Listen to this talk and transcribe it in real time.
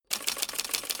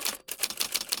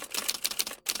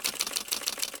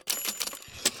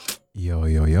Yo,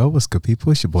 yo, yo, what's good,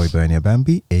 people? It's your boy Bernie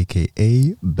Bambi,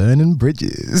 aka Burning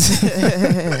Bridges.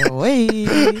 Wait.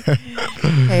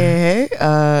 Hey.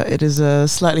 It is a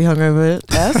slightly hungover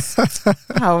S.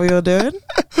 How are we all doing?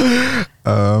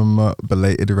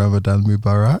 Belated Ramadan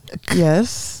Mubarak.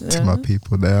 Yes. To my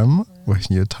people, them.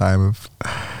 Wishing you a time of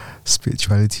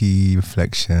spirituality,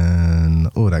 reflection,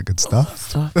 all that good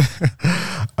stuff.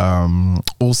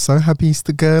 Also, happy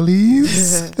Easter,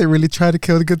 girlies. They really try to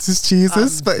kill the good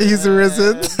Jesus, but he's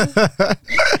arisen.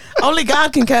 Only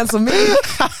God can cancel me.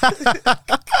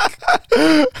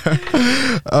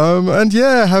 And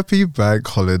yeah, happy bank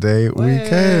holiday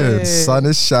weekend. Sun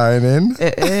is shining.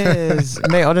 It is.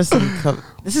 Mate, honestly,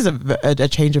 this is a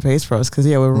change of pace for us because,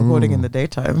 we're recording in the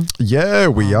daytime. Yeah,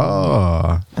 we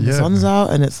are. And the sun's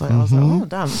out and it's like, I was like, oh,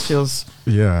 damn, it feels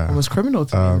almost criminal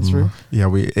to be in this room. Yeah,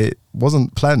 it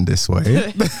wasn't planned this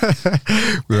way.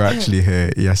 We were actually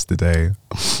here yesterday.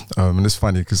 And it's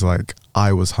funny because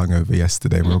I was hungover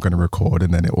yesterday and we were going to record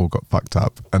and then it all got fucked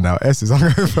up. And now S is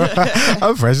hungover.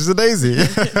 I'm fresh as a daisy.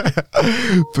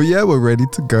 But yeah, we're ready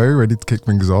to go, ready to kick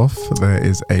things off. There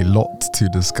is a lot to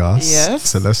discuss. Yes.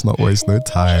 So let's not waste no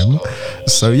time.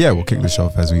 So yeah, we'll kick this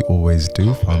off as we always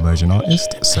do for our emerging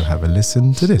artist. So have a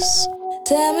listen to this.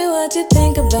 Tell me what you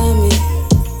think about me.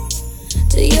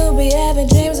 Do you be having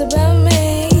dreams about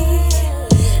me?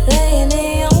 Laying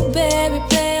in your bed,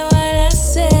 replaying what I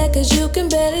said, cause you can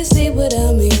barely sleep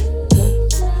without me.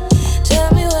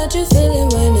 Tell me what you feeling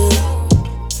right now.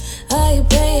 Are you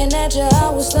praying that your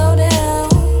heart will slow down?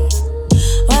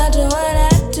 Watching what I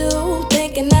do,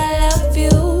 thinking I love you.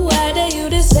 Why dare you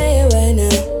to say it right now?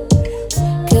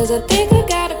 Cause I think I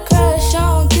got a crush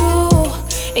on you,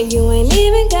 and you ain't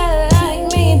even gotta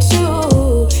like me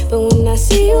too. But when I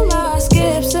see you, my heart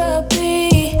skips a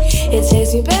beat. It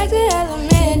takes me back to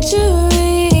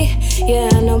elementary. Yeah,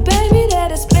 I know, baby,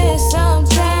 that it's been some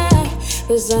time,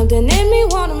 but something in me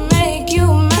wanna make you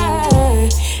mine.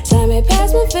 Time may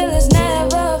pass, but feelings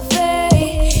never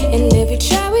fade. And if you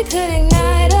try, we could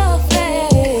ignite a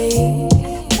flame.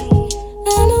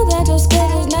 I know that your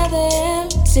schedule's never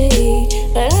empty,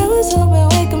 but I was hoping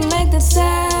we could make the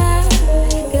time.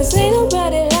 Cause ain't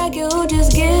nobody like you who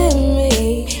just give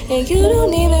me, and you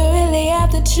don't even really have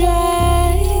to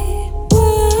try.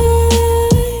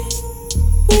 What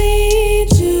we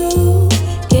do,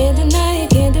 can't deny it,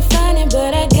 can't define it,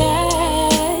 but I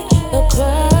got a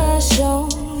crush on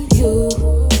you.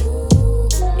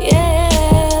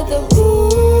 Yeah, the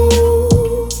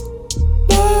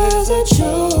rumors are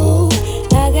true.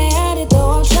 I can't hide it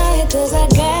though, I'm trying, cause I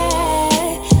got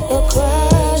a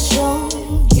crush on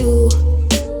you.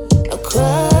 A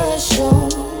crush on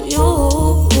you.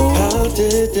 How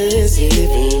did this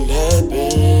even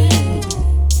happen?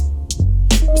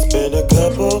 It's been a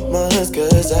couple months,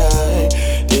 cause I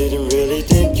didn't really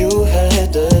think you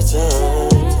had the time.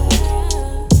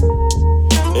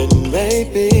 And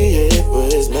maybe it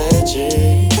was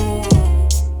magic.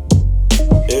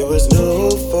 It was new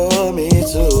for me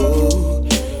too.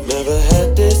 Never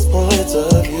had this point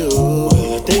of view.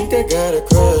 Well, I think I got a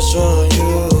crush on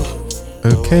you.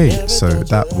 Okay, so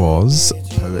that was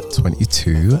Poet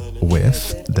 22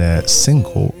 with their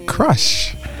single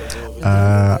Crush.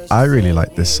 I really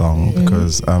like this song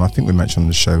because I think we mentioned on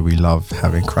the show we love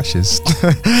having crushes.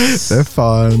 They're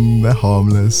fun, they're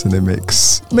harmless, and it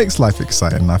makes life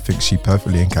exciting. I think she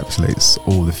perfectly encapsulates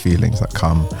all the feelings that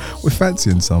come with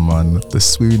fancying someone. The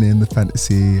swooning, the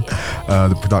fantasy,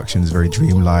 the production is very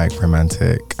dreamlike,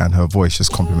 romantic, and her voice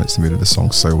just complements the mood of the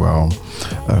song so well.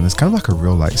 There's kind of like a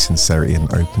real sincerity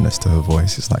and openness to her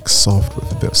voice. It's soft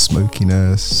with a bit of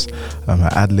smokiness. Her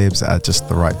ad-libs add just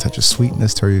the right touch of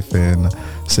sweetness to everything.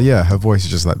 So yeah, her voice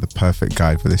is just the perfect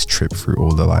guide for this trip through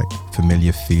all the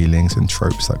familiar feelings and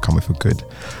tropes that come with a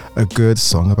good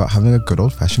song about having a good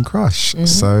old-fashioned crush.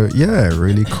 So yeah,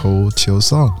 really cool, chill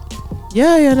song.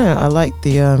 Yeah, no, I like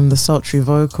the sultry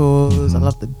vocals. I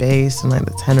love the bass and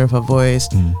the tenor of her voice.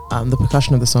 The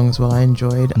percussion of the song as well, I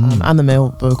enjoyed, and the male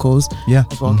vocals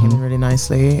as well came in really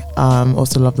nicely.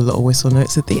 Also love the little whistle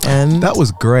notes at the end. That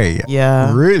was great.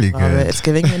 Yeah, really love good. It. It's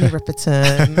giving Minnie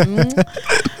Riperton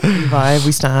vibe.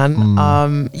 We stand. I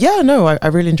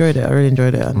really enjoyed it. A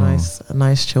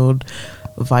nice chilled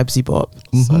vibesy bop.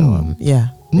 So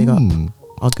big up.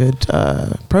 Our good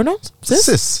pronouns?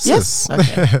 Sis? Yes.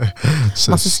 Okay.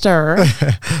 So my sister.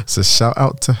 So shout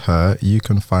out to her. You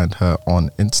can find her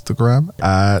on Instagram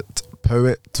at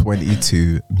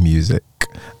Poet22Music.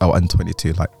 Oh, and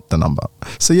 22 the number.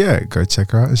 So yeah, go check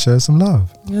her out and share some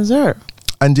love. Yes, sir.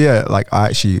 And yeah, I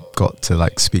actually got to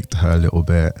speak to her a little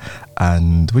bit,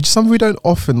 and which is something we don't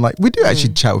often like. We do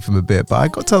actually chat with him a bit, but I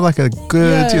got to like a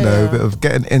good, bit of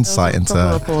getting insight into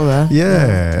her.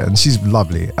 And she's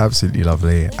lovely, absolutely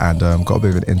lovely, and got a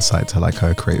bit of an insight to like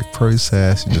her creative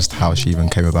process and just how she even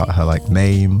came about her like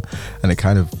name. And it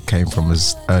kind of came from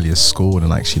as early as school, and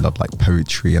like she loved like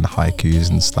poetry and haikus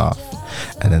and stuff.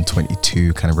 And then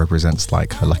 22 kind of represents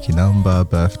like her lucky number,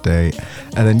 birthday,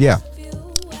 and then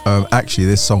actually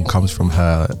this song comes from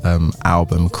her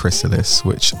album Chrysalis,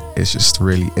 which is just a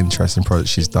really interesting project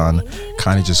she's done.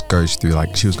 Kind of just goes through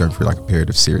like, she was going through like a period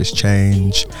of serious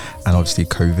change, and obviously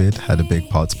COVID had a big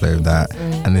part to play with that,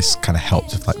 and this kind of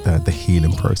helped with like the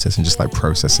healing process and just like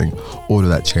processing all of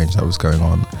that change that was going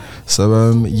on. So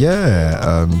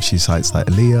she cites like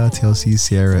Aaliyah, TLC,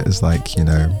 Sierra as like,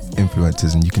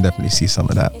 influencers, and you can definitely see some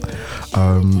of that.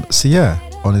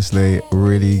 Honestly,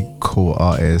 really cool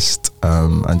artist,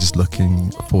 and just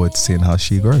looking forward to seeing how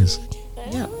she grows.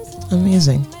 Yeah,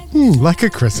 amazing. Like a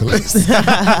chrysalis.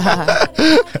 But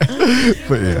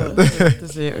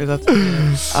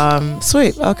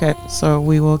sweet. Okay, so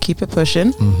we will keep it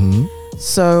pushing.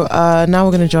 So now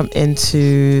we're going to jump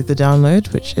into the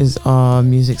download, which is our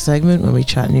music segment where we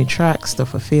chat new tracks,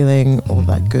 stuff we're feeling, all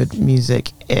that good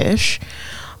music-ish.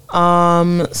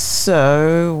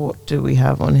 So what do we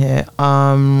have on here?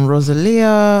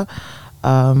 Rosalia,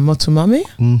 Motumami.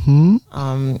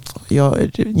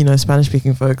 Your Spanish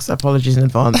speaking folks, apologies in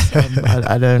advance.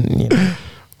 I don't,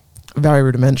 very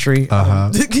rudimentary.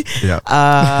 But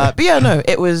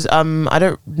it was I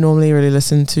don't normally really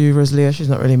listen to Rosalia. She's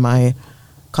not really my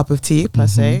cup of tea per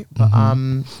se, but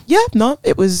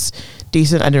it was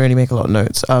decent. I didn't really make a lot of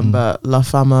notes, but La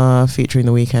Fama featuring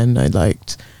The Weeknd I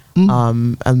liked.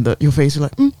 And your face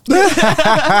was like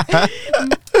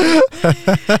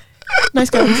nice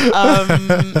guys.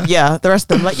 The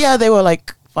rest of them they were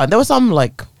like fine. There were some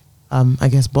like I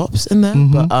guess bops in there,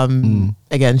 but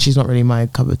again, she's not really my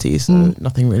cup of tea, so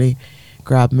nothing really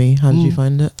grabbed me. How did you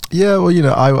find it?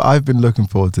 I've been looking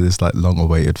forward to this like long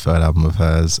awaited third album of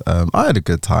hers. I had a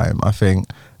good time. I think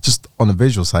just on the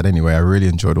visual side anyway, I really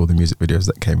enjoyed all the music videos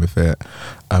that came with it.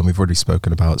 We've already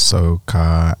spoken about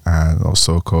Soko, and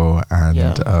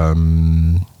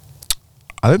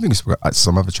I don't think we spoke about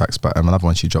some other tracks, but another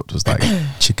one she dropped was like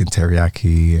Chicken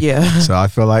Teriyaki. So I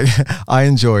feel like I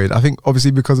enjoyed, I think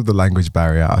obviously because of the language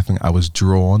barrier, I think I was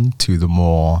drawn to the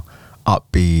more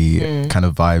upbeat kind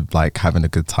of vibe, like having a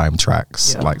good time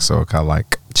tracks, like Soca,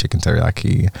 like Chicken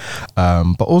Teriyaki,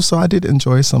 but also I did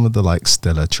enjoy some of the like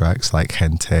stiller tracks like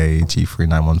Hente,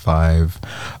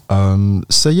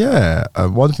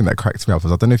 G3915. One thing that cracked me up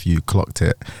was, I don't know if you clocked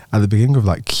it, at the beginning of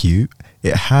like Cute,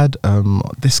 it had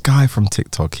this guy from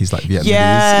TikTok, he's like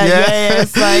Vietnamese.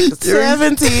 It's like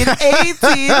 17,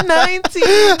 18,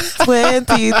 19,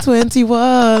 20,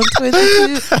 21, 22.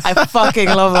 I fucking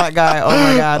love that guy. Oh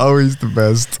my god. Oh, he's the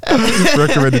best.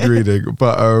 Recommended reading.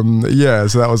 But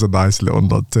so that was a nice little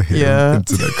nod to him,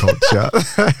 internet culture.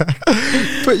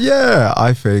 But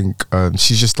I think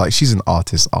she's just like, she's an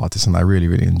artist, and I really,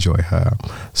 really enjoy her.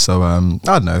 So I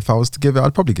don't know, if I was to give it,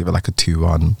 I'd probably give it like a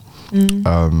 2-1.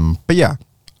 But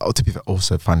to be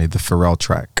also funny, the Pharrell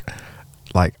track,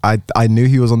 like I knew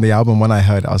he was on the album. When I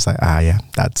heard it, I was like,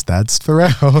 that's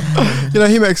Pharrell.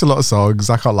 He makes a lot of songs,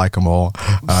 I can't like them all.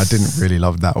 I didn't really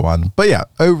love that one, but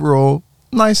overall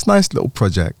nice little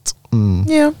project.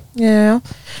 Charlie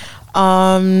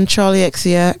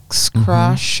XCX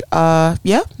Crash,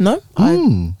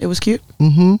 it was cute.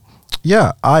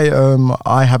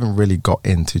 I haven't really got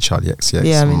into Charlie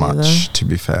XCX much, to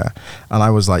be fair, and I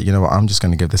was like, you know what, I'm just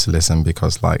going to give this a listen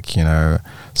because like,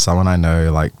 someone I know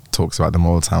like talks about them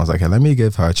all the time. I was like, hey, let me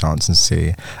give her a chance and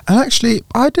see. And actually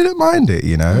I didn't mind it,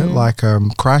 like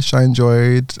Crash I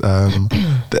enjoyed.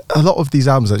 A lot of these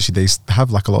albums actually, they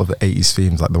have like a lot of the 80s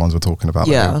themes, like the ones we're talking about.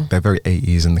 They're very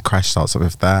 80s, and the Crash starts off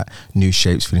with that. New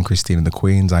Shapes featuring Christine and the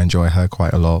Queens, I enjoy her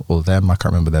quite a lot, or them, I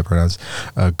can't remember their pronouns.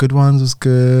 Good Ones was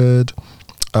good.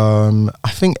 I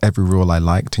think Every Rule I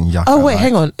liked, and Yuck. Oh wait,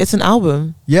 hang on, it's an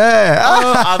album.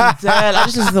 I'm dead. I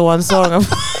just listened to the one song.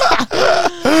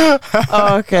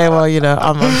 Okay, well,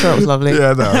 I'm sure it was lovely.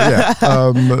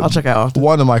 I'll check it out after.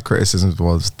 One of my criticisms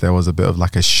was there was a bit of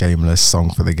like a shameless song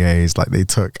for the gays. Like they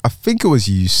took, I think it was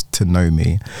Used to Know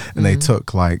Me, and they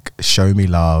took like Show Me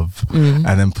Love and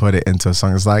then put it into a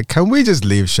song. It's like, can we just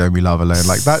leave Show Me Love alone?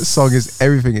 Like that song is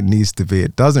everything it needs to be.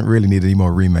 It doesn't really need any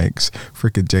more remakes.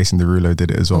 Freaking Jason Derulo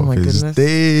did it as well. Oh my goodness.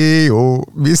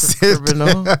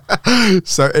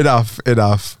 So enough.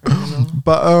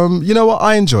 But you know what?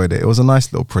 I enjoyed it. It was a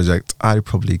nice little project. I'd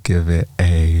probably give it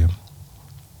a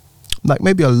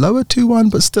maybe a lower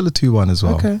 2-1, but still a 2-1 as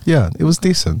well. Okay. Yeah, it was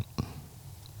decent.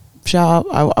 shout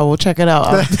out. I will check it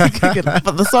out.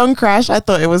 But the song Crash, I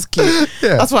thought it was cute.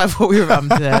 Yeah. That's why I thought we were. I'm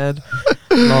dead.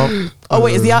 No. Oh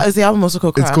wait, is the album also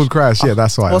called Crash? It's called Crash. Yeah,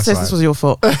 that's why. Well, that's sis, why. this was your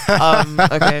fault.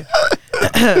 Okay.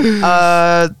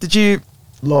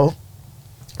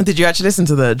 Did you actually listen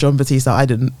to the John Batista? I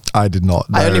didn't. I did not.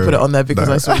 I only put it on there because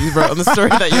no. I saw you wrote on the story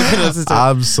that you were going to listen to it.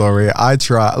 I'm sorry. I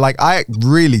tried. Like, I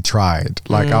really tried.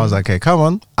 Like, I was like, okay, come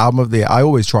on. Album of the year. I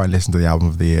always try and listen to the album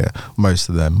of the year, most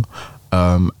of them.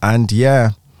 And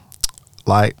yeah,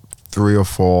 like 3 or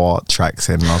 4 tracks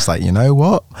in, and I was like, you know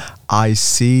what? I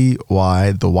see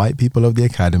why the white people of the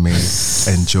Academy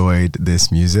enjoyed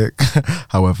this music.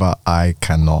 However, I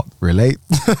cannot relate.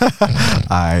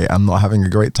 I am not having a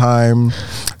great time.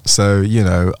 So, you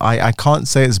know, I can't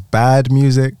say it's bad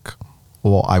music,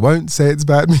 or I won't say it's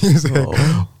bad music,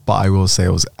 but I will say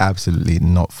it was absolutely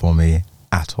not for me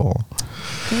at all.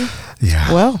 Okay.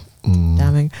 Yeah. Well,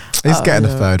 damning. It's getting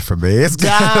a third from me. It's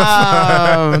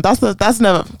Damn. That's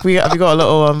never. Have you got a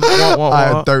little what?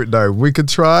 I don't know. We could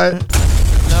try. No.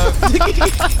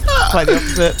 Quite the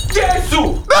opposite.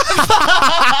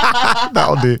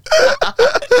 That'll do.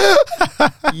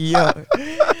 Yeah.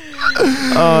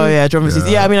 Oh yeah, John Batista.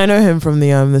 Yeah, I mean I know him from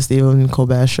the Stephen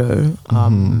Colbert show.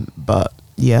 But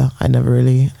yeah, I never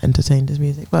really entertained his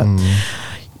music. But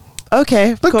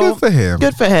okay, But cool. good for him.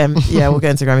 Good for him. Yeah, we'll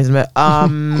get into Grammys in a bit.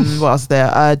 What else is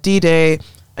there? D-Day,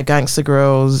 a Gangsta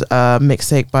Girls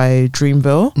mixtape by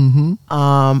Dreamville.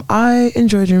 I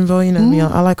enjoy Dreamville. You know me.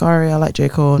 I like Ari. I like J.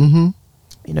 Cole.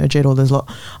 You know, J. Dole, there's a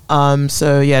lot.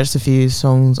 So yeah, just a few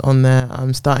songs on there.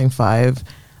 Starting 5.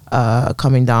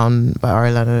 Coming Down by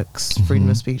Ari Lennox, Freedom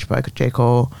of Speech by J.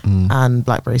 Cole, and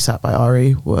Blackberry Sap by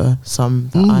Ari were some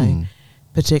that I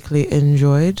particularly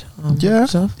enjoyed. Yeah,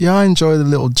 I enjoyed the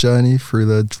little journey through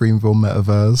the Dreamville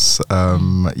metaverse.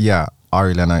 Yeah,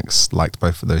 Ari Lennox, liked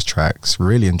both of those tracks.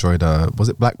 Really enjoyed was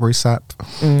it Blackberry Sap?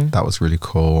 That was really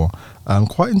cool.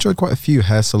 Quite enjoyed quite a few.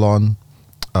 Hair Salon,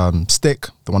 Stick,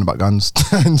 the one about guns.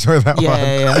 Enjoy that one.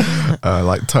 Yeah.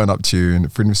 Like Turn Up Tune,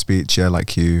 Freedom of Speech, Yeah,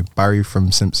 Like You, Barry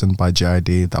from Simpson by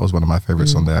JID. That was one of my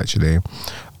favorites on there actually.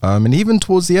 And even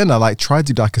towards the end, I like tried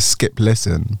to do like a skip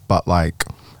listen, but like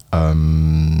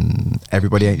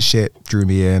Everybody Ain't Shit drew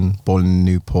me in. Ballin' in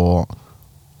Newport,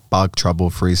 Bug Trouble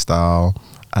Freestyle.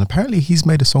 And apparently he's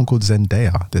made a song called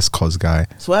Zendaya, this Cos guy.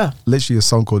 Swear. Literally a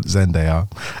song called Zendaya.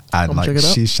 And like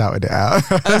she shouted it out.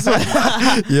 Is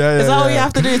that all you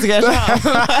have to do to get a shout?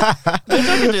 I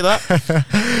can do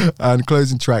that. And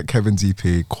closing track, Kevin's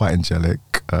EP, quite angelic.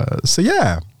 So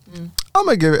yeah, I'm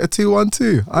gonna give it a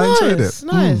 2-1-2. I enjoyed it.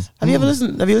 Nice. Have you ever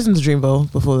listened to Dreamville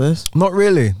before this? Not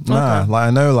really. Nah. Okay. Like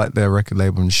I know like their record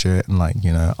label and shit, and like,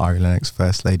 you know, Ari Lennox,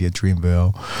 First Lady of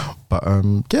Dreamville. But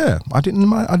yeah, I didn't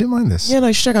mind this. Yeah, no,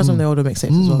 you should check out some of the older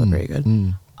mixtapes as well. They're pretty good.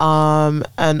 And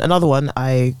another one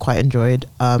I quite enjoyed,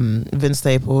 Vince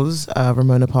Staples,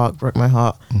 Ramona Park, Broke My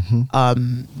Heart.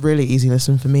 Really easy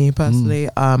listen for me personally.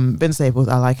 Vince Staples,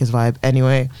 I like his vibe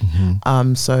anyway.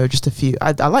 So just a few.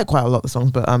 I like quite a lot of the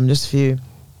songs, but just a few.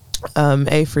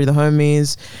 A3 The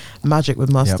Homies, Magic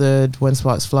with Mustard, When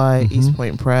Sparks Fly, East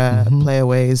Point Prayer,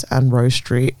 Playaways, and Rose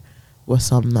Street were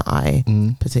some that I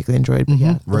particularly enjoyed. But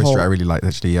yeah, Rose Street I really liked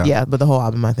actually. Yeah, but the whole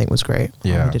album I think was great.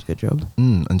 Yeah, he did a good job.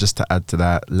 And just to add to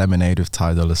that, Lemonade with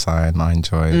Ty Dolla $ign, I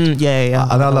enjoyed. Yeah.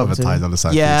 And I love a Ty Dolla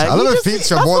 $ign feature. I love a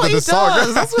feature more than the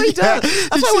song. That's what he does.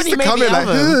 That's why when he made the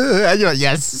album, and you're like,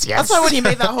 yes. That's why when he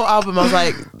made that whole album, I was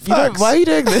like, why are you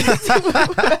doing this?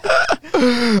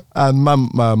 And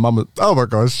mama, oh my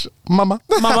gosh,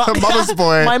 Mama's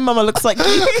Boy. My mama looks like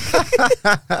you.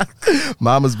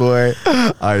 Mama's Boy,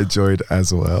 I enjoyed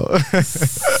as well.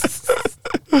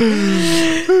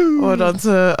 Hold on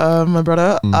to my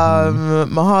brother.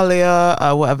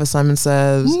 Mahalia, Whatever Simon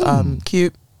Says,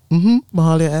 cute.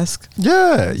 Mahalia-esque.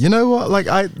 Yeah, you know what? Like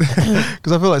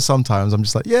because I feel like sometimes I'm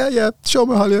just like, yeah, sure,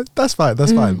 Mahalia, that's fine.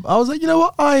 I was like, you know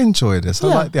what? I enjoy this. I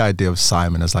like the idea of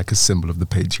Simon as like a symbol of the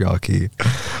patriarchy.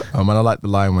 And I like the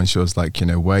line when she was like, you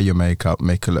know, wear your makeup,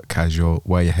 make it look casual,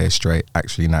 wear your hair straight,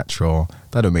 actually natural.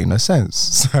 That don't make no sense.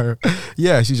 So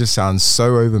yeah, she just sounds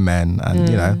so over men, and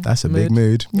you know, that's a big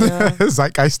mood.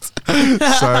 Zeitgeist.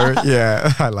 So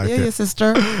yeah, I like it. Yeah, your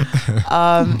sister.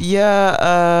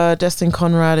 Destin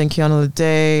Conrad and Kiana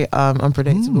Day,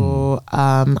 Unpredictable.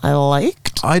 I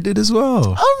liked. I did as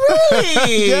well. Oh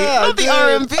really? Yeah, not the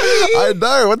R&B. I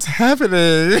know what's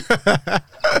happening.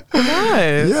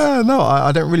 Nice. Yeah, no,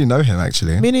 I don't really know him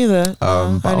actually. Me neither.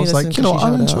 But I was like, you know,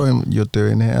 I'm enjoying what you're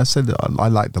doing here. I said that I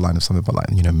like the line of something about like,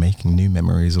 you know, making new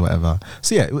memories or whatever.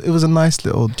 So yeah, it was a nice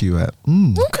little duet.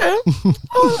 Okay.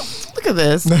 look at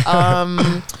this.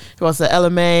 Who was the Ella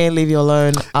May? Leave You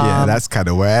Alone. Yeah, that's kind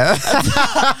of where.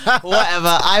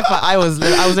 Whatever. I was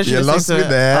literally You lost listening me to it.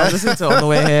 there. I was listening to it on the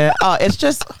way here. Oh, it's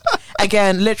just,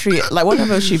 again, literally, like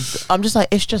whenever I'm just like,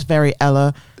 it's just very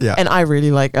Ella. Yeah. And I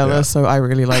really like Ella, Yeah. so I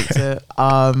really liked it.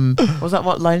 What was that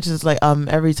what line? Just like,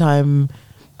 every time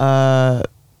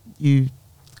you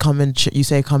you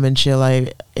say come and chill,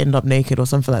 I end up naked or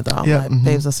something like that. I'm Yeah, like,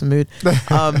 babes, that's a mood.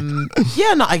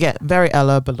 Yeah, no, I get very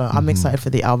Ella, but no, I'm excited for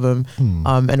the album.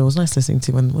 And it was nice listening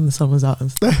to when the song was out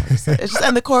and stuff. It's just,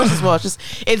 and the chorus as well.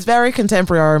 It's very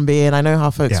contemporary R&B, and I know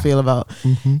how folks feel about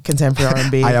contemporary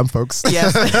R&B. I am, folks.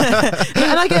 Yes,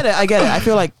 and I get it. I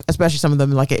feel like, especially some of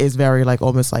them, like it is very like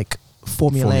almost like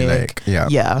formulaic.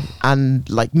 Yeah. And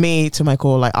like me, to my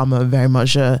core, like I'm a very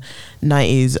much a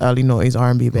 90s, early 90s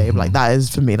R&B babe. Like that is,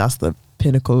 for me, that's the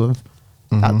pinnacle of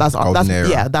that's era.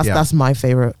 Yeah, that's my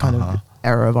favorite kind of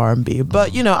era of R&B.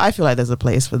 But you know, I feel like there's a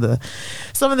place for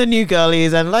some of the new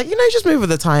girlies, and like, you know, just move with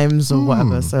the times or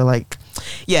whatever. So like,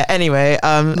 yeah, anyway,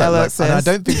 Ella says, and I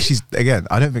don't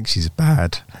think she's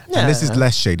bad. Yeah. And this is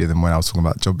less shady than when I was talking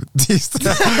about Job Batiste.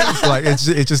 Like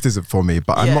it just isn't for me.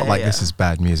 But I'm not like this is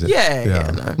bad music.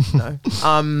 No.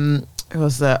 Who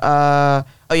was that?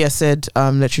 Sid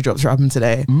literally dropped her album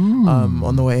today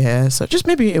on the way here. So just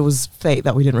maybe it was fate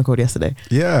that we didn't record yesterday.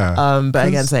 Yeah. But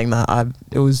again, saying that,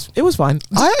 it was fine.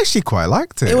 I actually quite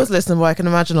liked it. It was listenable. I can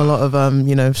imagine a lot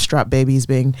of strap babies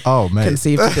being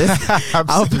conceived for this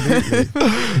album.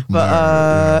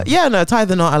 But Tie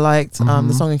the Knot I liked.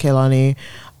 The song in Kehlani.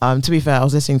 To be fair, I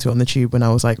was listening to it on the tube when I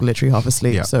was like literally half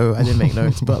asleep, so I didn't make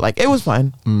notes, but like it was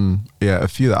fine. Yeah, a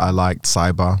few that I liked.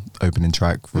 Cyber opening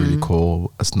track, really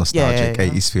cool. It's nostalgic,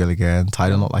 80s feel again. Tie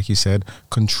the Knot, like you said.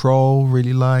 Control,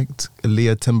 really liked.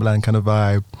 Aaliyah Timberland kind of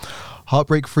vibe.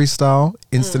 Heartbreak Freestyle,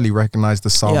 instantly recognized the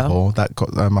sample. That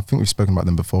got I think we've spoken about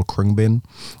them before. Krungbin.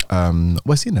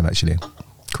 We're seeing them actually.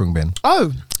 Krungbin.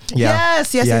 Oh. Yes.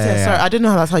 Sorry, I didn't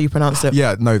know that's how you pronounced it.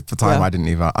 Yeah, no, for time I didn't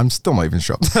either. I'm still not even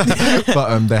shocked.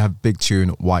 But they have big tune,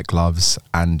 White Gloves,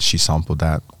 and she sampled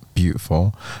that.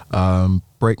 Beautiful.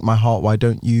 Break My Heart, Why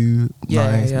Don't You?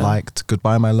 Nice. Liked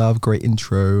Goodbye My Love, great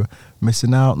intro.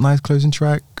 Missing Out, nice closing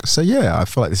track. So yeah, I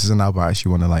feel like this is an album I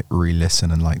actually want to like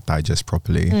re-listen and like digest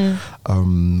properly.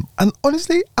 And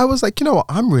honestly, I was like, you know what?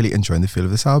 I'm really enjoying the feel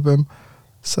of this album.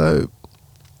 So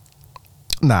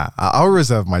I'll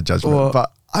reserve my judgment.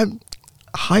 But I'm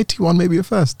high T1 maybe at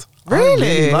first. Really?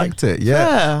 I really liked it.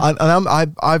 Yeah.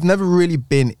 And I've never really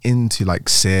been into like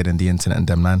Sid and the internet and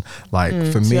Demlan. Like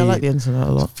for me, I like the internet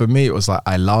a lot. For me, it was like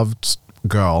I loved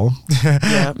Girl.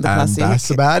 Yeah, the and that's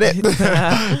about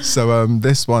it. So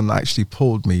this one actually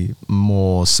pulled me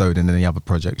more so than any other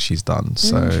project she's done.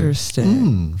 So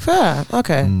interesting. Fair.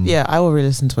 Okay. Yeah, I will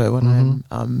re-listen to it when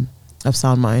I'm of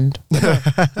sound mind.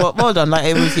 Well done. Like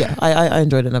it was. Yeah, I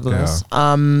enjoyed it nevertheless.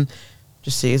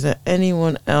 Just see, is there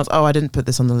anyone else? Oh, I didn't put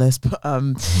this on the list, but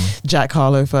Jack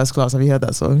Harlow, First Class. Have you heard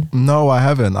that song? No, I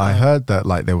haven't. I heard that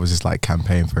like there was this like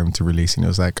campaign for him to release, and it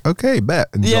was like, okay, bet,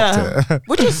 and dropped it.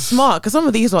 Which is smart, because some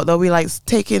of these they'll be like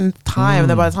taking time, and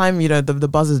then by the time the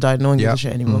buzzers died, no one gives a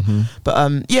shit anymore. But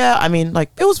I mean, like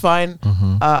it was fine.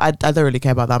 I don't really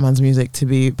care about that man's music, to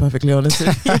be perfectly honest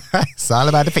with you. It's all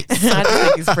about the face. I just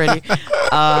think he's pretty.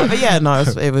 But yeah, no,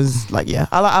 it was like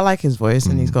I like his voice,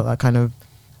 and he's got that kind of.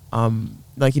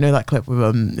 Like you know that clip with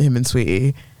him and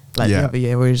Sweetie, like the other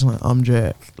year where he's like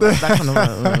Drake, like that kind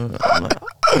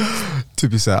of. To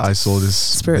be fair, I saw this.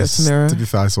 Spirit of Tamira. To be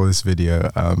fair, I saw this video,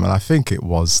 and I think it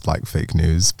was like fake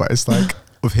news, but it's like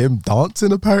with him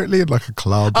dancing apparently in like a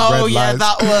club. Oh red yeah, lights.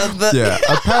 that was. Yeah,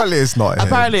 apparently it's not him.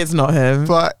 Apparently it's not him.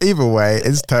 But either way,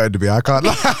 it's turned to me. I can't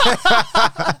lie.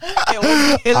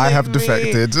 I have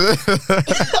defected.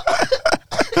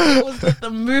 It was the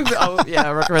movie. Oh yeah,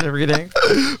 I recommend reading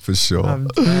for sure.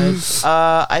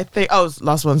 I think. Oh,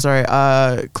 last one. Sorry.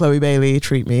 Chloe Bailey,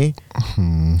 Treat Me.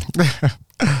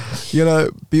 You know,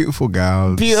 beautiful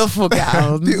gals. Beautiful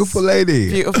gals. Beautiful lady.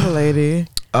 Beautiful lady.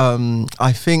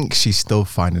 I think she's still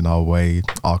finding our way.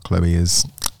 Our Chloe is.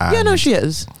 She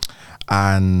is.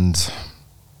 And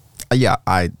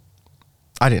I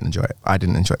didn't enjoy it. I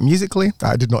didn't enjoy it musically.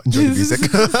 I did not enjoy the music.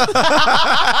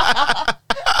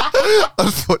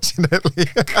 Unfortunately.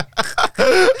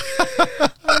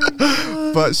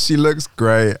 But she looks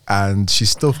great and she's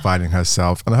still finding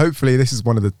herself, and hopefully this is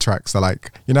one of the tracks that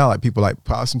like people like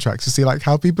put out some tracks to see like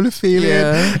how people are feeling,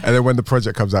 and then when the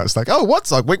project comes out it's like, oh, what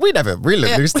song? We never really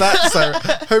released that. So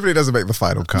hopefully it doesn't make the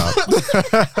final cut.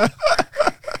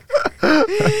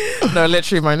 No,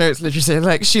 literally my notes literally say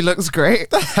like she looks great.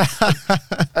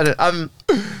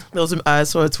 I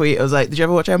saw a tweet. It was like, did you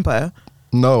ever watch Empire?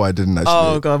 No, I didn't actually.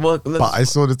 Oh god, well, But I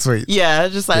saw the tweet. yeah,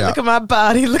 just like Yeah. look at my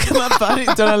body,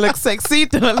 don't I look sexy?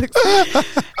 Don't I look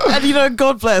and you know,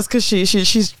 God bless, because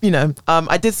she's you know,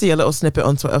 I did see a little snippet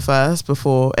on Twitter first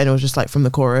before, and it was just like from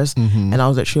the chorus, and I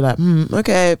was literally like,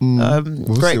 okay, We'll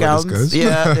great see where this gowns, goes.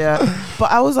 yeah.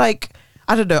 But I was like,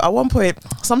 I don't know. At one point,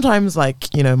 sometimes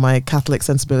like, you know, my Catholic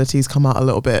sensibilities come out a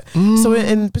little bit. So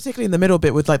in particularly in the middle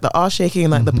bit with like the arse shaking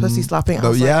and like the pussy slapping, I Oh,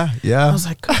 was yeah. I was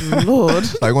like, good Lord.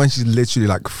 Like when she's literally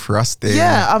like thrusting.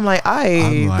 Yeah, I'm like,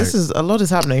 like- this is a lot is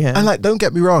happening here. And like, don't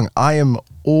get me wrong, I am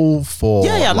all for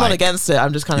yeah, I'm like, not against it.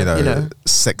 I'm just kind of, you know,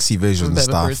 sexy a vision bit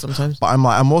of a prude stuff. sometimes. But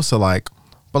I'm also like,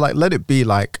 but like, let it be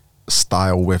like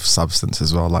style with substance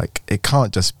as well. Like, it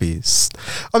can't just be.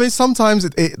 I mean, sometimes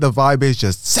the vibe is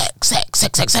just sex.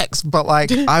 But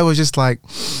like, I was just like,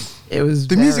 It was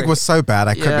the music was so bad,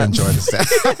 I couldn't Yeah. enjoy the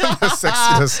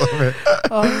sexiness of it.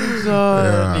 Oh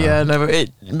god. Yeah, no, but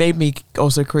it made me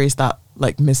also curious that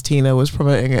like Miss Tina was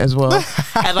promoting it as well.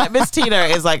 And like Miss Tina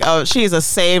is like, oh, she's a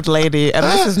saved lady, and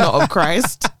this is not of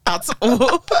Christ at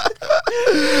all.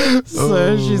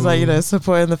 So she's like, you know,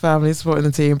 supporting the family, supporting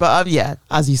the team. But yeah,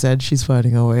 as you said, she's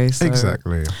finding her way. So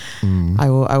Exactly. I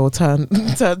will turn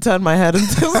my head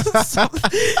until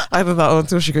either that or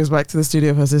until she goes back to the studio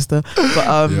of her sister.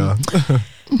 But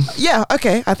yeah,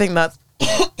 okay. I think that's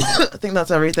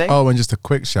everything. Oh, and just a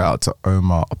quick shout out to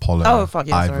Omar Apollo. Oh, fuck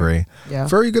yeah, sorry. Ivory. Yeah.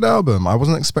 Very good album. I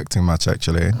wasn't expecting much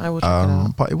actually. I will check it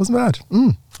out. But it wasn't bad.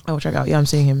 I will check out. Yeah, I'm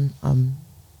seeing him in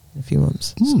a few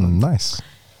months. So. Nice.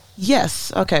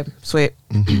 Yes. Okay. Sweet.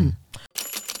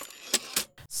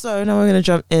 So now we're going to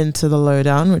jump into the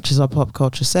lowdown, which is our pop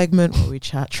culture segment where we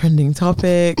chat trending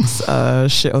topics,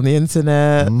 shit on the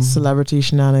internet, celebrity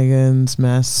shenanigans,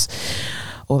 mess,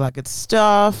 all that good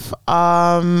stuff.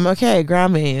 Okay,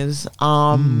 Grammys.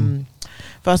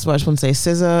 First of all, I just want to say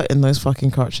scissor in those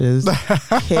fucking crotches,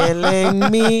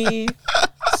 killing me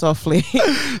softly,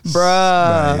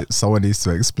 bruh. Right, someone needs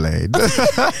to explain.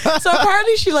 So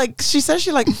apparently she says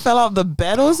she like fell out the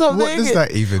bed or something. What does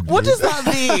that even mean? What does that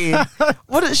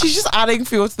mean? She's just adding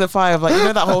fuel to the fire of like, you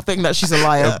know, that whole thing that she's a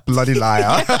liar. Bloody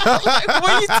liar. Like, what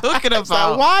are you talking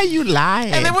about? Why are you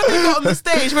lying? And then when they got on the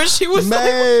stage, when she was like,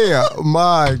 May,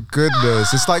 my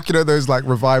goodness. It's like, you know, those like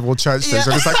revival church things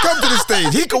where it's like, come to the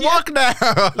stage. He can walk now.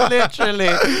 literally,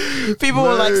 people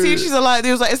were like, see, she's a liar.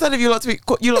 He was like, instead of you lot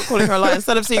calling her a liar,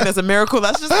 instead of seeing there's a miracle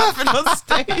that's just happened on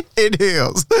stage. In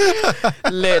heels.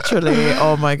 Literally,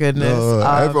 oh my goodness.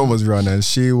 Everyone was running.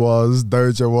 She was.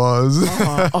 Doja was.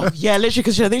 Oh yeah, literally,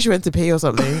 because I think she went to pee or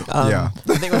something. Yeah.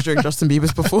 I think it was during Justin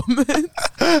Bieber's performance.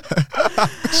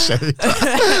 Shade.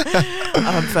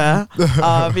 Fair.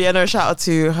 But yeah, no, shout out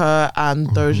to her and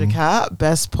Doja Cat,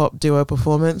 best pop duo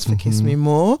performance for Kiss Me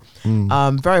More.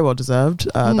 Very well deserved.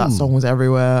 That song was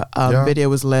everywhere. Video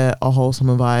was lit, a wholesome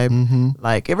vibe.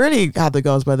 Like, it really had the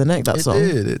girls by the neck, that song.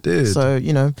 It did. So,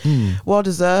 you know, well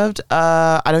deserved.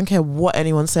 I don't care what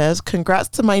anyone says. Congrats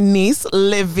to my niece,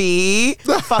 Livy,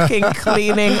 fucking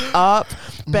cleaning up.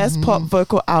 Best pop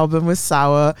vocal album with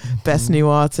Sour. Best new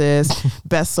artist.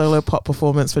 Best solo pop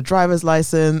performance for Driver's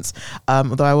License.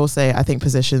 Although I will say, I think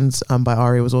Positions by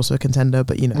Ari was also a contender,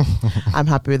 but you know, I'm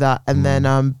happy with that. And then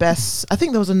best, I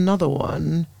think there was another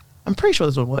one. I'm pretty sure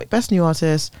there's one. Like, best new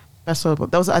artist, best solo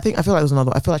pop. There was, I feel like there was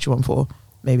another. I feel like she won 4,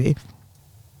 maybe.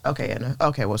 Okay, yeah, no.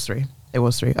 Okay, it was 3. It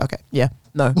was 3. Okay, yeah,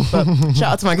 no. But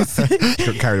shout out to my Got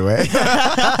carried away.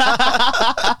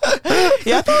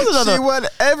 Yeah, I thought it was another. She won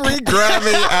every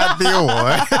Grammy at the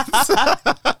awards.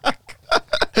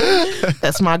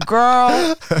 That's my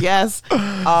girl. Yes. Who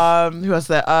else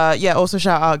there? Yeah, also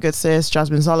shout out good sis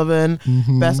Jasmine Sullivan.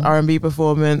 Best R&B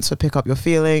performance for Pick Up Your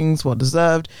Feelings, well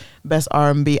deserved. Best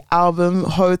R&B album,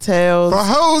 Hotels. For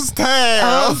Hose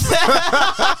Tales.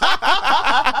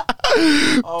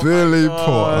 Oh Billy my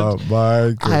God. Porter,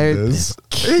 my goodness.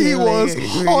 He was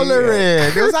killing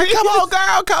hollering. It was like, come on,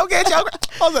 girl, come get your girl.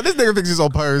 I was like, this nigga thinks he's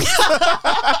on pose.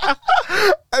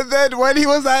 And then when he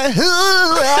was like,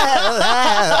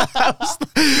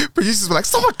 producers were like,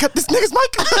 someone cut this nigga's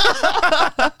mic.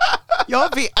 Y'all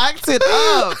be acting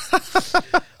up.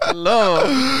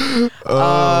 Lord.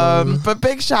 But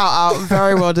big shout out,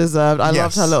 very well deserved. I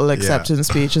loved her little acceptance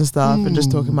speech and stuff, and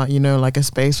just talking about, you know, like a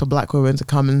space for black women to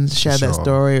come and share their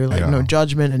story, like no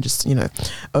judgment, and just, you know,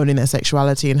 owning their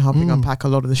sexuality and helping unpack a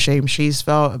lot of the shame she's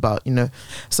felt about, you know,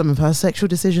 some of her sexual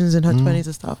decisions in her 20s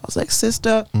and stuff. I was like,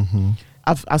 sister,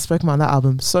 I've spoken about that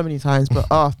album so many times, but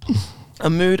a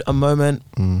mood, a moment,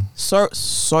 so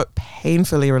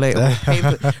painfully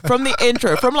relatable. From the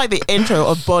intro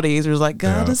of Bodies, it was like,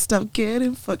 gotta stop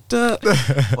getting fucked up.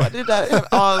 What did I?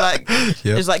 Oh, like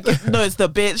it's like no, it's the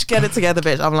bitch. Get it together,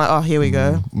 bitch. I'm like, oh, here we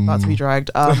go, about to be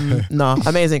dragged. No,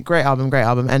 amazing, great album.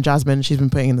 And Jasmine, she's been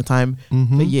putting in the time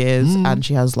for years, and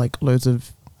she has like loads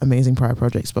of amazing prior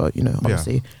projects. But you know,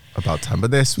 obviously about time.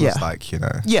 But this was like, you know,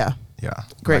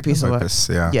 great piece of work.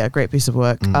 Great piece of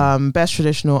work. Best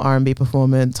traditional R&B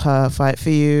performance, Her Fight For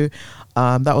You.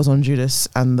 That was on Judas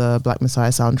and the Black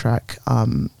Messiah soundtrack.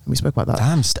 We spoke about that.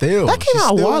 Damn, still. That came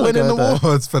out a while ago. Winning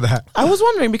awards for that. I was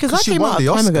wondering because that came out a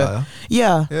time ago.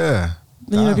 Yeah. Yeah.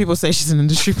 You know, people say she's an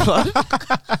industry blood. But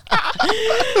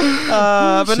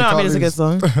no, I mean, it's a good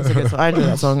song. I enjoy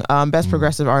that song. Best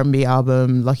progressive R&B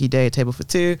album, Lucky Day, Table for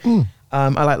Two. I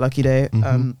like Lucky Day.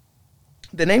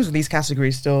 The names of these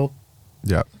categories still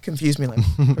confuse me, like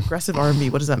progressive R&B,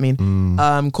 what does that mean?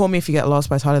 Call Me If You Get Lost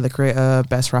by Tyler the Creator,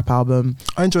 best rap album.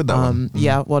 I enjoyed that one.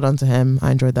 Yeah, well done to him.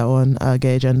 I enjoyed that one.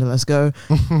 Gay Agenda, Let's Go.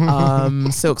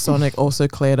 Silk Sonic also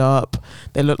cleared up.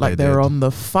 They look like they were on the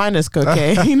finest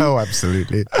cocaine. Oh,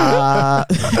 absolutely.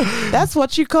 That's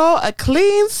what you call a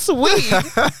clean sweep.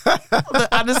 The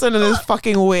Anderson and his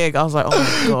fucking wig, I was like, oh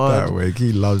my god, that wig,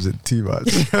 he loves it too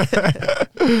much.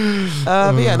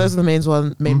 But yeah, those are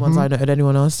the main ones I noted.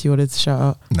 Anyone else you wanted to shout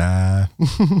out? Nah.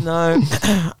 No.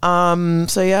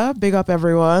 So yeah, big up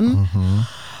everyone.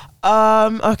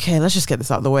 Okay, let's just get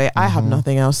this out of the way. I have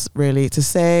nothing else really to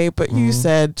say, but you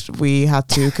said we had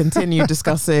to continue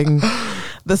discussing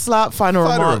the slap final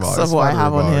remarks of what I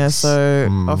have on here, so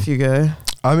off you go.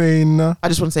 I mean, I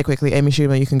just want to say quickly, Amy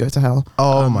Schumer, you can go to hell.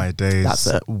 Oh my days. That's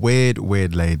it.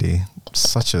 Weird lady.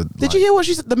 Such a... Did you hear what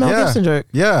she said? The Mel Gibson joke?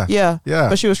 Yeah.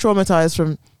 But she was traumatized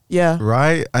from... Yeah.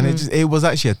 Right? And it was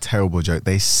actually a terrible joke.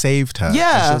 They saved her.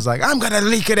 Yeah. And she was like, I'm going to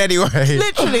leak it anyway.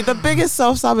 Literally, the biggest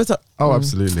self-sabotage. Oh,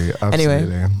 absolutely.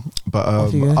 Anyway. But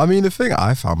I mean, the thing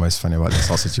I found most funny about this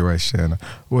whole situation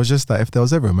was just that if there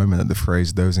was ever a moment that the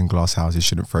phrase "those in glass houses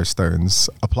shouldn't throw stones"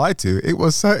 applied to, it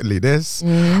was certainly this.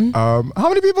 How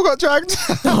many people got dragged?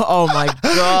 Oh my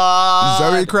god.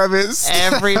 Zoe Kravitz.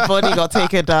 Everybody got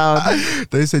taken down.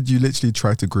 They said you literally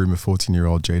tried to groom a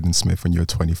 14-year-old Jaden Smith when you were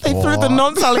 24. They threw the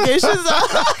nonce allegations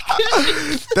out.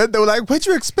 Then they were like, what'd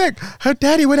you expect? Her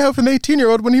daddy went out with an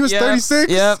 18-year-old when he was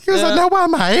 36. He was like, no, why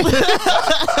am I?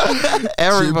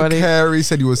 Everybody. Jim Carrey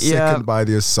said he was sickened by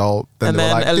the assault. Then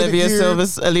like, Alicia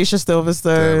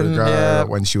Silverstone.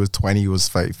 When she was 20, he was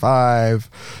 35.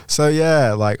 So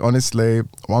yeah, like honestly,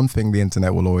 one thing the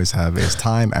internet will always have is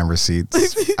time and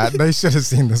receipts. And they should have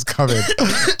seen this coming.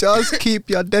 Just keep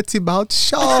your dirty mouth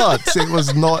shut. It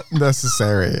was not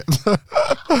necessary.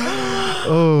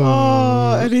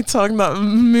 Any tongue that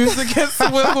moves against the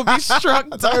will be struck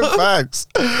down. No facts.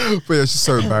 But yeah, it's just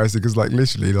so embarrassing because like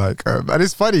literally like and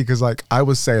it's funny because like I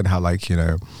was saying how like, you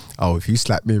know, oh, if you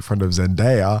slap me in front of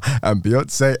Zendaya and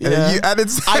Beyonce and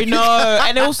it's like, I know,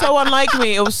 and it was so unlike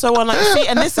me. It was so unlike see,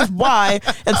 and this is why,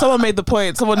 and someone made the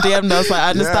point, someone DM'd us like, I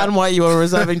understand why you are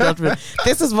reserving judgment.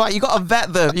 This is why you gotta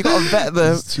vet them.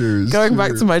 It's true, Going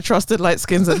back to my trusted light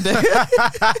skins and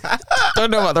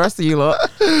don't know about the rest of you lot,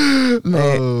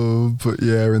 mate. Oh, but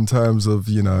yeah, in terms of,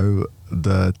 you know,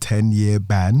 the 10-year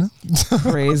ban,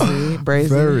 crazy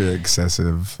very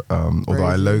excessive, although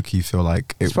I low-key feel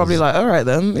like it's probably like, all right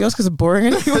then, the Oscars are boring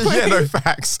anyway. Yeah, no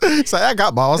facts. It's like, I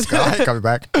got my Oscar, I ain't coming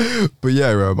back. But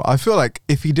yeah, I feel like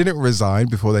if he didn't resign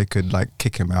before they could like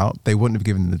kick him out, they wouldn't have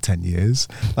given him the 10 years.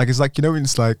 Like it's like, you know, when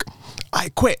it's like, I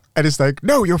quit, and it's like,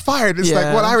 no, you're fired. It's like,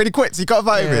 well, I already quit, so you can't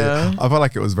fire me. I felt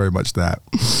like it was very much that.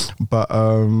 But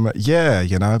yeah,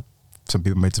 you know, some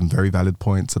people made some very valid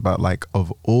points about like,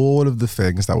 of all of the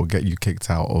things that will get you kicked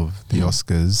out of the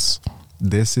Oscars,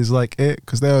 this is like it,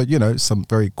 because there are, you know, some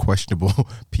very questionable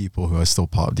people who are still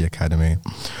part of the Academy.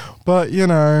 But, you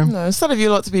know, no, instead of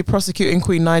you lot to be prosecuting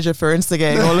Queen Niger for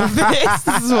instigating all of this,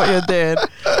 this is what you're doing.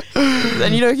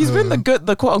 And you know, he's been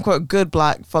the quote unquote good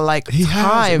black for like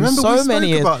time, so many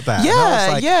years. About that.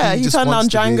 He turned down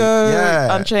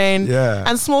Django Unchained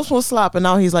and small slap, and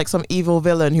now he's like some evil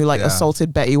villain who like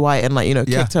assaulted Betty White and like, you know,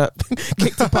 kicked her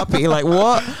puppy. Like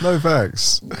what? No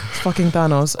facts. It's fucking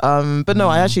Thanos. But no,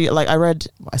 I actually like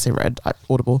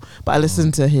Audible, but I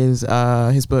listened to his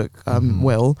book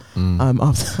Will.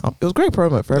 It was great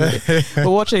promo for everything.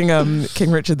 We're watching King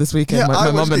Richard this weekend.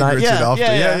 My mum and I.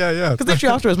 Yeah. Because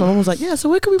literally afterwards, my mum was like, "Yeah, so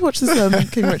where can we watch this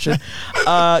King Richard?"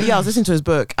 I was listening to his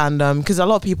book, and because a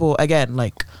lot of people again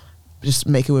like just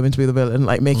making women to be the villain,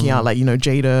 like making out like, you know,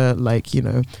 Jada, like, you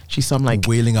know, she's some like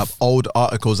wheeling up old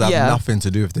articles that have nothing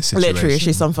to do with this situation. Literally,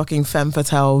 she's some fucking femme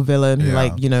fatale villain who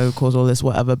like, you know, caused all this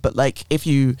whatever. But like, if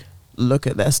you look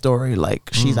at their story, like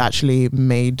she's actually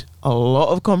made a lot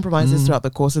of compromises throughout the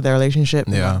course of their relationship.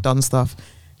 And, like, done stuff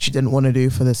she didn't want to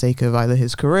do for the sake of either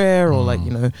his career or like,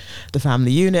 you know, the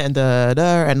family unit and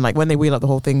and like when they wheel up the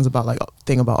whole thing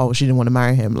about oh, she didn't want to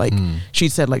marry him, like she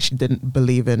said like she didn't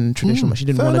believe in traditional, she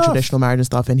didn't want a traditional marriage and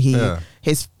stuff, and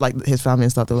his family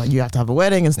and stuff, they're like, you have to have a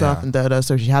wedding and stuff and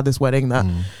so she had this wedding that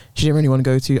she didn't really want to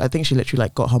go to. I think she literally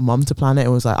like got her mum to plan it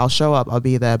and was like, I'll show up, I'll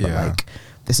be there, but like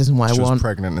this isn't what I want. She was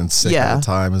pregnant and sick at the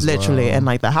time as literally well. And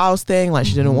like the house thing, like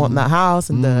she didn't want that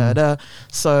house and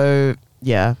so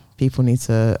yeah, people need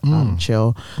to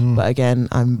chill. But again,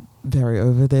 I'm very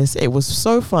over this. It was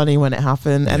so funny when it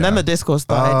happened, and then the discourse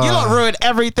started. You lot ruined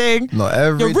everything. Not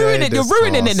every You're ruining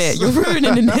it. You're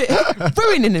ruining it.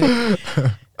 Ruining it.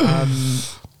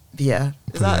 Yeah.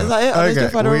 Is that it?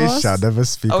 Okay, we shall never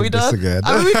speak of this again.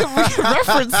 I mean, we can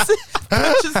reference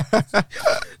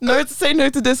just say no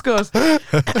to discourse. In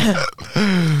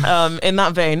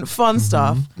that vein, fun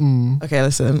stuff. Okay,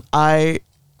 listen, I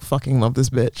fucking love this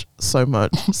bitch so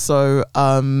much. So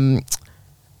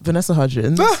Vanessa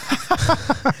Hudgens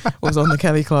was on the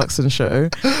Kelly Clarkson show,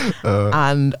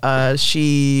 and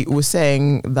she was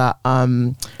saying that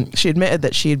she admitted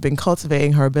that she had been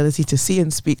cultivating her ability to see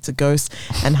and speak to ghosts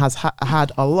and has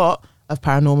had a lot of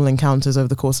paranormal encounters over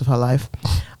the course of her life.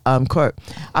 Quote,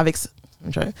 I've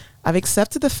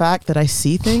accepted the fact that I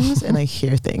see things and I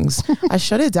hear things. I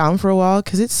shut it down for a while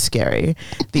because it's scary.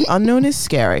 The unknown is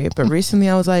scary, but recently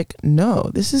I was like,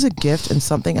 no, this is a gift and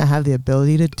something I have the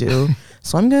ability to do,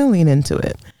 so I'm going to lean into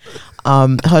it.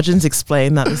 Hudgens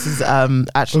explained that this is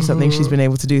actually something she's been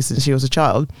able to do since she was a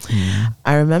child.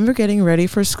 I remember getting ready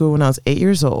for school when I was 8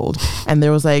 years old, and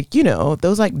there was like, you know,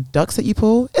 those like ducks that you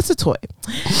pull. It's a toy.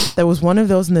 There was one of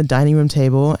those in the dining room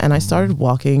table, and I started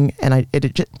walking, and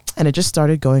it just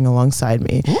started going alongside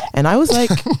me, and I was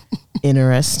like,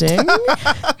 interesting.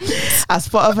 As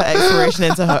part of her exploration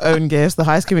into her own gifts, the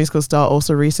High School Musical star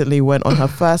also recently went on her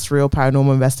first real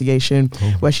paranormal investigation,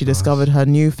 where she discovered her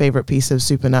new favorite piece of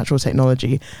supernatural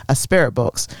technology, a spirit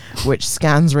box, which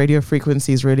scans radio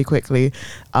frequencies really quickly.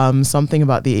 Something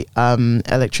about the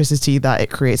electricity that it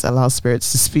creates allows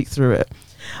spirits to speak through it.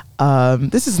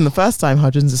 This isn't the first time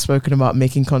Hudgens has spoken about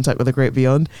making contact with the great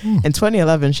beyond. In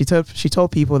 2011, she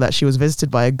told people that she was visited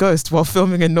by a ghost while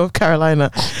filming in North Carolina,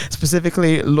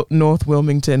 specifically North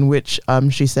Wilmington, which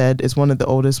she said is one of the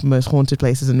oldest, most haunted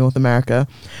places in North America.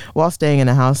 While staying in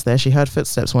a house there, she heard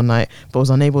footsteps one night, but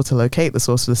was unable to locate the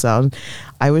source of the sound.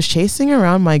 I was chasing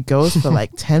around my ghost for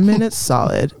like 10 minutes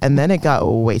solid, and then it got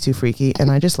way too freaky, and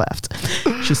I just left,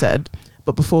 she said.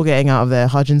 But before getting out of there,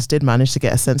 Hudgens did manage to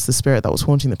get a sense of the spirit that was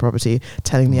haunting the property,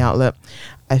 telling the outlet,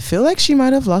 I feel like she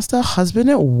might have lost her husband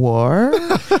at war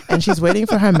and she's waiting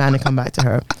for her man to come back to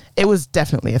her. It was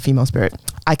definitely a female spirit.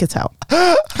 I could tell.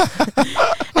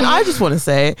 And I just want to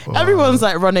say, everyone's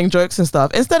like running jokes and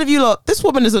stuff. Instead of you lot, this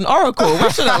woman is an oracle. We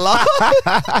shouldn't laugh.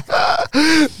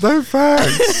 No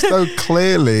facts. So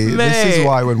clearly, this is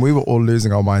why when we were all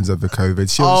losing our minds over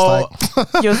COVID, she was like...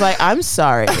 She was like, I'm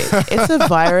sorry. It's a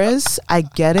virus. I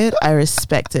get it. I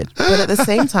respect it. But at the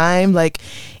same time, like,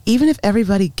 even if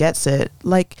everybody gets it,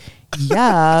 like,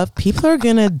 yeah, people are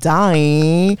gonna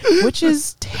die, which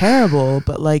is terrible,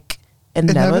 but like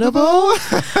inevitable.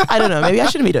 I don't know, maybe I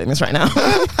shouldn't be doing this right now.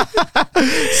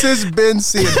 Sis been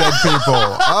seeing dead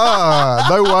people.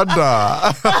 No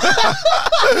wonder.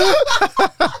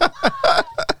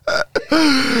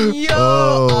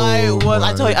 Yo,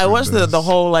 I tell you, I watched the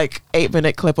whole like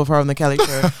 8-minute clip of her on the Kelly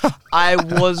show. I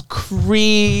was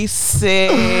creasing.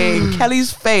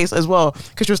 Kelly's face as well,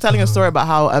 because she was telling a story about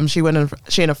how she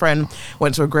and a friend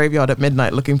went to a graveyard at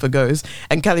midnight looking for ghosts,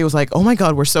 and Kelly was like, "Oh my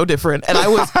god, we're so different," and I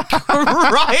was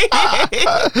crying.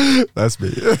 That's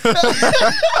me.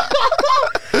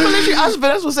 But literally, as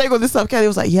Vanessa was saying all this stuff, Kelly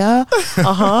was like, yeah.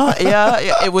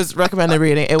 It was recommended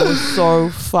reading. It was so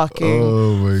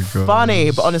fucking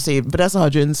funny. But honestly, Vanessa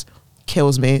Hudgens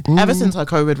kills me. Ever since her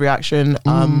COVID reaction,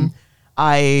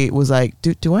 I was like,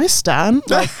 do I stand?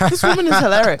 Like, this woman is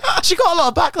hilarious. She got a lot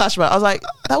of backlash, but I was like,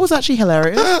 that was actually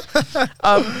hilarious.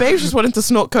 Babes just wanted to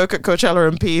snort coke at Coachella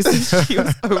in peace. She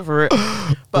was over it.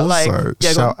 But also,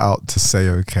 shout out to Say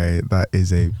Okay. That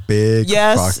is a big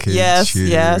fucking tune.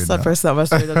 Yes. I posted that my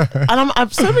story.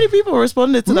 And so many people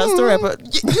responded to that story, but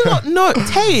you don't know.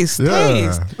 Taste.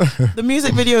 The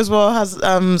music video as well has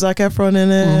Zac Efron in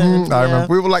it. I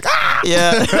remember we were like, ah!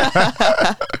 Yeah.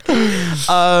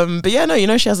 But yeah, no, you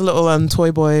know she has a little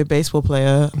toy boy baseball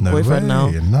player boyfriend now.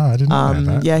 No, I didn't know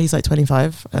that. Yeah, he's like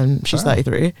 25. half, and she's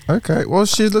 33. Okay, well,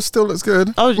 she still looks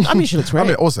good. Oh, I mean, she looks great. I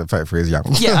mean, also 33 is young.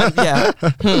 Yeah.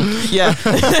 Yeah.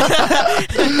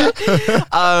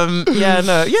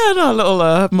 A little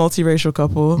multiracial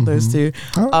couple, those two.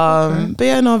 Okay. But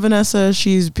yeah, no, Vanessa,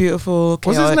 she's beautiful,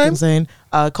 What's his chaotic, name? insane.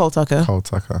 Cole Tucker. Cole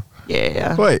Tucker.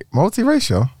 Yeah. Wait,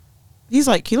 multiracial? He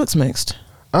looks mixed.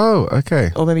 Oh,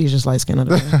 okay. Or maybe he's just light skinned, I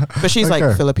don't know. But she's like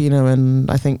Filipino and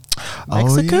I think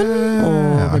Mexican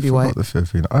or maybe I white. The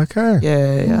Filipino. Okay.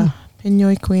 Yeah.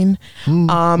 Pinoy queen.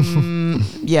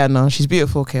 Yeah, no, she's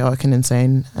beautiful, chaotic and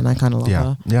insane, and I kind of love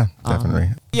her. Yeah, definitely.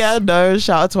 Shout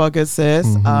out to our good sis.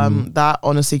 That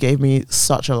honestly gave me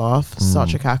such a laugh,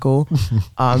 such a cackle.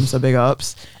 So big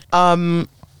ups. Well,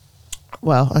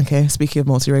 okay, speaking of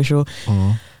multiracial,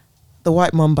 the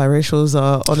white mom biracials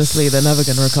are honestly, they're never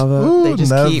going to recover. Ooh, they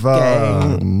just keep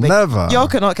getting... Never. Y'all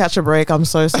cannot catch a break. I'm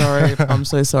so sorry. I'm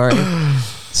so sorry.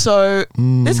 So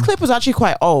this clip was actually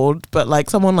quite old, but like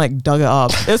someone like dug it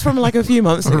up. It was from like a few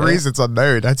months For ago. reasons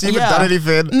unknown. Has she even done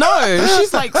anything? No,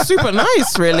 she's like super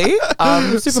nice, really.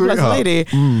 Super pleasant lady.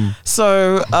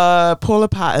 So Paula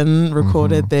Patton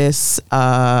recorded this.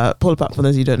 Paula Patton, for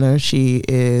those you don't know, she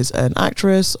is an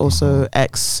actress, also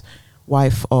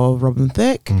ex-wife of Robin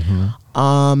Thicke.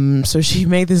 So she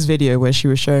made this video where she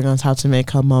was showing us how to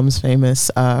make her mom's famous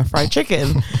fried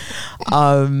chicken.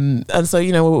 And so,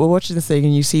 you know, we're watching this thing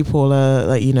and you see Paula,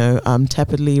 like, you know,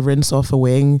 tepidly rinse off a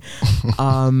wing,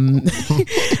 and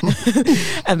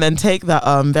then take that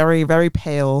very, very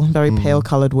pale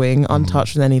colored wing,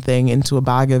 untouched with anything, into a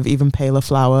bag of even paler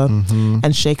flour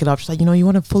and shake it up. She's like, you know, you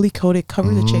want to fully coat it,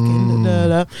 cover the chicken,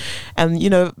 and you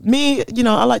know, me, you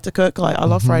know, I like to cook, like I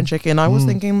love frying chicken. I was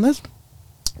thinking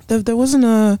there wasn't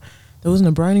a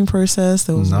brining process.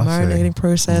 There wasn't a marinating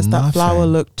process. That flour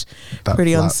looked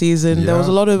pretty unseasoned. Yeah. There was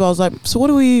a lot of, I was like, so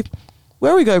where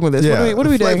are we going with this? Yeah, what are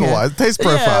we doing here? Taste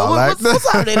profile.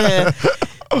 What's happening here?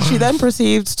 She then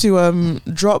proceeds to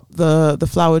drop the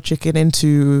flour chicken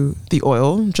into the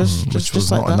oil, which was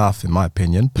like not that. enough, in my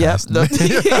opinion. Yep.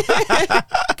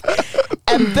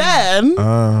 And then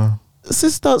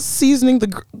sis starts seasoning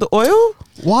the oil.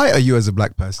 Why are you as a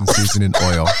black person seasoning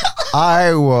oil?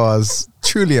 I was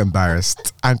truly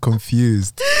embarrassed and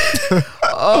confused.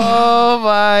 Oh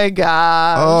my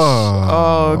gosh.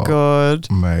 Oh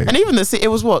god. Mate. And even it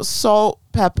was what? Salt,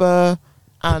 pepper,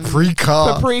 and paprika.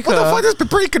 What the fuck does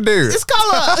paprika do? It's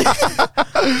color.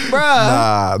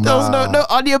 Bruh. There was no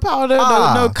onion powder,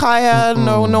 no cayenne,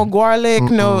 no garlic,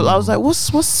 no. I was like,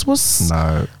 what's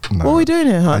No. What are we doing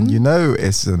here, hun? And you know,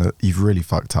 you've really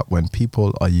fucked up when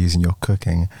people are using your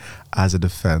cooking as a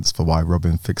defense for why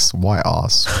Robin Thicke's white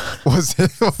ass was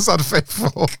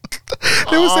unfaithful.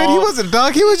 They were saying he wasn't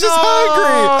dark, he was just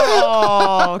hungry.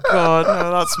 Oh god,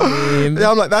 no, that's mean.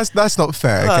 Yeah, I'm like, that's not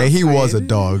fair. Okay, he was a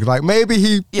dog. Like maybe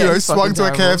he swung to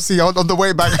a KFC on the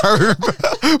way back home,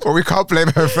 but we can't blame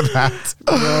her for that.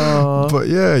 No. But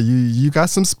yeah, you got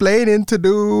some splaining to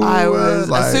do. I was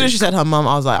like, as soon as she said her mum,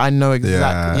 I was like, I know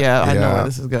exactly. I know where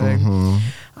this is going.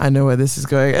 I know where this is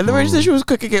going. And the way she was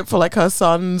cooking it for like her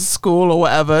son's school or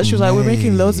whatever, she was like, we're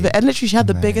making loads of it. And literally she had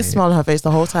the biggest smile on her face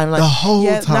the whole time. Like,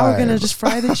 time. Now we're going to just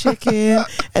fry the chicken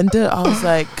and do it. I was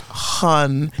like,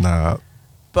 hun. No.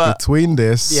 But between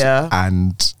this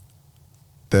and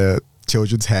the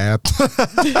children's hair,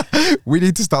 we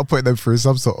need to start putting them through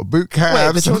some sort of boot camp.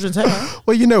 Wait, the children's hair?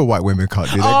 Well, you know white women can't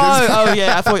do that. Oh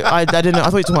yeah, I didn't know. I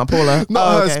thought you were talking about Paula.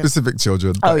 Not her specific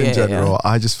children, but in general.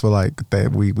 I just feel like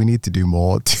we need to do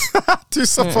more to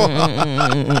support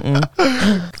her.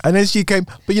 And then she came,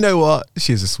 but you know what?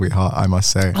 She's a sweetheart, I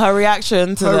must say. Her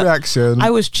reaction. I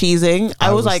was cheesing.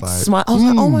 I was like smile. I was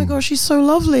like, oh my gosh, she's so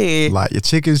lovely. Like, your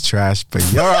chicken's trash, but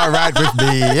you're all right with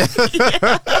me.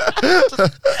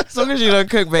 As long as you don't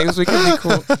cook, babes, we can be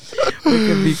cool. We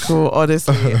can be cool,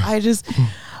 honestly.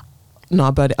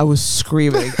 But I was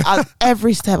screaming. At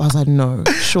every step, I was like, no,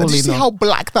 surely not. Did you see how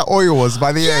black that oil was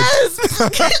by the end?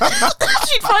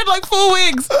 She fried like 4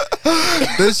 wigs.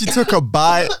 Then she took a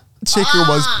bite. Chicken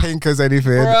was pink as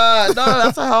anything. Bruh, no,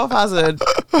 that's a health hazard.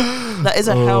 That is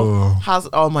a health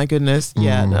hazard. Oh my goodness.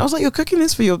 Yeah. And I was like, you're cooking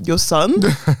this for your son?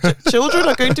 Children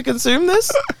are going to consume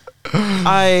this?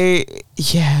 Oh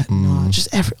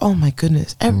my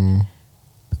goodness.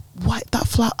 What, that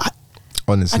flour?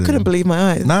 Honestly. I couldn't believe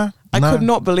my eyes. I could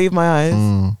not believe my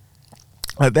eyes.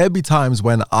 Like, there'd be times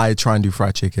when I try and do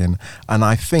fried chicken and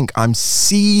I think I'm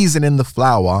seasoning the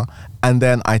flour and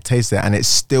then I taste it and it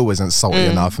still isn't salty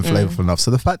enough and flavorful enough. So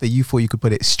the fact that you thought you could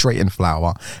put it straight in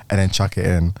flour and then chuck it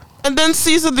in. And then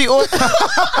season the oil.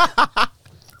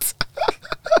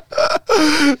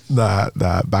 Nah,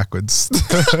 backwards.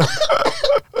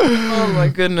 Oh my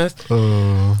goodness.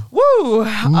 Woo.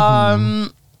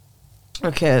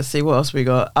 Okay, let's see what else we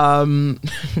got.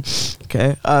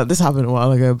 Okay, this happened a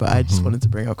while ago, but I just wanted to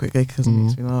bring it up quickly because it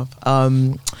makes me laugh.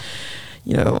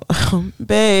 You know,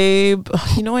 babe,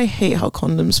 you know I hate how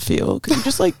condoms feel. Could you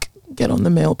just like get on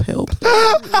the male pill,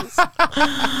 please?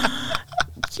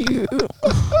 You.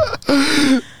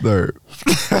 No.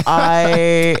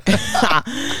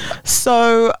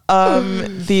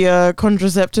 The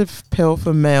contraceptive pill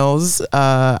for males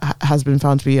has been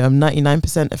found to be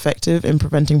 99% effective in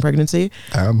preventing pregnancy.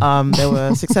 There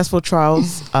were successful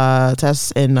trials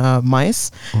tests in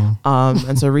mice,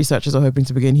 and so researchers are hoping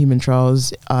to begin human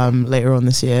trials later on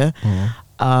this year.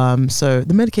 So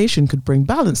the medication could bring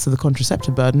balance to the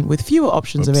contraceptive burden with fewer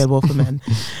options available for men.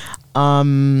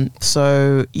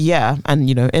 So yeah, and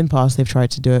you know, in past they've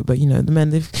tried to do it, but you know, the men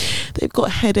they've got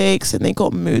headaches and they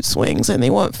got mood swings and they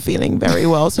weren't feeling very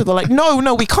well, so they're like, no,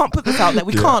 we can't put this out there,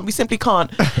 we simply can't.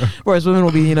 Whereas women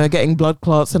will be, you know, getting blood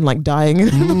clots and like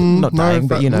dying, not dying,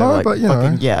 but you know,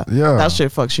 that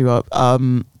shit fucks you up.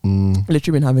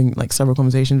 Literally been having like several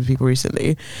conversations with people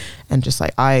recently, and just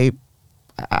like I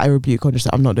rebuke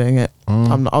contraceptive. I'm not doing it.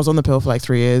 I was on the pill for like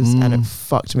 3 years and it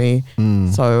fucked me.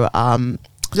 So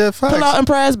yeah, facts. Pull out and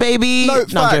prayers, baby. No,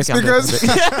 facts, I'm joking.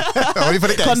 only for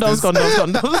the gangsters.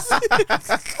 Condoms.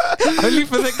 Only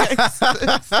for the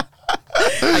gangsters.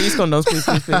 I use condoms,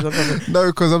 please. No,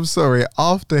 because I'm sorry.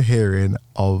 After hearing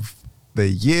of the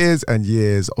years and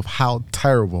years of how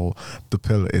terrible the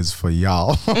pill is for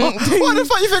y'all, what the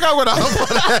fuck you think I would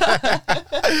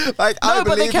have? Like, no,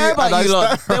 but they care about you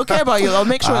lot. They'll care about you. They'll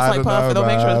make sure it's like perfect. They'll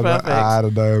make sure it's perfect. I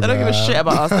don't know. They don't give a shit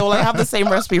about us. They'll like have the same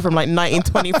recipe from like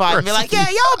 1925 and be like, yeah,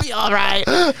 y'all be all right.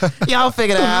 Y'all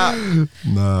figure it out.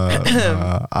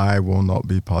 No, I will not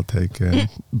be partaking.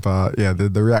 But yeah,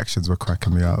 the reactions were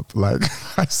cracking me up. Like,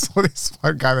 I saw this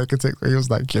one guy make a TikTok. He was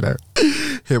like, you know,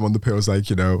 him on the pill was like,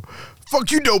 you know,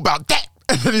 fuck you know about that.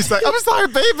 And then he's like, I'm sorry,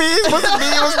 baby. It wasn't me.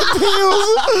 It was the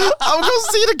pills. I'm going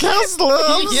to see the counselor.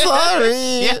 I'm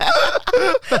sorry.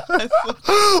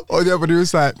 Or the other dude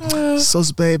was like,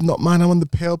 sus, babe, not mine. I'm on the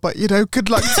pill. But, you know, good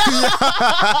luck to you.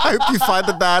 I hope you find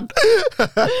the dad.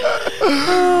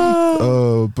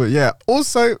 Oh, but yeah.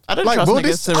 Also, I don't like, trust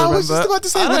niggas to remember. I was just about to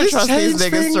say, I don't trust these niggas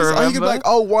things? to remember. Or you can be like,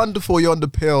 oh, wonderful, you're on the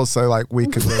pill. So, like, we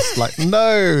can just, like,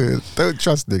 no, don't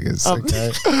trust niggas,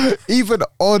 okay? Even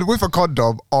with a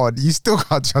condom on, you still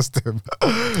can't trust him.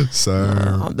 So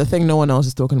the thing no one else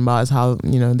is talking about is how,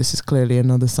 you know, this is clearly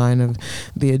another sign of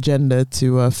the agenda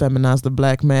to feminize the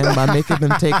black man by making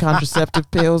them take contraceptive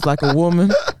pills like a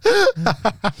woman.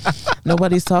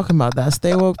 Nobody's talking about that.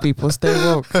 Stay woke, people. Stay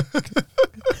woke.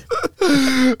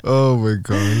 Oh my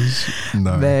gosh.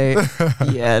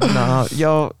 No.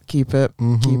 Y'all keep it.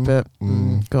 Keep it.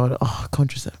 God. Oh,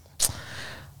 contraceptive.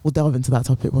 We'll delve into that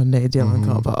topic one day, Dylan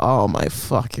Carr, but oh my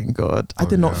fucking God. I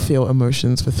did not feel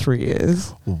emotions for 3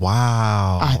 years.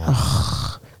 Wow.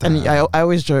 I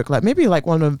always joke, like, maybe like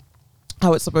one of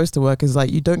how it's supposed to work is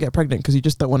like you don't get pregnant because you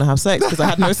just don't want to have sex, because I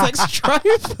had no sex drive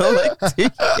for like 2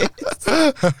 years.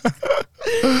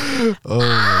 Oh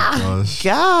my gosh.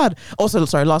 God. Also,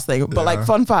 sorry, last thing, but like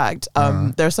fun fact,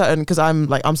 there are certain, because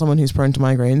I'm someone who's prone to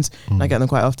migraines and I get them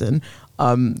quite often.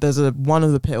 There's one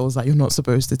of the pills that you're not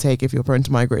supposed to take if you're prone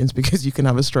to migraines because you can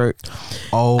have a stroke.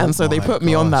 And so they put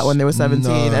me on that when they were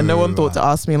 17 and no one thought to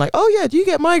ask me like, oh yeah, do you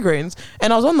get migraines?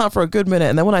 And I was on that for a good minute,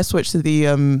 and then when I switched to the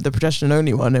progesterone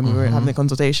only one and we were having a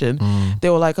consultation, they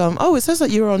were like, oh, it says that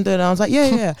you were on there. And I was like,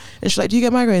 yeah. And she's like, do you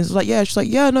get migraines? I was like, yeah. She's like,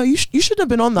 yeah, no, you shouldn't have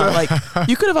been on that. Like,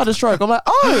 you could have had a stroke. I'm like,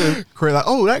 oh. Great, like,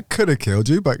 oh, that could have killed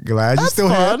you, but glad you're still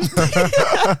fun. here.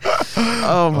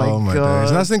 Oh my God. Days.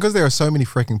 And that's the thing, because there are so many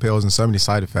freaking pills and so many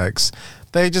side effects.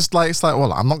 They just like, it's like,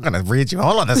 well, I'm not going to read you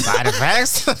all of the side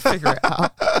effects. Figure it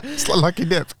out. It's like Lucky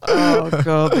Dip. Oh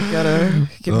God, the ghetto.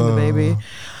 Give me the baby.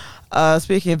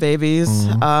 Speaking of babies,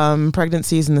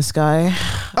 pregnancies in the sky.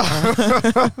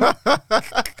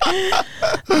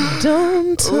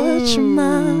 Don't touch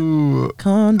my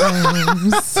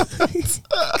condoms.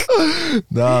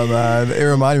 Nah, man. It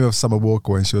reminded me of Summer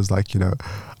Walker when she was like, you know,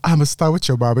 I'm a star with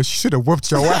your mama. She should have whooped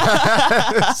your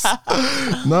ass.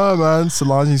 No, man.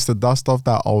 Solange needs to dust off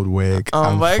that old wig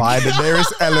and find the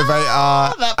nearest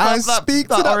elevator and speak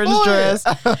to that orange dress.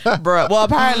 Bro, well,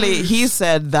 apparently he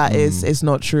said that it's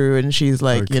not true, and she's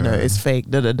like, you know, it's fake.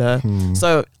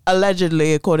 So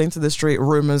allegedly, according to the street,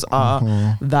 rumors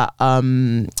are that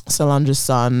Solange's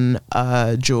son,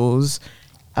 Jules,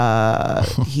 Daniel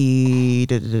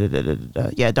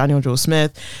Jules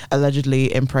Smith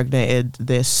allegedly impregnated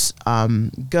this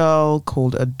girl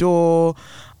called Adore,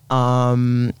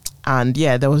 and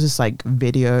there was this like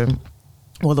video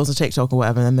well, there was a TikTok or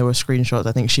whatever, and then there were screenshots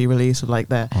I think she released of like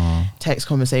their text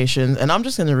conversations, and I'm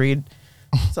just going to read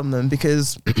some of them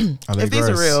because if these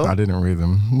are real, I didn't read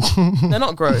them. they're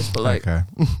not gross, but like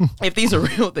if these are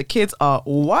real, the kids are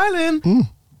wilding.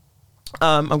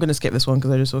 I'm going to skip this one because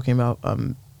they're just talking about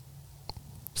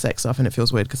sex stuff and it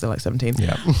feels weird because they're like 17.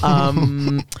 Yeah.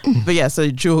 But yeah, so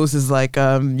Jules is like,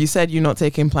 you said you're not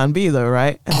taking plan B though,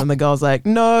 right? And then the girl's like,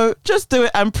 no, just do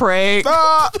it and pray.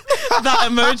 That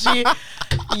emoji.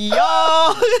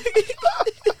 Yo.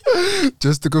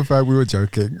 Just to confirm, we were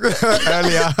joking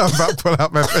earlier about pull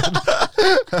out method.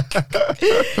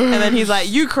 And then he's like,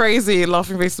 you crazy,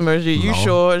 laughing face emoji. You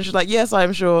sure? And she's like, yes,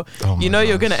 I'm sure. Oh you know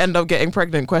you're going to end up getting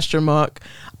pregnant, question mark.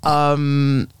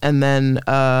 And then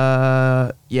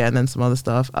and then some other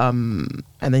stuff. And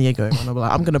then you're going on about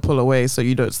like, I'm gonna pull away so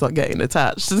you don't start getting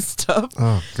attached and stuff.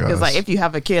 Oh god. Because like if you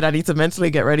have a kid, I need to mentally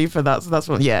get ready for that. So that's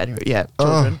what anyway,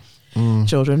 children.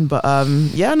 Children. But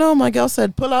no, my girl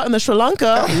said pull out in the Sri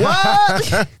Lanka.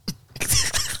 What?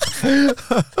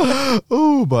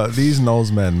 Oh, but these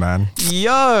Knowles men, man.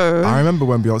 Yo. I remember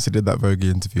when Beyonce did that Vogue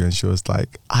interview and she was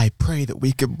like, I pray that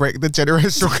we can break the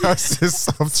generational curses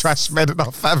of trash men in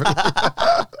our family.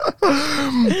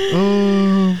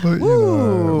 But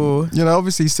you know,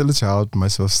 obviously he's still a child.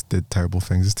 Most of us did terrible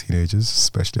things as teenagers,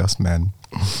 especially us men.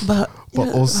 But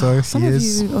also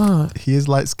he is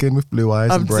light skinned with blue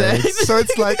eyes and braids. So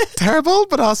it's like terrible,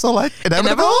 but also like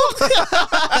inevitable.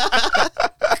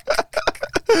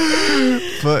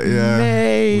 But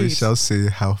yeah, we shall see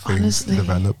how things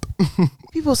develop.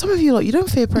 People, some of you like, you don't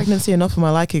fear pregnancy enough for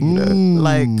my liking. You know?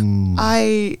 Like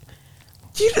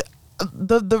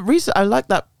the reason I like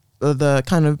that the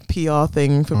kind of PR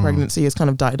thing for pregnancy has kind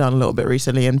of died down a little bit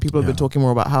recently, and people have been talking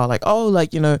more about how like, oh,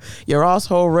 like, you know, your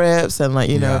asshole rips and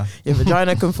like, you know, your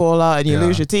vagina can fall out and you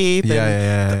lose your teeth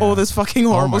and all this fucking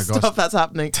horrible stuff that's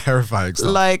happening. Terrifying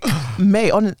stuff. Like,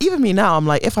 mate, even me now, I'm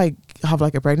like, if I have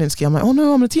like a pregnancy, I'm like, oh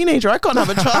no, I'm a teenager, I can't have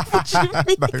a child. What do you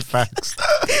mean? No thanks.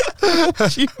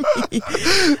 What do you mean?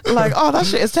 Like, oh, that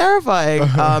shit is terrifying.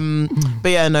 But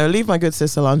yeah, no, leave my good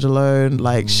sister Lange alone.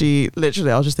 Like, she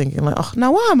literally, I was just thinking like, oh,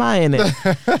 now why am I in it?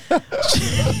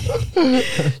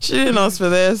 She didn't ask for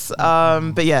this.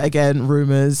 But yeah, again,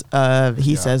 rumors.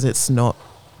 He says it's not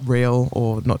real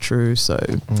or not true, so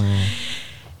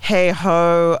hey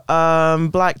ho.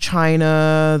 Black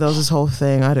China, there was this whole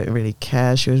thing, I don't really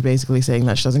care. She was basically saying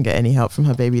that she doesn't get any help from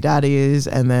her baby daddies,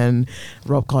 and then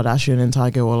Rob Kardashian and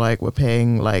Tiger were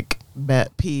paying like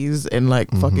bet peas in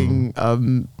like fucking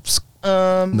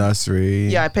nursery.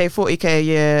 Yeah, I pay 40k a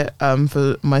year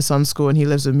for my son's school, and he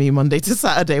lives with me Monday to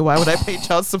Saturday. Why would I pay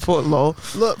child support? Lol.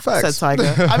 Look, facts. Said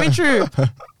Tiger. I mean, true.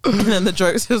 And then the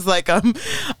jokes was like, was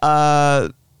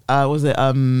it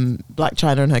Black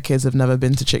China and her kids have never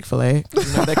been to Chick-fil-A. You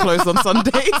know, they're closed on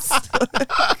Sundays.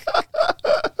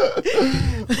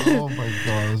 Oh my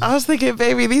gosh. I was thinking,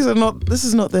 baby, this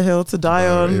is not the hill to die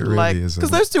on. It really like, isn't.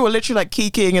 because those two were literally like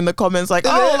keying in the comments, like,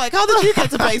 oh, like, how did you get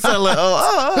to pay so little?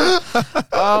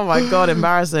 Oh my god,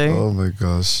 embarrassing. Oh my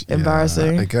gosh,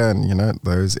 embarrassing. Yeah. Again, you know,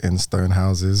 those in stone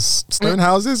houses,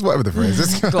 whatever the phrase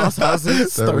is. Glass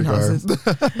houses, stone houses.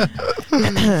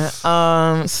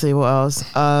 Let's see what else.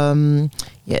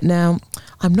 Now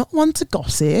I'm not one to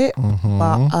gossip,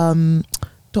 but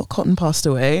Dot Cotton passed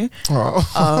away. Oh,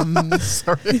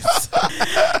 sorry. It's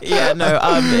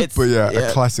but a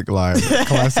classic line.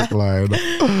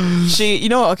 She, you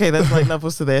know what? Okay, there's like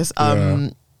levels to this.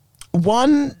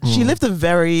 One, she lived a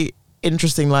very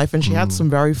interesting life, and she had some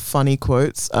very funny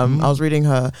quotes. I was reading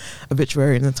her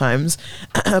obituary in the Times,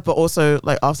 but also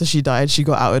like after she died, she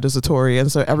got outed as a Tory,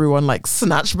 and so everyone like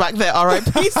snatched back their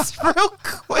RIPs real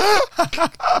quick.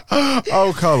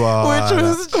 Oh come on! Which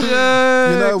was just, you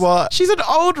know what? She's an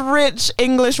old, rich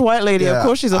English white lady. Of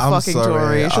course, she's a fucking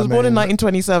Tory. She was born in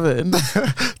 1927.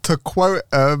 To quote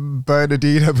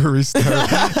Bernardina Barista,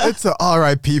 it's a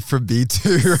RIP from me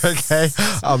too. Okay,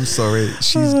 I'm sorry.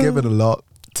 She's given a lot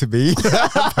to me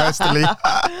personally.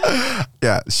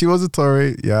 Yeah, she was a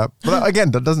Tory. Yeah, but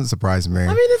again, that doesn't surprise me. I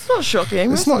mean, it's not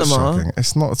shocking. It's not shocking.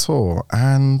 It's not at all.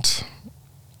 And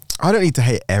I don't need to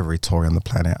hate every Tory on the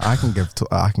planet. I can give Dot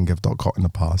Cotton a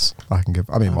pass.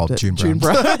 June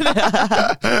Brown.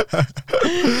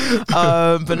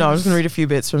 But no, I was going to read a few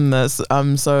bits from this.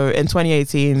 So in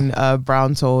 2018,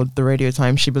 Brown told the Radio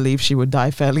Times she believed she would die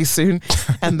fairly soon,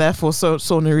 and therefore saw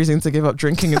no reason to give up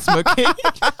drinking and smoking.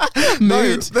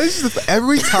 Mood. No,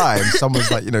 every time someone's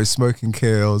like, you know, smoking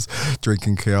kills,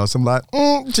 drinking kills, I'm like,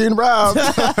 June Brown.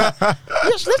 Yeah,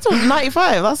 she lived till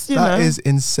 95. That is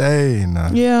insane.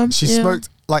 Yeah. She smoked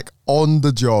like on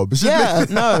the job.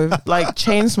 Like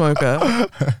chain smoker.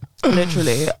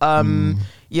 Literally.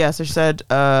 Yeah, so she said,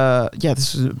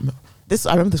 this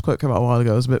I remember this quote came out a while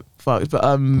ago. It was a bit fucked, but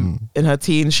in her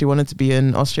teens she wanted to be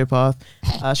an osteopath.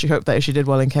 She hoped that if she did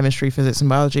well in chemistry, physics and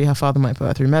biology, her father might put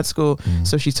her through med school.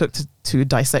 So she took to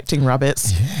dissecting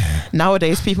rabbits.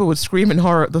 Nowadays people would scream in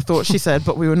horror at the thought, she said,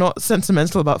 but we were not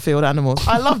sentimental about field animals.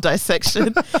 I love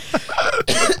dissection.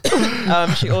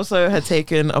 She also had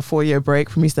taken a 4-year break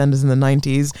from EastEnders in the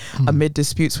 90s amid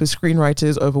disputes with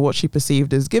screenwriters over what she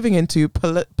perceived as giving into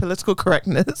political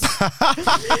correctness.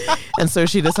 And so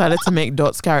she decided to make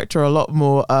Dot's character a lot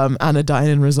more anodyne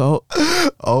in result.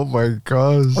 Oh my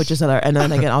gosh. Which is hilarious. And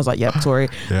then again I was like, yep, Tori.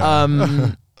 Yeah.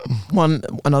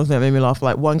 Another thing that made me laugh,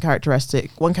 like one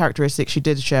characteristic she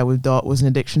did share with Dot was an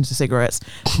addiction to cigarettes.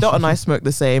 Dot and I smoked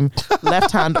the same.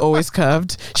 Left hand always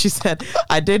curved. She said,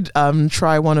 I did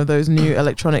try one of those new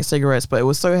electronic cigarettes, but it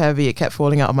was so heavy it kept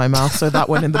falling out of my mouth, so that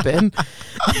went in the bin.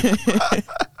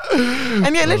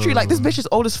 And yeah, literally, like, this bitch is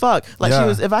old as fuck. Like, she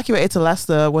was evacuated to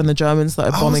Leicester when the Germans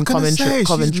started bombing Coventry she's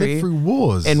lived through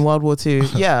wars in World War II.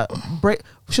 Yeah,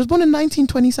 she was born in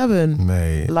 1927.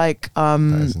 Mate, like,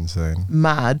 that is insane.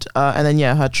 Mad. And then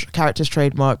her character's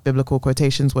trademark biblical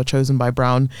quotations were chosen by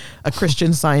Brown, a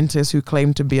Christian scientist who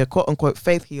claimed to be a quote-unquote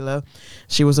faith healer.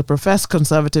 She was a professed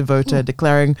conservative voter,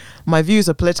 declaring, "My views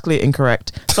are politically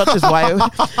incorrect, such as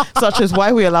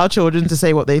why we allow children to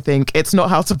say what they think. It's not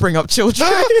how to bring up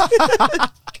children."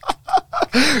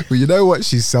 Well, you know what?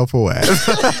 She's self-aware.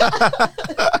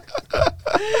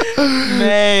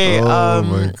 May, oh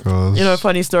my gosh. You know, a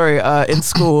funny story. In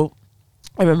school,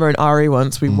 I remember in RE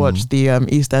once we watched the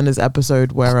EastEnders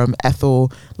episode where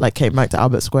Ethel like came back to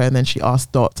Albert Square, and then she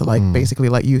asked Dot to like basically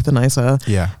like euthanize her.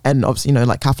 Yeah. And obviously, you know,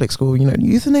 like Catholic school, you know,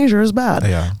 euthanasia is bad.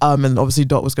 Yeah. And obviously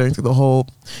Dot was going through the whole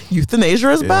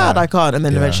euthanasia is bad. I can't. And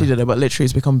then eventually did it, but literally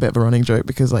it's become a bit of a running joke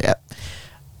because like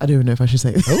I don't even know if I should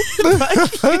say this.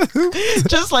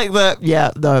 Just like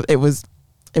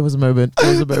it was a moment. It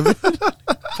was a moment.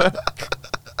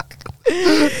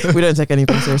 We don't take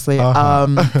anything seriously.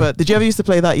 But did you ever used to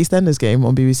play that EastEnders game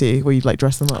on BBC where you'd like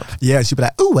dress them up? Yeah, she'd be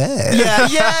like, "Ooh, where?" Yeah,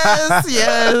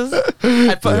 yes.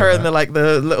 I'd put her in the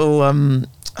little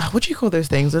what do you call those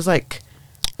things? There's like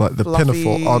the fluffy,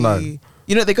 pinafore. Oh no,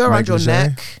 you know they go around your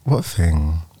neck. What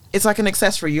thing? It's like an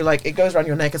accessory. You like it goes around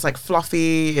your neck. It's like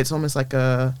fluffy. It's almost like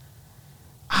a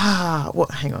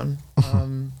what? Hang on.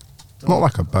 Not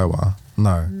like a boa.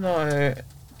 No.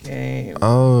 Game.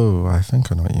 Oh, I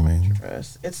think I know what you mean.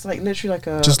 Dress. It's like literally like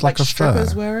a just like a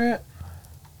strippers fur. wear it.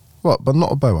 What? But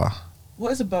not a boa.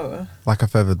 What is a boa? Like a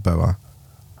feathered boa.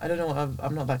 I don't know.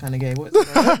 I'm not that kind of gay. What is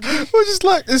a boa? Well, just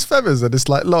like it's feathers and it's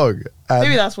like long.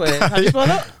 Maybe that's what it is. How do you spell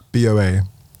that? BOA.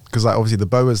 Because like obviously the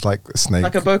boa is like a snake.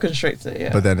 Like a boa constrictor,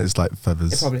 yeah. But then it's like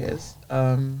feathers. It probably is.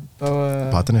 Boa.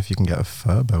 But I don't know if you can get a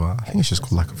fur boa. I think it's just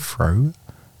called like a fro.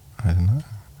 I don't know.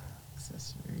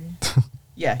 Accessory.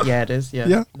 Yeah, it is. Yeah.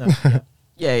 Yeah. No,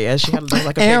 yeah. She had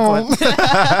like a big one.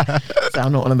 So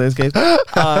I'm not one of those gays.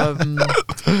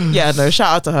 Shout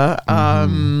out to her.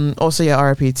 Also,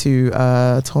 RIP to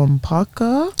Tom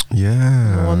Parker.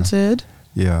 Yeah. Wanted.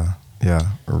 Yeah.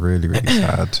 Really, really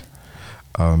sad.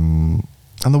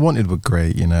 And the Wanted were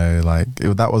great, you know, like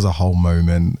that was a whole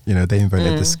moment. You know, they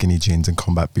invented the skinny jeans and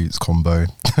combat boots combo.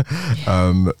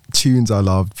 Tunes I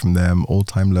loved from them: All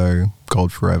Time Low,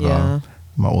 Gold Forever,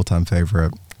 my all-time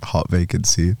favorite, Heart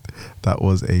Vacancy. That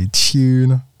was a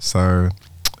tune. So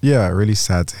yeah, really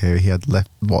sad to hear he had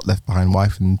left behind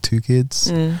wife and 2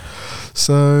 kids.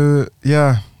 So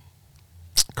yeah,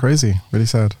 crazy, really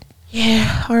sad.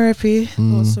 Yeah, RIP.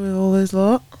 Also with all those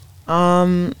lot.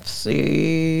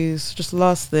 See, so just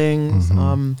last things.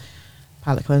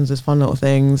 Palette cleansers, fun little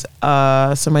things.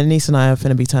 So my niece and I are going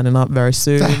to be turning up very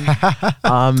soon.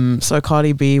 So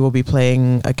Cardi B will be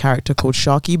playing a character called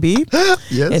Sharky B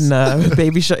in the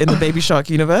Baby Shark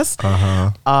universe.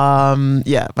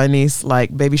 Yeah, my niece,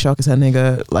 like, Baby Shark is her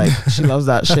nigga. Like, she loves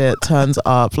that shit. Turns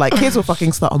up. Like, kids will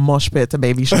fucking start a mosh pit to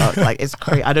Baby Shark. Like, it's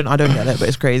crazy. I don't get it, but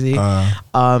it's crazy.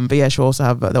 But yeah, they'll also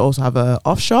have a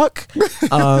off shark,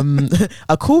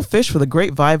 a cool fish with a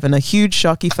great vibe and a huge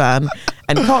Sharky fan.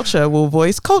 And Culture will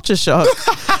voice Culture Shock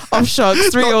of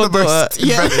Shark's 3-year-old daughter.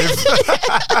 Yeah.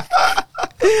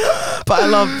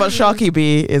 But Sharky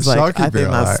B is like, Sharky I think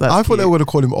that's I thought cute. they would have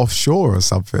called him Offshore or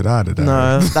something. I don't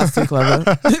know. No, that's too clever.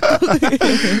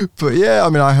 But yeah, I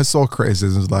mean, I saw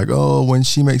criticisms like, oh, when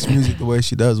she makes music the way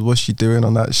she does, what's she doing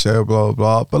on that show, blah, blah,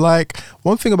 blah. But like,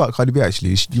 one thing about Cardi B, actually,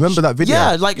 you remember that video?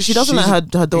 Yeah, like, she doesn't let her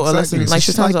daughter listen. So like,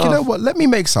 she's she turns like, it you know off. what, let me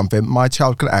make something my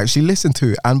child can actually listen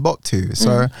to and bop to.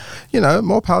 So, you know,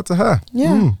 more power to her.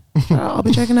 Yeah. I'll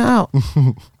be checking it out.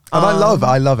 And I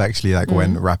love actually, like,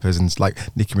 when rappers, and like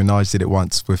Nicki Minaj did it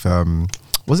once with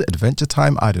was it Adventure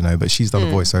Time? I don't know, but she's done a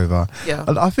voiceover. Yeah.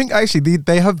 And I think actually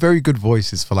they have very good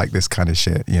voices for like this kind of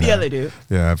shit, you know. Yeah, they do.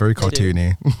 Yeah, very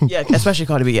cartoony. Yeah, especially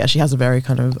Cardi B. Yeah, she has a very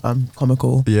kind of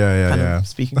comical kind of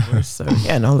speaking voice. So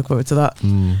yeah, no, I look forward to that.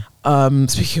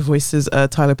 Speaking of voices,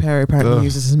 Tyler Perry apparently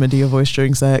uses his Medea voice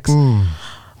during sex.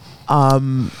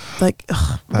 Like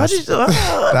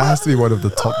that has to be one of the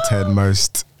top 10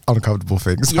 most uncomfortable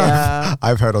things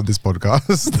I've heard on this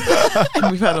podcast.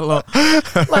 And we've had a lot.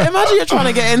 Like, imagine you're trying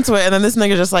to get into it and then this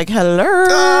nigga just like, hello. Like,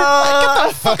 get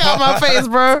the fuck out of my face,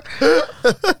 bro.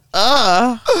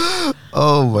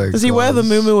 Oh my god. Does he wear the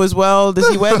muumuu as well? Does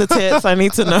he wear the tits? I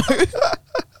need to know.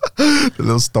 The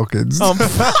little stockings.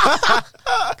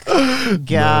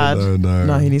 God.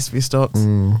 No, he needs to be stopped.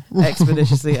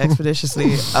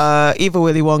 Expeditiously. Evil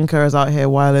Willy Wonka is out here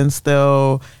wilding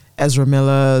still. Ezra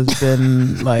Miller has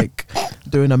been like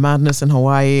doing a madness in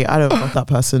Hawaii. I don't know if that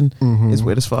person is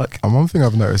weird as fuck. And one thing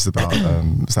I've noticed about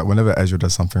is that whenever Ezra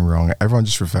does something wrong, everyone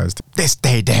just refers to this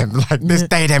day them, like this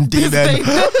day them demon.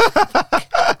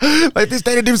 Like this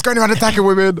day dem's going around attacking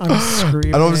women. I'm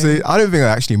screaming. And obviously, I don't think they're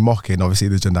actually mocking obviously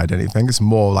the gender identity thing. It's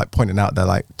more like pointing out that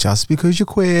like just because you're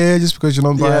queer, just because you're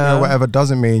non-binary or whatever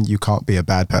doesn't mean you can't be a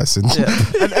bad person.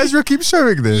 And Ezra keeps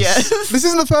showing this. Yes. This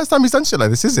isn't the first time he's done shit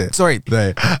like this, is it? Sorry,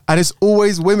 and it's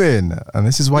always women, and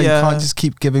this is why you can't just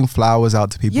keep giving flowers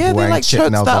out to people Yeah, for they wearing like chip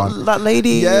choked nail varnish. that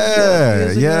lady.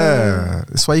 Yeah.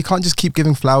 That's why you can't just keep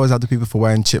giving flowers out to people for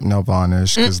wearing chip nail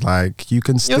varnish, because like you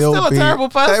can still still be a terrible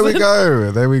person.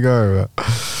 There we go.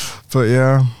 But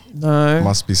yeah, no,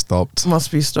 must be stopped.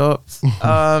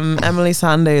 Emily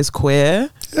Sande is queer,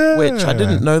 which I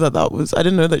didn't know I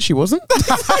didn't know that she wasn't.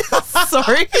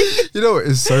 Sorry. You know,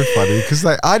 it's so funny because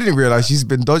like I didn't realize she's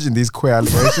been dodging these queer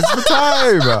allegations for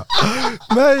time,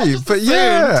 mate. But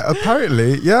yeah,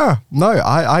 apparently, no,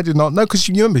 I did not know, because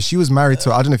you remember she was married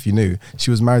to, I don't know if you knew,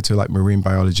 she was married to like marine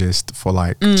biologist for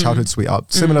like childhood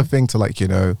sweetheart, similar thing to like, you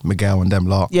know, Miguel and them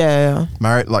lot.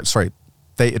 Married, like, sorry,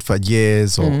 dated for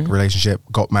years or relationship,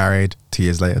 got married, 2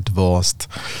 years later divorced.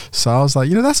 So I was like,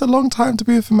 you know, that's a long time to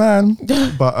be with a man.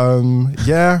 But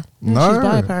no, she's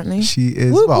bi apparently. She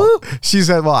is. Whoop, well, whoop. she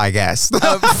said, well, I guess. No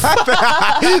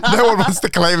one wants to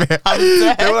claim it.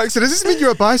 They were like, so does this mean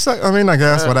you're a bisexual? I mean, I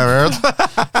guess, whatever.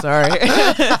 Sorry.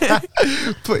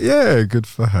 But yeah, good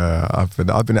for her. I've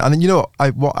been, and you know,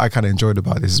 what I kind of enjoyed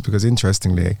about this is because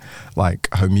interestingly, like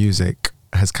her music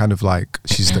has kind of like,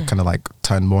 she's kind of like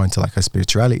turned more into like her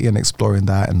spirituality and exploring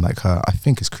that, and like her, I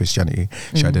think it's Christianity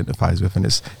she identifies with, and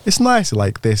it's nice,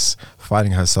 like this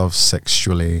finding herself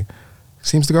sexually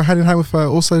seems to go hand in hand with her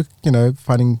also, you know,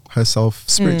 finding herself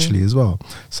spiritually as well.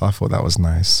 So I thought that was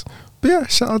nice. But yeah,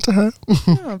 shout out to her.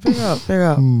 Yeah, big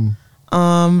up.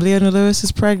 Leona Lewis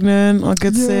is pregnant. Oh,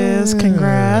 good sis.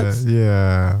 Congrats.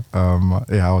 Yeah.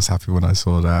 I was happy when I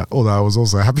saw that. Although I was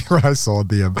also happy when I saw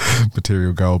the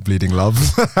Material Girl Bleeding Love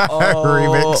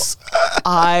remix.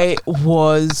 I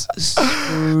was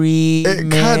screaming.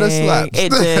 It kind of slapped.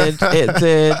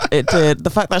 It did. The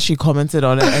fact that she commented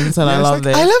on it and said, I love like,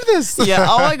 this. I love this. Yeah.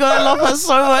 Oh my God, I love her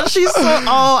so much. She's so,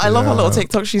 I love her little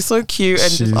TikTok. She's so cute.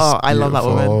 And just, I love that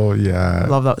woman. Oh, yeah.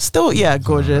 Love that. Still,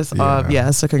 gorgeous.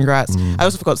 So congrats. I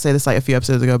also forgot to say this like a few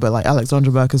episodes ago, but like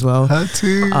Alexandra Burke as well. Her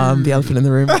too. The elephant in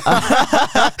the room.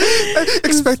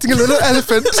 Expecting a little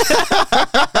elephant.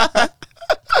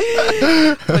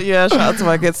 But yeah, shout out to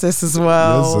my good sis as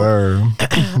well. Yes,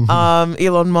 sir.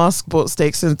 Elon Musk bought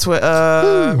stakes in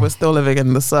Twitter. We're still living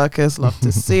in the circus. Love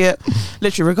to see it.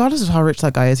 Literally, regardless of how rich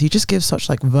that guy is, he just gives such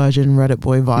like virgin Reddit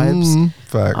boy vibes.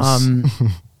 Facts.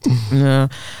 Yeah.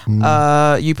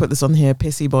 You put this on here,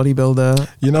 pissy bodybuilder.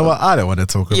 You know what? I don't want to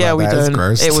talk about that. We don't. It's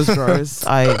gross. It was gross.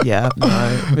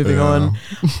 Moving on.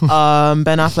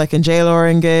 Ben Affleck and J-Lo are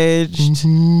engaged.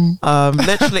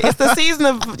 Literally, it's the season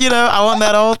of, you know, I want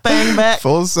that old thing back.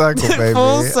 Full circle, baby.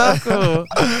 Full circle.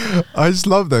 I just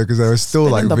love though, because there were still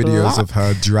like videos of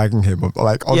her dragging him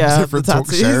like on different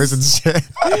talk shows and shit.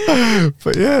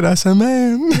 But yeah, that's her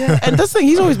man. Yeah. And this thing,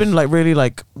 he's always been like really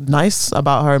like nice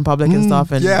about her in public and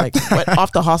stuff. And like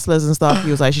after Hustlers and stuff,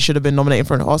 he was like, she should have been nominated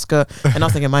for an Oscar. And I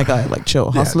was thinking, my guy, like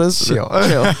chill. Hustlers, chill. I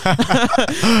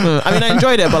mean, I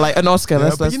enjoyed it, but like an Oscar,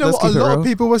 let's you know what? A lot of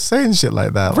people were saying shit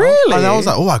like that. Really? And I was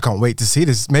like, oh, I can't wait to see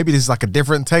this. Maybe this is like a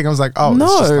different take. I was like, oh, it's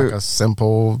just like a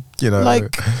simple, you know,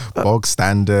 like bog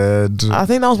standard. I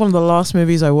think that was one of the last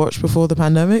movies I watched before the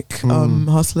pandemic.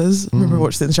 Hustlers. I remember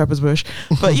watched it in Shepherd's Bush.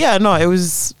 But yeah, no, it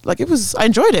was I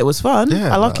enjoyed it. It was fun.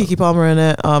 I love Keke Palmer in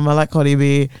it. I like Cardi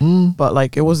B. But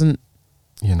like it wasn't,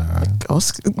 you know, like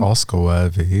Oscar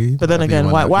worthy. But then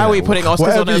again, why are we putting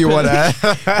Oscars on a pinnacle?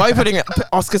 Why are we putting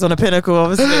Oscars on a pinnacle?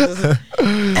 Obviously,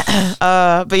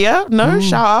 But yeah, no,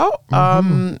 shout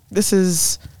out. This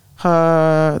is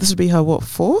her. This would be her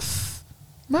fourth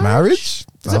marriage?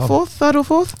 Is it fourth, third or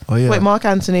fourth? Oh yeah. Wait, Mark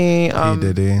Anthony. P.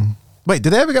 Diddy. Wait,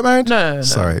 did they ever get married? No.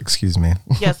 Sorry, excuse me.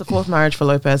 Yeah, it's the fourth marriage for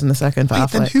Lopez and the second for Wait,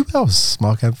 Affleck. then who else?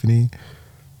 Mark Anthony.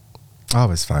 Oh,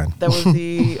 it's fine. There was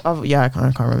the I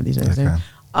can't remember these names. Okay.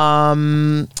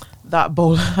 That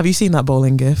bowl. Have you seen that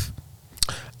bowling gif?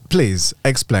 Please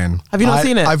explain. Have you not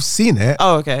seen it? I've seen it.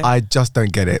 Oh, okay. I just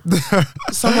don't get it.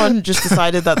 Someone just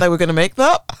decided that they were going to make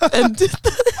that and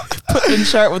put and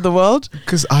share it with the world.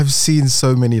 Because I've seen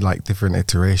so many like different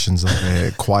iterations of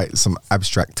it, quite some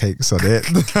abstract takes on it.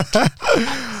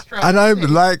 And I'm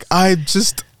like,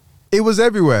 it was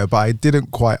everywhere, but I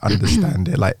didn't quite understand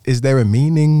it. Like, is there a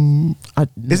meaning?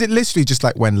 Is it literally just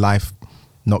like when life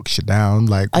knocks you down?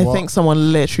 Like, I what? think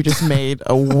someone literally just made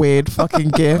a weird fucking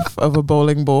gif of a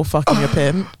bowling ball fucking a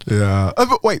pin. Yeah. Oh,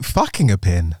 but wait, fucking a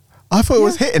pin? I thought it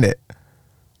was hitting it.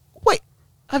 Wait,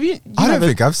 have you? I don't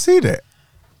think I've seen it.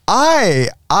 I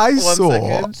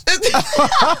saw. Second.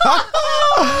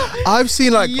 I've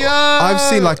seen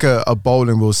like a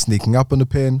bowling ball sneaking up on the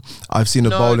pin. I've seen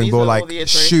a bowling ball like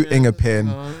shooting a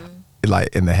pin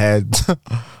like in the head.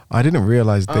 I didn't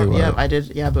realize they were. Yeah, I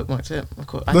did. Yeah, I bookmarked it. Of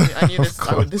course, I knew this.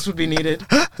 This would be needed.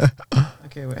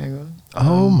 Okay, wait, hang on.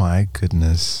 Oh my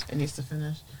goodness! It needs to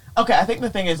finish. Okay, I think the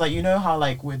thing is like, you know how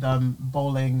like with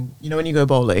bowling, you know when you go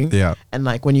bowling, Yeah. and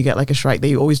like when you get like a strike,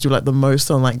 they always do like the most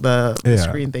on like the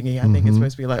screen thingy. I think it's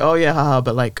supposed to be like, oh yeah, haha,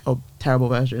 but like a terrible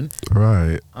version.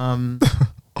 Right. Hang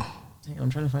on, I'm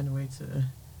trying to find a way to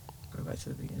go back to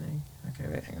the beginning. Okay,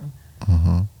 wait, hang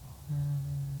on.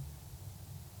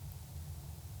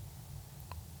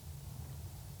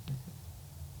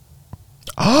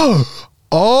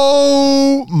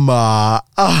 Oh my.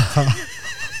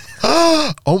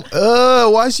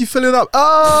 Why is she filling up?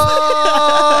 Oh!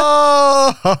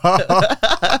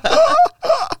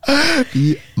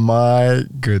 My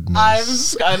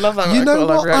goodness. I love that. You know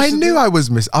what? I knew I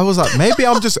was I was like, maybe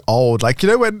I'm just old. Like, you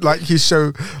know when like you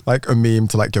show like a meme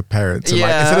to like your parents and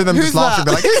like instead of them Who's just laughing,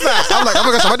 they're like, who's that? I'm like, oh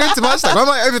my gosh, am I doing too much? Like, why am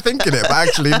I overthinking it? But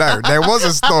actually, no, there was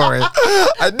a story.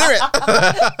 I knew it.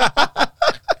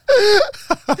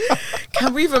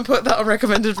 Can we even put that on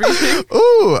recommended reading?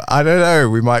 Oh, I don't know.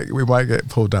 We might get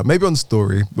pulled down. Maybe on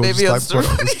story. Maybe on story.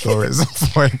 Put it on story at some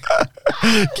point.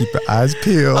 Keep your eyes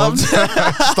peeled. Just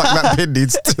like that pin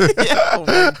needs to. Yeah, oh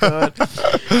my god.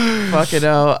 Fucking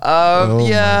hell.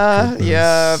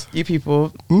 Yeah. You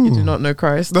people, you do not know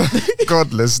Christ.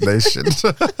 Godless nation.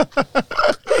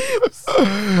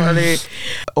 Funny.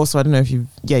 Also, I don't know if you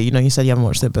said you haven't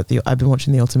watched it, but I've been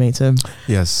watching The Ultimatum.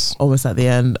 Yes. Almost at the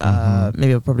end.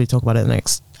 Maybe I'll probably talk about it in the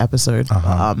next episode.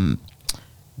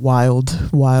 Wild.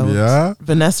 Yeah.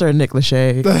 Vanessa and Nick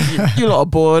Lachey. you lot are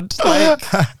bored. Like,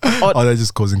 they're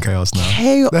just causing chaos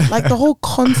now. Like the whole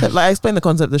concept. Like I explained the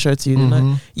concept of the show to you, didn't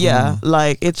I? Yeah.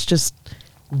 Like it's just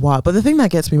wild. But the thing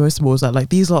that gets me most of all is that like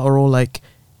these lot are all like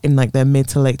in like their mid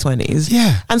to late 20s.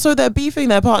 Yeah. And so they're beefing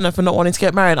their partner for not wanting to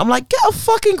get married. I'm like, get a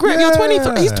fucking grip. You're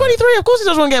 23. He's 23. Of course he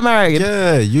doesn't want to get married.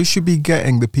 Yeah. You should be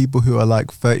getting the people who are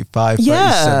like 35,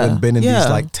 37, been in these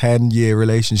like 10-year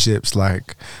relationships.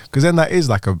 Like, because then that is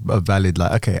like a valid,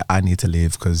 like, okay, I need to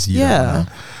leave because you don't know.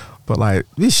 But like,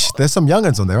 there's some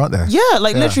youngins on there, aren't there? Yeah.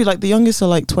 Like literally like the youngest are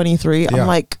like 23. I'm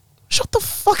like, shut the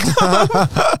fuck up.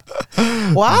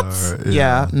 What?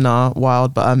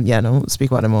 Wild. But no, we'll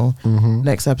speak about them all.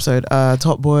 Next episode.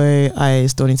 Top Boy, I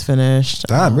still need to finish.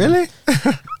 Damn, really?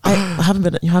 I haven't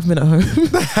been at home.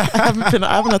 I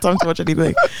haven't had time to watch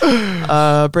anything.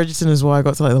 Bridgerton is why I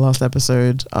got to like the last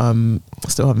episode.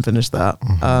 Still haven't finished that.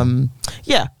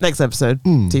 Next episode.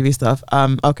 TV stuff.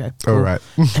 Okay. Cool. All right.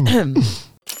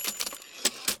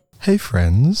 Hey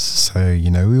friends. So,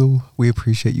 we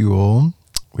appreciate you all.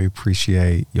 We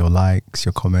appreciate your likes,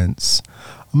 your comments,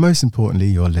 and most importantly,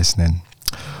 your listening.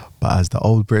 But as the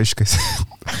old British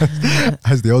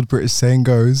saying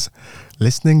goes,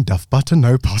 listening doth butter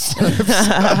no parsnips.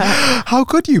 How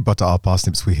could you butter our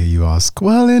parsnips, we hear you ask?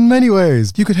 Well, in many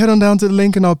ways. You could head on down to the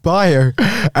link in our bio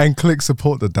and click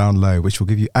support the down low, which will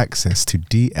give you access to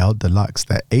DL Deluxe,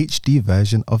 the HD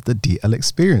version of the DL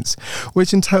experience,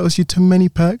 which entitles you to many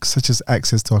perks such as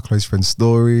access to our close friend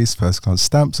stories, first class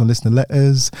stamps on listener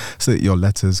letters, so that your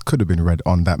letters could have been read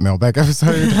on that mailbag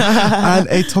episode, and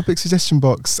a topic suggestion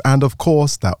box, and of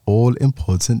course that all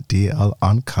important DL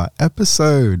Uncut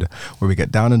episode where we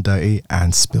get down and dirty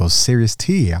and spill serious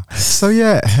tea. So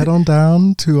yeah, head on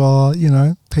down to our,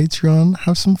 Patreon,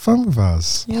 have some fun with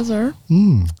us. Yes, sir.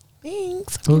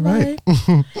 Thanks. All right.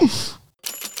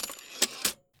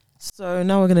 So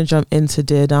now we're going to jump into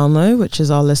Dear Download, which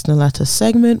is our listener letter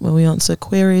segment where we answer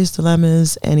queries,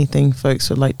 dilemmas, anything folks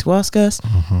would like to ask us.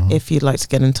 If you'd like to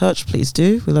get in touch, please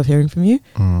do. We love hearing from you.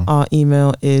 Our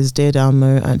email is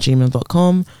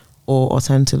deardownload@gmail.com, or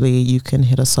alternatively, you can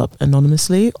hit us up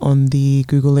anonymously on the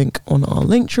Google link on our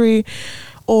link tree,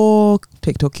 or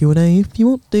TikTok Q&A if you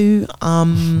want to.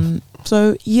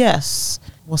 So yes,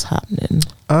 what's happening?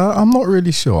 I'm not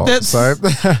really sure. So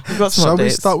We've got some shall we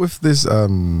updates. start with this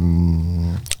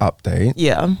update?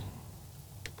 Yeah.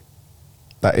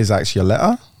 That is actually a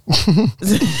letter.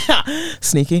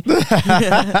 Sneaky.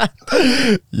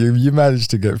 You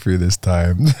managed to get through this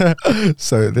time.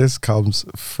 So this comes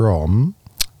from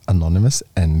Anonymous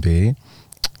NB.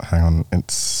 Hang on,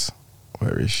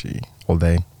 where is she? Or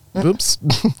they. Oops.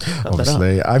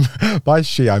 Obviously, by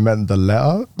she I meant the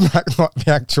letter, not the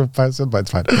actual person, but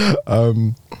it's fine.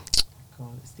 God,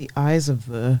 it's the eyes of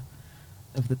the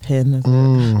pen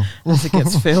as it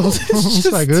gets filled. It's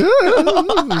It's like,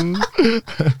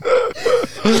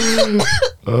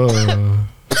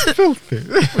 filthy.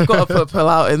 we've got to put pull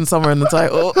out in somewhere in the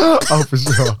title. Oh, for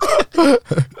sure.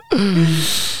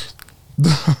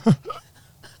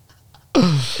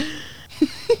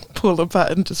 Pull a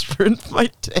pattern just ruined my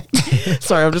day.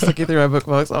 Sorry, I'm just looking through my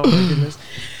bookmarks. Oh my goodness.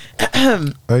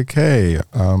 Okay.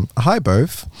 Hi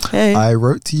both. Hey. I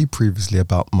wrote to you previously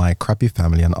about my crappy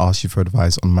family and asked you for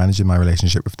advice on managing my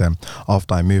relationship with them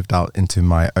after I moved out into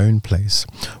my own place.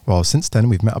 Well, since then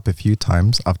we've met up a few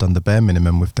times. I've done the bare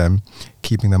minimum with them,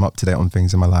 keeping them up to date on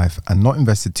things in my life and not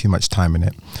invested too much time in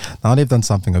it. Now they've done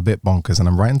something a bit bonkers and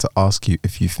I'm writing to ask you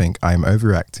if you think I am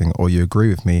overreacting or you agree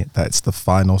with me that it's the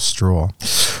final straw.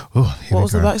 Ooh, What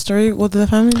was the backstory? What did the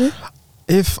family do?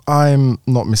 If I'm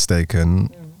not mistaken,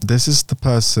 this is the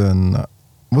person.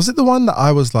 Was it the one that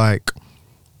I was like,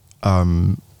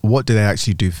 what do they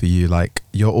actually do for you? Like,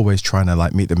 you're always trying to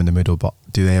like meet them in the middle, but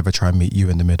do they ever try and meet you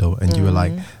in the middle? And you were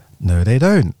like, no, they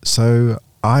don't. So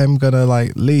I'm gonna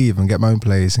like leave and get my own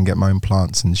place and get my own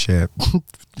plants and shit. You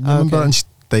remember? Okay. And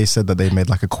they said that they made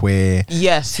like a queer.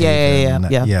 Yes. haven.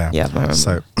 Yeah. Yeah. I remember.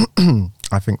 So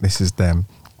I think this is them.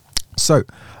 So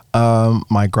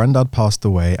my granddad passed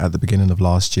away at the beginning of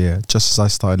last year, just as I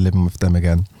started living with them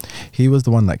again. He was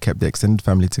the one that kept the extended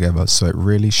family together, so it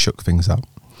really shook things up.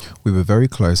 We were very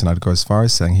close, and I'd go as far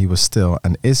as saying he was still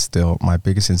and is still my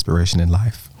biggest inspiration in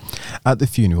life. At the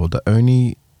funeral,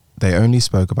 they only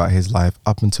spoke about his life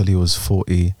up until he was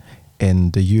 40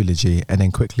 in the eulogy, and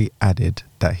then quickly added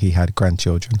that he had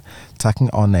grandchildren, tacking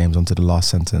our names onto the last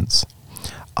sentence.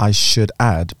 I should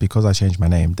add, because I changed my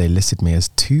name, they listed me as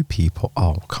two people.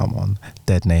 Oh, come on.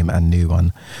 Dead name and new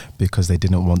one, because they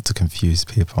didn't want to confuse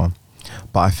people.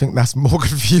 But I think that's more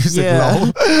confusing,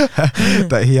 lol,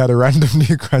 that he had a random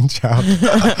new grandchild.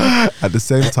 At the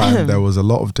same time, there was a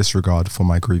lot of disregard for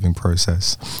my grieving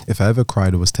process. If I ever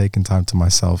cried or was taking time to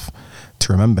myself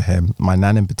to remember him, my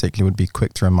nan in particular would be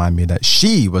quick to remind me that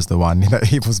she was the one that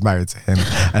he was married to him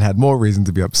and had more reason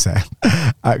to be upset.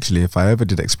 Actually, if I ever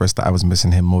did express that I was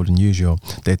missing him more than usual,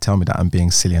 they'd tell me that I'm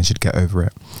being silly and should get over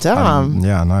it. Damn.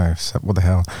 Yeah, I know. So what the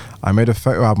hell? I made a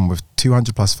photo album with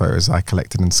 200 plus photos I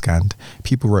collected and scanned.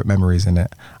 People wrote memories in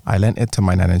it. I lent it to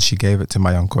my nan and she gave it to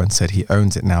my uncle and said he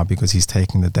owns it now because he's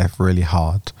taking the death really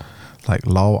hard. Like,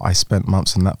 lol, I spent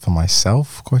months on that for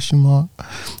myself, ?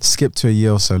 Skip to a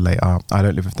year or so later, I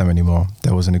don't live with them anymore.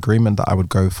 There was an agreement that I would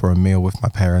go for a meal with my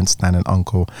parents, nan and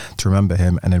uncle, to remember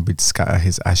him, and then we'd scatter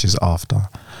his ashes after.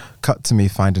 Cut to me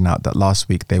finding out that last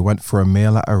week they went for a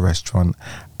meal at a restaurant,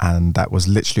 and that was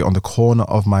literally on the corner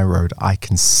of my road. I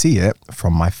can see it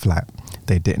from my flat.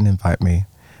 They didn't invite me.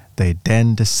 They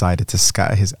then decided to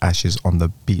scatter his ashes on the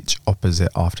beach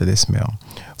opposite after this meal,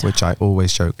 which I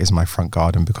always joke is my front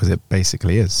garden because it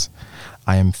basically is.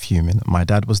 I am fuming. My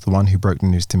dad was the one who broke the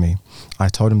news to me. I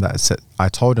told him that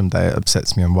it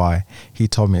upsets me and why. He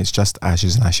told me it's just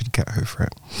ashes and I should get over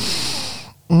it.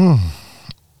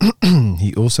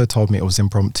 He also told me it was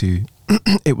impromptu.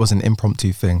 It was an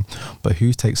impromptu thing, but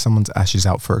who takes someone's ashes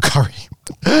out for a curry?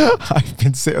 I've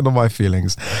been sitting on my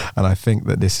feelings and I think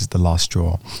that this is the last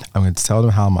straw. I'm going to tell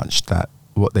them how much that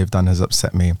what they've done has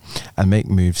upset me and make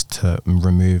moves to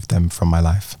remove them from my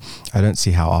life. I don't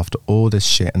see how after all this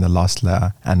shit in the last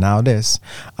letter and now this,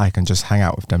 I can just hang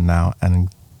out with them now and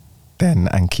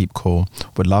keep cool.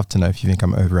 Would love to know if you think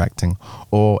I'm overacting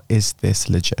or is this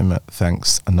legitimate?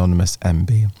 Thanks, Anonymous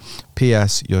MB.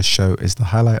 P.S. Your show is the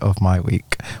highlight of my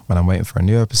week. When I'm waiting for a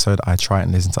new episode, I try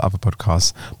and listen to other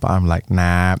podcasts, but I'm like,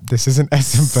 nah, this isn't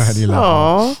S and Bernie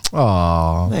level.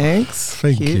 Aww. Thanks.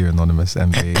 Thank you, Anonymous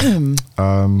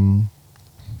MB.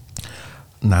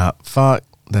 Nah, fuck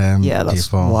Them Yeah, that's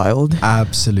people. wild.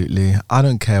 Absolutely. I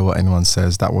don't care what anyone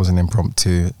says. That wasn't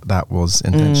impromptu. That was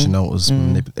intentional.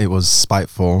 It was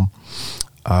spiteful.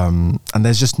 And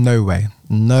there's just no way.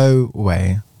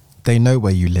 They know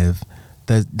where you live.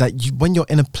 When you're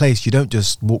in a place, you don't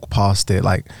just walk past it.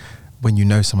 Like when you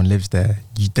know someone lives there,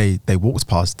 they walked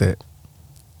past it.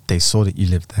 They saw that you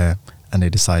lived there, and they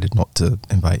decided not to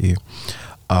invite you.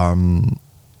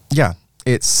 Yeah,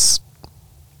 it's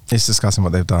disgusting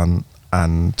what they've done,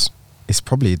 and it's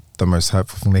probably the most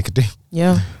hurtful thing they could do.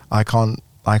 Yeah. I can't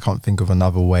think of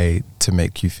another way to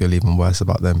make you feel even worse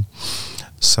about them.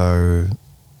 So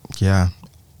yeah,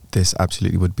 this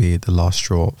absolutely would be the last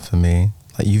straw for me.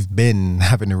 Like, you've been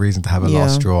having a reason to have a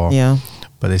last straw, Yeah.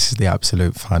 but this is the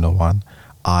absolute final one.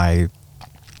 I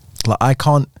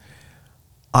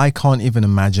can't even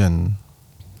imagine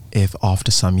if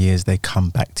after some years they come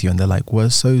back to you and they're like, we're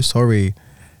so sorry.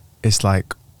 It's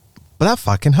like, but that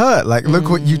fucking hurt. Like, look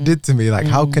what you did to me. Like,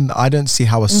 I don't see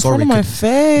how a sorry in front of my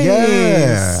face.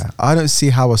 Yeah, I don't see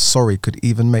how a sorry could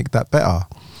even make that better.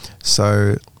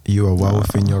 So you are well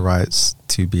within your rights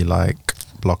to be like,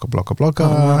 blocker,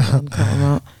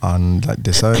 and like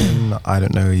disown. I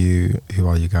don't know you. Who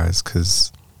are you guys?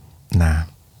 Because nah.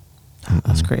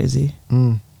 That's crazy.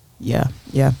 Yeah.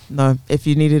 No, if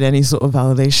you needed any sort of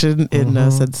validation in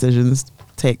said decisions,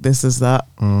 take this as that.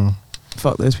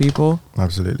 Fuck those people.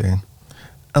 Absolutely.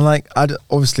 And like,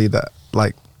 obviously that,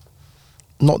 like,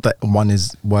 not that one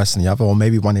is worse than the other, or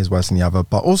maybe one is worse than the other,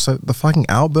 but also the fucking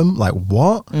album, like,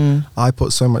 what? I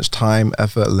put so much time,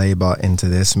 effort, labor into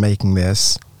this, making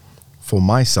this for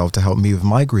myself to help me with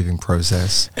my grieving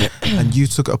process. And you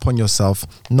took it upon yourself,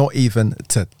 not even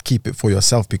to keep it for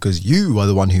yourself because you are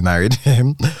the one who married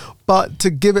him, but to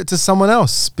give it to someone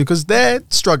else because they're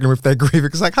struggling with their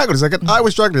grieving. It's like, hang on a second, I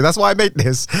was struggling, that's why I made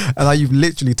this. And now you've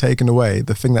literally taken away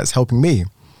the thing that's helping me.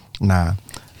 Nah,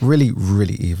 really,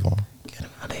 really evil. Get him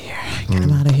out of here. Get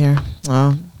him out of here.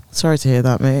 Oh, sorry to hear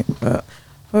that, mate. But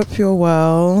hope you're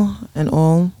well and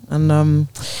all. And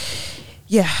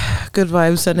yeah, good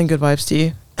vibes. Sending good vibes to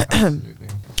you. Absolutely.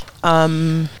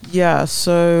 Yeah.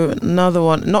 So another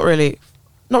one. Not really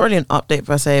an update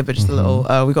per se, but just a little.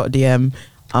 We got a DM.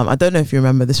 I don't know if you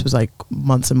remember. This was like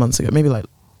months and months ago. Maybe like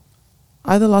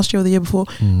either last year or the year before.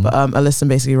 But a listener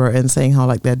basically wrote in saying how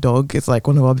like their dog is like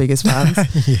one of our biggest fans.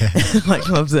 Like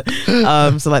loves it.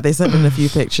 So like they sent in a few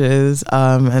pictures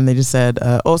and they just said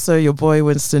also your boy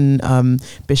Winston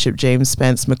Bishop James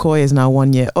Spence McCoy is now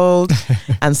 1 year old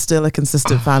and still a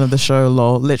consistent fan of the show.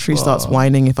 Lol, literally starts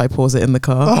whining if I pause it in the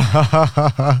car.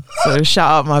 So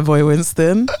shout out my boy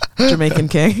Winston, Jamaican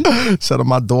king. Shout out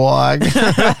my dog.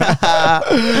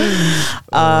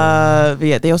 But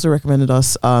yeah, they also recommended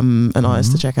us an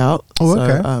artist to check out. Oh, so,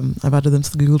 okay. I've added them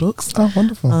to the Google Docs. Oh,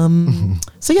 wonderful.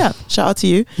 So yeah, shout out to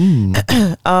you. Yeah,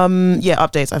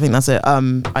 updates. I think that's it.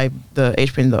 The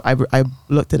age print. I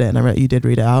looked at it and I read you did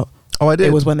read it out. Oh, I did.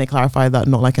 It was when they clarified that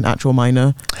not like an actual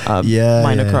minor.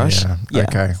 Minor crush. Yeah,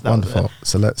 okay, so wonderful.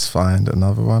 So let's find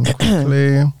another one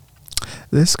quickly.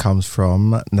 This comes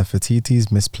from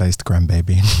Nefertiti's misplaced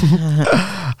grandbaby.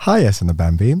 Hi, S and the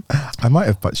Bambi. I might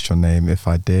have butchered your name. If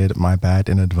I did, my bad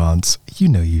in advance. You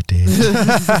know you did.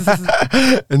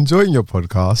 Enjoying your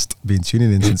podcast. Been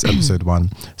tuning in since episode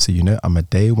 1, so you know I'm a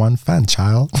day 1 fan,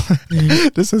 child.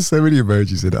 This has so many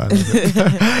emojis in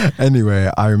it.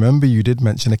 Anyway, I remember you did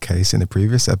mention a case in a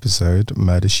previous episode,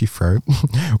 Murder She Wrote,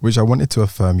 which I wanted to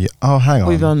affirm you. Oh, hang on.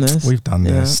 We've done this. We've done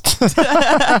this.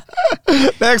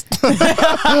 Next.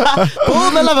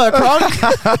 Pull the lever, Kronk.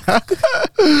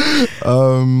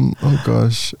 Oh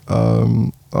gosh.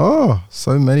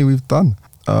 So many we've done.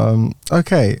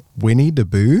 Okay, Winnie the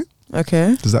Pooh.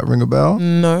 Okay. Does that ring a bell?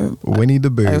 No. Winnie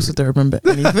the Pooh. I also don't remember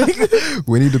anything.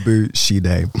 Winnie the Pooh, she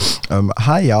day.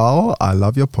 Hi y'all, I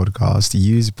love your podcast.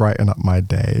 Yous brighten up my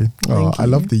day. Oh, I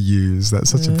love the yous.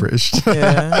 That's such a British.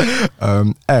 Yeah.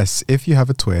 S, if you have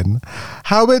a twin,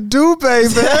 how it do, baby?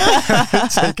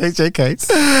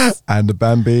 JK. And the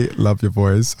Bambi, love your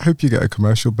voice. Hope you get a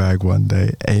commercial bag one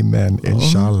day. Amen.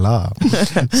 Inshallah.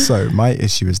 So my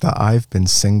issue is that I've been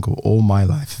single all my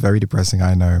life. Very depressing,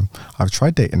 I know. I've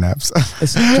tried dating apps.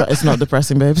 It's not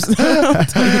depressing, babes.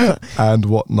 And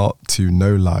whatnot to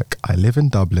no luck. I live in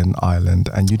Dublin, Ireland,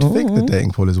 and you'd think the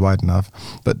dating pool is wide enough,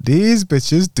 but these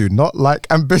bitches do not like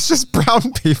ambitious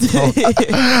brown people.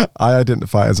 I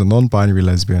identify as a non-binary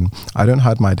lesbian. I don't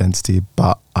hide my identity,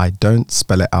 but I don't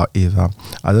spell it out either.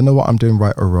 I don't know what I'm doing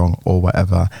right or wrong or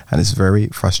whatever, and it's very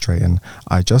frustrating.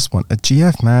 I just want a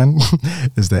GF, man.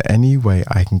 Is there any way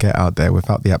I can get out there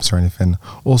without the apps or anything?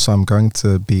 Also, I'm going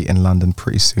to be in London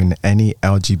pretty soon. Any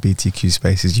LGBTQ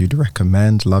spaces you'd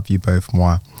recommend? Love you both,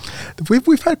 moi.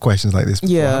 We've had questions like this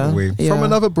before, haven't we? Yeah. From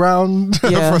another brown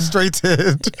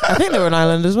frustrated. I think they were in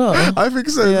Ireland as well. I think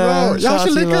so as well. shout Y'all should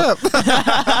out to link you up.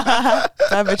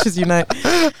 Bad bitches unite.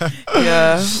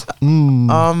 Yeah.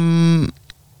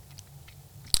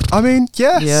 I mean,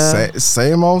 Yeah.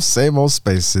 same old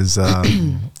spaces.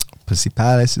 Pussy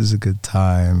Palace is a good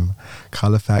time.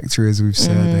 Colour Factory, as we've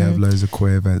said, they have loads of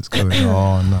queer events going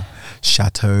on.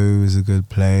 Chateau is a good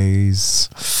place.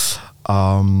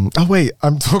 Oh wait,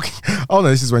 I'm talking. Oh no,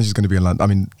 this is when she's going to be in London. I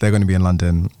mean, they're going to be in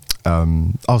London.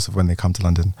 Also when they come to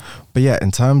London. But yeah,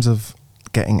 in terms of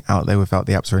getting out there without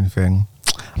the apps or anything,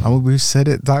 I mean, we've said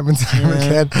it time and time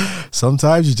again.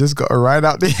 Sometimes you just got to ride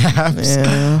out the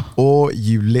apps, or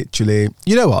you literally.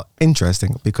 You know what?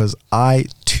 Interesting, because I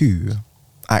too,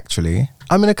 actually,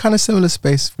 I'm in a kind of similar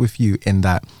space with you in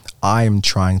that I'm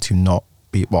trying to not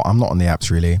be. Well, I'm not on the apps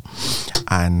really,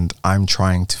 and I'm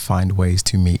trying to find ways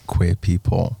to meet queer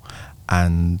people.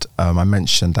 And I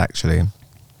mentioned actually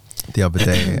the other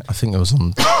day, I think it was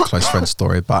on Close Friends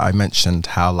Story, but I mentioned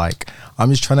how like I'm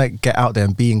just trying to get out there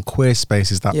and be in queer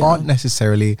spaces that aren't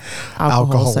necessarily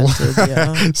alcohol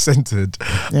centered. centered.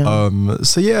 Yeah.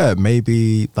 So yeah,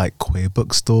 maybe like queer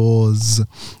bookstores,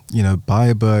 you know, buy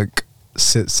a book,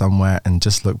 sit somewhere and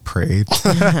just look pretty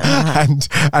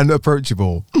and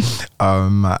approachable.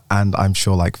 And I'm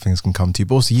sure like things can come to you,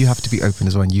 but also you have to be open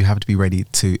as well, and you have to be ready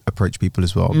to approach people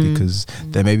as well, because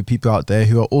there may be people out there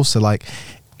who are also like,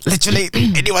 literally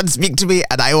anyone speak to me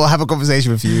and I will have a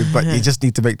conversation with you, but you just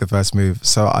need to make the first move.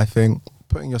 So I think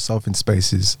putting yourself in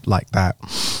spaces like that,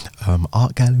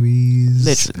 art galleries,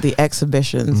 Literally, the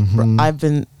exhibitions. I've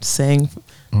been saying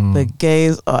the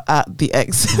gays are at the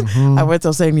I went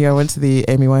to the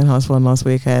Amy Winehouse one last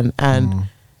weekend, and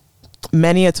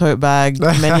many a tote bag,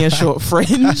 many a short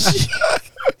fringe.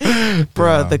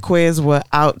 Bruh, the queers were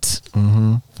out.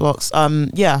 Flocks.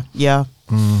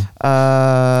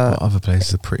 what other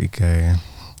places are pretty gay?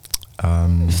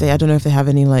 I don't know if they have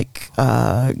any like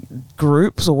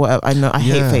groups or whatever. I know I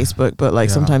hate Facebook, but like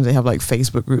sometimes they have like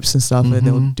Facebook groups and stuff where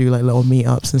they'll do like little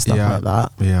meetups and stuff like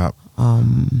that. Yeah.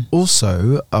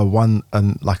 Also,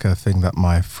 like a thing that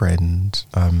my friend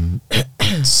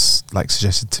like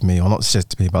suggested to me, or not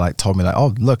suggested to me, but like told me like,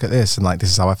 oh, look at this, and like this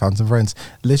is how I found some friends.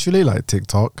 Literally like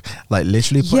TikTok, like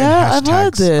literally putting hashtags, I've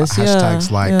heard this.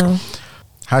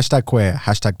 Hashtag queer,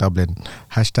 hashtag Dublin,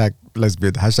 hashtag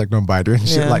lesbian, hashtag non-binary, and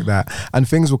shit like that. And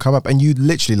things will come up, and you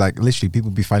literally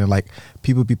people be finding like,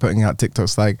 people be putting out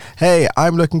TikToks like, hey,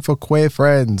 I'm looking for queer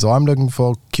friends, or I'm looking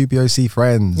for QPOC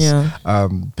friends.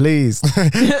 Please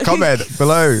comment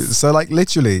below. So like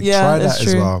literally try that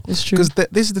as well. It's true. Because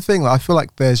this is the thing, like, I feel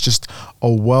like there's just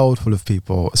a world full of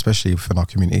people, especially within our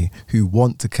community, who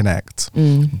want to connect,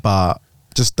 but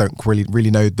just don't really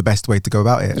know the best way to go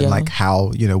about it, and like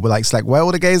how, you know, we're like, it's like, where are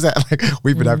all the gays at? Like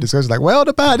we've been having discussions like, where are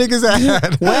the bi niggas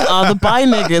at? Where are the bi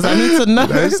niggas? I need to know.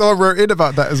 You know, someone wrote in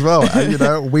about that as well, and you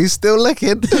know, we still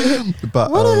looking. But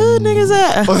where the hood niggas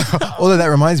at? Although that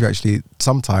reminds me, actually,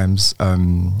 sometimes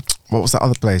what was that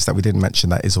other place that we didn't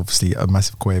mention that is obviously a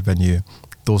massive queer venue?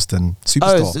 Dalston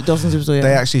Superstore. Oh, Dalston Superstore, yeah.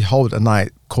 They actually hold a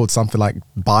night called something like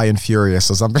Bi and Furious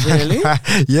or something. Really? Like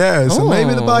that. Yeah, so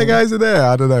maybe the bi guys are there.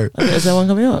 I don't know. Is there one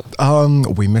coming up?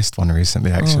 We missed one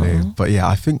recently actually, but yeah,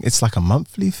 I think it's like a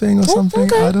monthly thing or something.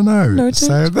 Okay. I don't know. Noted.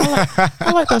 So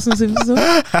I like Dalston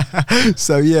Superstore.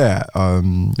 So yeah,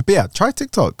 but yeah, try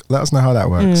TikTok. Let us know how that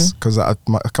works, because a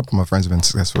couple of my friends have been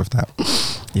successful with that.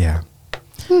 Yeah.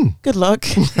 Good luck.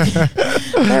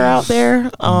 They're out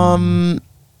there.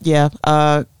 Yeah,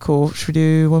 cool. Should we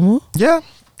do one more? Yeah.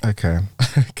 Okay.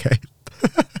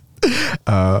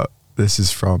 This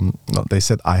is from, they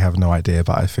said I have no idea,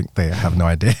 but I think they have no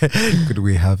idea. Could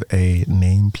we have a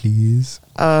name, please?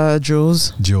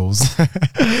 Jules.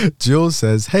 Jules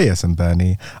says, hey, S and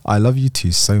Bernie, I love you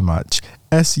two so much.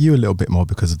 S, you a little bit more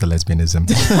because of the lesbianism.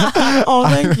 Oh,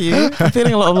 thank you. I'm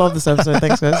feeling a lot of love this episode.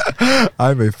 Thanks, guys.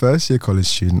 I'm a first year college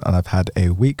student and I've had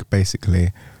a week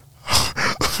basically.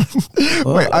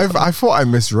 Wait, I thought I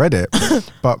misread it,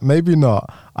 but maybe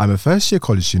not. I'm a first year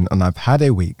college student and I've had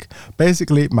a week.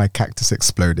 Basically, my cactus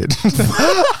exploded.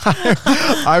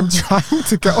 I'm trying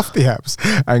to get off the apps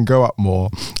and go up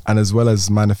more, and as well as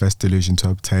manifest delusion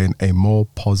to obtain a more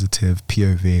positive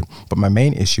POV. But my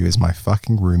main issue is my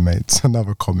fucking roommates.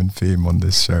 Another common theme on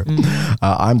this show.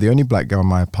 I'm the only black girl in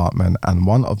my apartment, and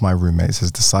one of my roommates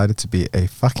has decided to be a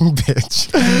fucking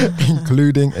bitch,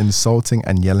 including insulting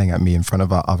and yelling at me in front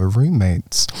of our other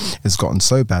roommates. It's gotten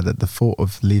so bad that the thought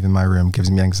of leaving my room gives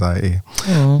me anxiety.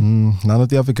 None of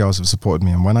the other girls have supported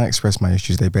me, and when I expressed my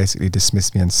issues, they basically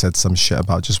dismissed me and said some shit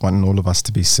about just wanting all of us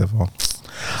to be civil.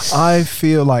 I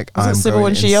feel like I'm civil going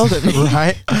when she yelled at me?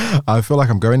 right? I feel like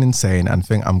I'm going insane and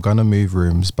think I'm gonna move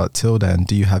rooms. But till then,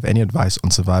 do you have any advice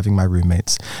on surviving my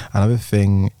roommates? Another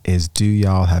thing is, do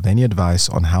y'all have any advice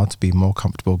on how to be more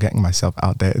comfortable getting myself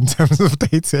out there in terms of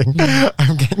dating?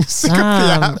 I'm getting sick of the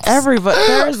apps. Everybody,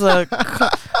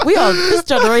 we are this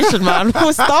generation, man.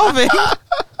 We're starving.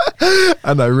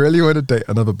 And I really want to date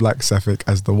another black Sapphic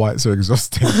as the whites are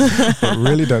exhausting, but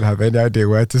really don't have any idea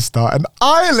where to start. An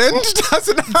island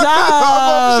doesn't have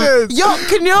options.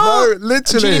 No,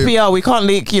 literally. GDPR, we can't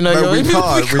leak, No, we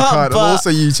can't. And but also,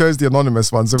 you chose the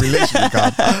anonymous one, so we literally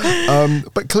can't.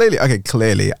 But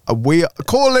clearly, we are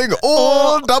calling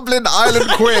all Dublin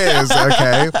Island queers,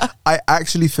 okay? I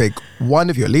actually think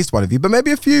at least one of you, but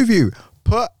maybe a few of you,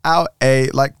 put out a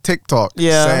TikTok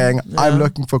saying I'm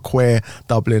looking for queer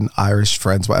Dublin Irish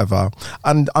friends, whatever,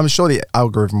 and I'm sure the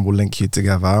algorithm will link you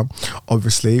together.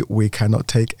 Obviously, we cannot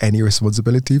take any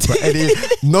responsibility for any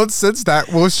nonsense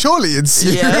that will surely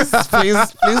ensue. Yes, please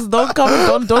don't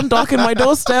darken my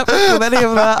doorstep with any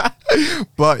of that.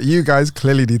 But you guys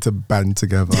clearly need to band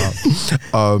together.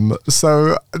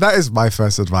 So that is my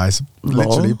first advice.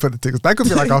 Literally put the TikTok. That could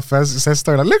be like our first success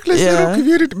story. Like, look, this little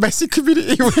community, messy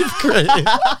community we've created.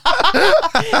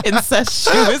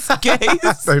 Incestuous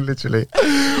gays. So literally.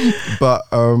 But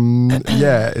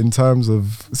in terms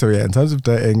of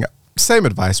dating, same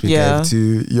advice we gave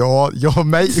to your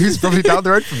mate who's probably down the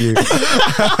road from you.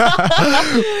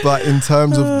 But in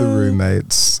terms of the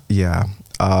roommates, you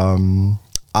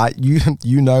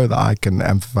know that I can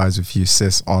empathize with you,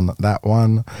 sis, on that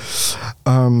one.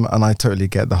 And I totally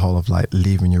get the whole of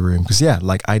leaving your room, because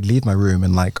I'd leave my room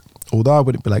and although I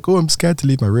wouldn't be like, oh, I'm scared to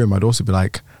leave my room, I'd also be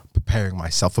preparing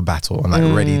myself for battle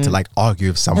and ready to argue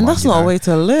with someone. And that's not a way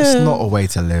to live. It's not a way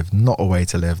to live. Not a way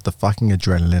to live. The fucking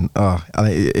adrenaline,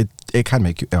 and it can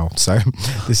make you ill. So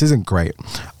this isn't great.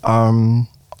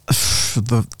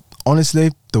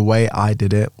 Honestly, the way I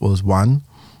did it was, one,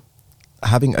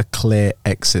 having a clear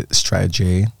exit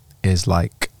strategy is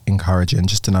encouraging,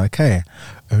 just to know, okay,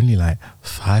 only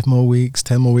 5 more weeks,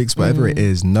 10 more weeks, whatever it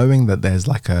is, knowing that there's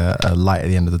a light at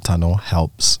the end of the tunnel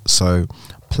helps. So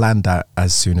plan that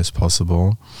as soon as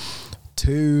possible.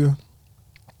 2,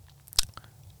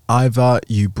 either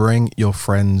you bring your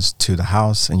friends to the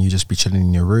house and you just be chilling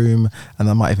in your room, and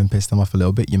that might even piss them off a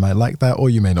little bit. You might like that, or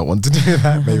you may not want to do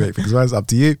that. Maybe make things worse, up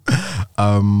to you.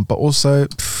 But also,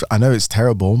 I know it's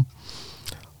terrible,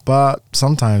 but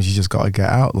sometimes you just got to get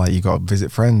out. You got to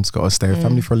visit friends, got to stay with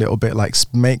family for a little bit.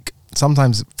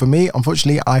 Sometimes, for me,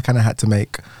 unfortunately, I kind of had to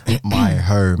make my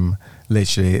home,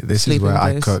 literally, this is where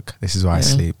I cook, this is where I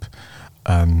sleep.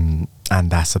 And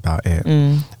that's about it.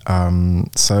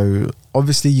 So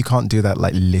obviously you can't do that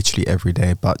literally every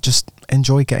day, but just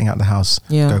enjoy getting out of the house,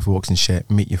 go for walks and shit,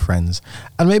 meet your friends.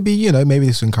 And maybe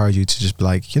this will encourage you to just be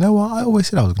like, you know what, I always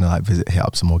said I was gonna hit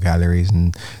up some more galleries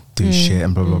and do shit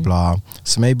and blah blah blah.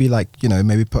 So maybe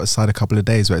maybe put aside a couple of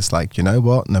days where it's you know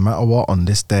what, no matter what, on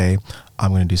this day I'm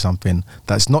going to do something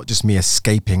that's not just me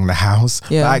escaping the house,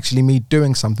 but actually me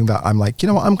doing something that I'm you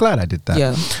know what, I'm glad I did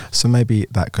that. So maybe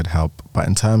that could help. But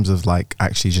in terms of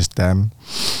actually just them,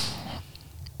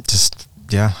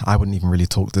 I wouldn't even really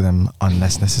talk to them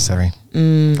unless necessary.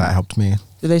 That helped me.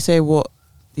 Did they say what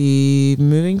the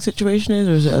moving situation is,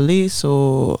 or is it a lease,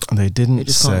 or they didn't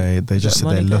say? They just said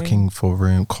they're looking for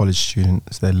room. College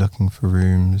students, they're looking for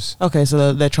rooms. Okay,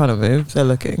 so they're trying to move. They're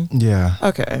looking. Yeah.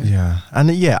 Okay. Yeah, and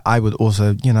I would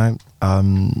also, don't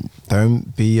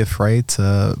be afraid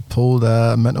to pull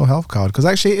the mental health card, because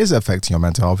actually it is affecting your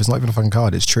mental health. It's not even a fucking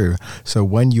card, it's true. So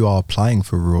when you are applying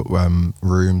for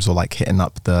rooms, or hitting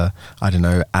up the, I don't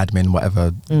know, admin,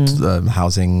 whatever,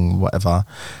 housing, whatever,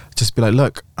 just be like,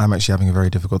 look, I'm actually having a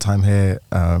very difficult time here.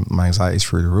 My anxiety is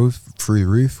through the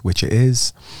roof, which it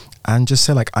is. And just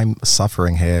say I'm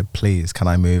suffering here, please, can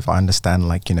I move? I understand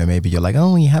maybe you're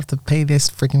oh, you have to pay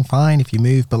this freaking fine if you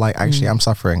move, but actually I'm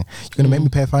suffering. You're gonna make me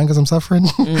pay a fine because I'm suffering?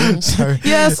 So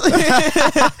yes.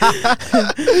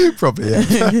 Probably,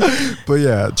 yeah.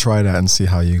 But try that and see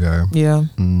how you go. Yeah,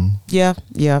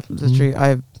 that's true.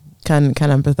 I can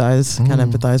empathize. Can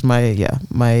empathize.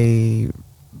 My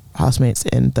housemates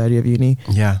in third year of uni.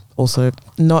 Yeah. Also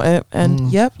not it.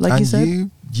 And yep, like and you said.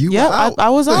 You were out. I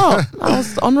was out. I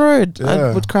was on the road. Yeah.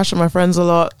 I would crash with my friends a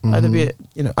lot. Either be it,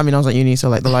 I mean, I was at uni, so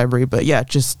like the library, but yeah,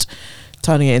 just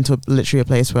turning it into literally a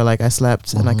place where like I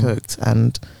slept and I cooked,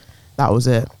 and that was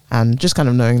it. And just kind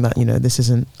of knowing that, this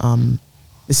isn't,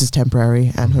 this is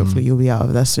temporary, and hopefully you'll be out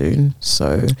of there soon.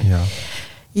 So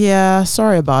yeah,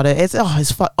 sorry about it. It's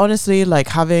honestly, like,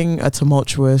 having a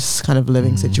tumultuous kind of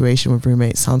living situation with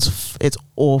roommates it's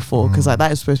awful, because like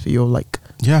that is supposed to be your like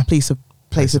place of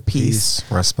peace,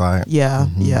 respite. Yeah,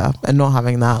 and not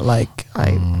having that, like,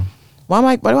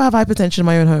 why do I have hypertension in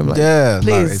my own home? Like,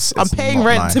 please, I'm paying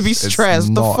rent to be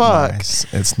stressed. The fuck? Nice.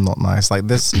 It's not nice. Like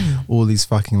this, all these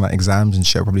fucking like exams and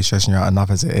shit are probably stressing you out enough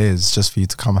as it is, just for you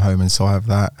to come home and still have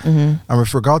that. And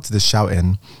with regard to this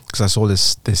shouting, because I saw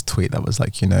this tweet that was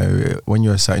like, when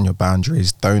you're setting your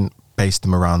boundaries, don't base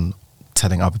them around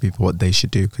telling other people what they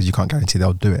should do, because you can't guarantee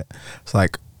they'll do it. It's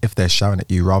like, if they're shouting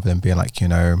at you, rather than being like,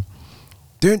 don't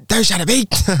shout at me,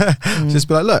 just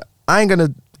be like, look,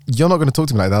 you're not gonna talk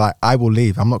to me like that. Like, I will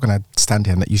leave. I'm not gonna stand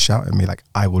here and let you shout at me. Like,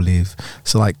 I will leave.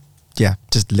 So like, yeah,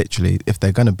 just literally, if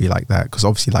they're gonna be like that, because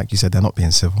obviously, like you said, they're not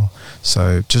being civil.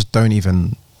 So just don't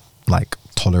even like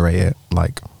tolerate it.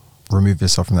 Like, remove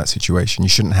yourself from that situation. You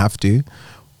shouldn't have to,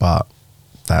 but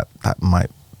that might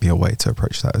be a way to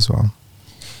approach that as well.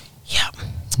 Yeah.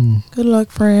 Good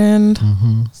luck, friend.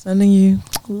 Sending you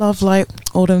love, light,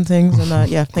 all them things. And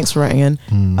yeah, thanks for writing in.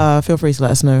 Feel free to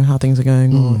let us know how things are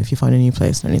going, or if you find a new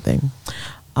place or anything.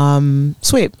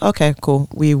 Sweet. Okay, cool.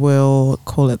 We will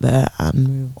call it there and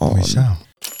move on. We shall.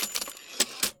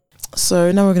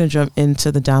 So now we're going to jump into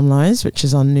the Damn Lies, which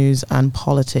is our news and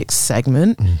politics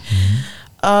segment.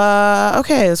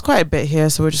 Okay, there's quite a bit here,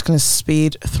 so we're just going to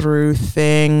speed through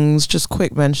things. Just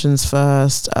quick mentions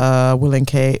first. Will and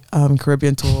Kate,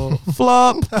 Caribbean tour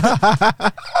flop.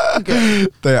 Okay.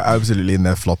 They're absolutely in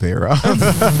their flop era.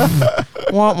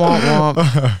 Womp, womp, womp.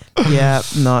 Yeah,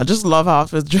 no, I just love how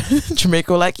after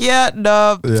Jamaica, like,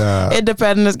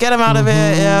 independence, get them out of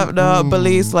it. Yeah, no,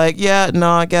 police, like, get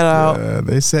out. Yeah,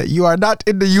 they said, you are not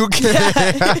in the UK.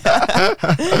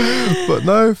 But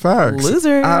no, facts.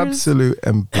 Losers. Absolute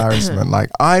embarrassment. Like,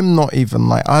 I'm not even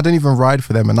like, I don't even ride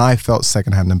for them, and I felt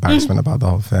secondhand embarrassment about the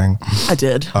whole thing. I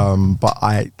did. But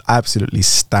I absolutely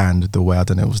stand the way, I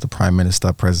don't know, it was the Prime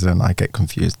Minister, President, I get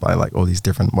confused by like all these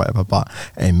different whatever, but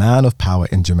a man of power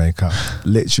in Jamaica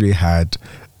literally had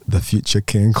the future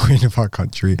king and queen of our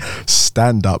country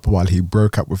stand up while he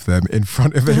broke up with them in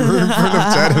front of a room full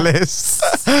of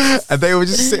journalists, and they were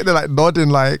just sitting there like nodding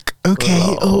like,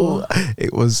 okay.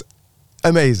 It was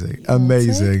amazing.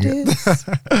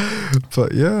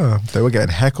 But yeah, they were getting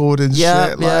heckled and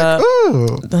shit. Like,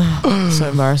 ooh. So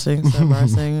embarrassing.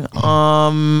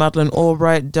 Madeleine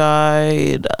Albright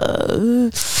died.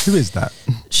 Who is that?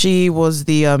 She was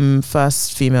the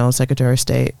first female Secretary of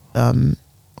State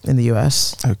in the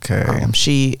US. Okay.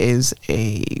 She is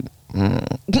a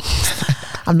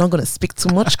I'm not going to speak too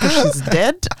much because she's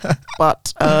dead,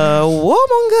 but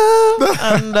warmonger.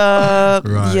 And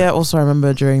right. Yeah, also I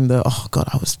remember during the,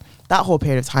 that whole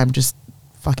period of time just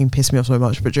fucking pissed me off so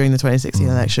much. But during the 2016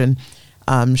 election,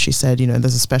 she said,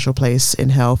 there's a special place in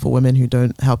hell for women who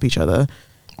don't help each other.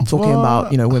 Talking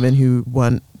about, women who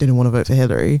didn't want to vote for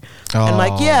Hillary. And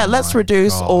let's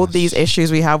reduce all these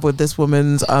issues we have with this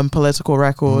woman's political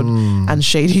record and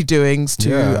shady doings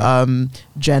to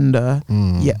gender.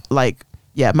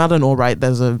 Madeleine Albright,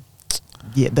 there's a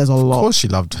lot. Of course she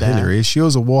loved Hillary. She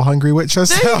was a war hungry witch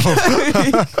herself.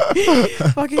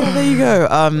 Fucking hell, there you go.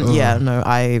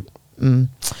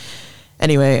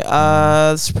 Anyway,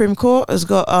 the Supreme Court has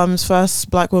got its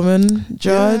first black woman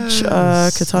judge,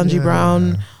 Ketanji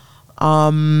Brown.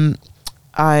 Hashtag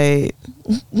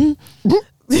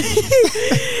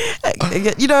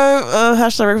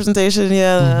representation,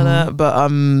 but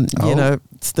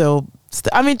still,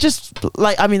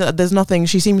 there's nothing.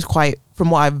 She seems quite, from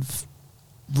what I've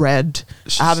read,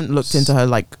 I haven't looked into her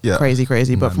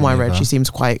crazy, but from what I read, she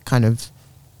seems quite kind of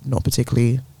not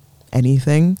particularly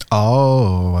anything.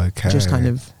 Oh, okay. Just kind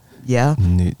of, yeah.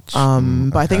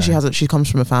 But I think she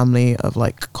comes from a family of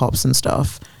like cops and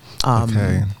stuff.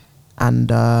 Okay. And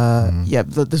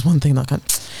there's one thing that kind of,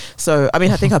 so I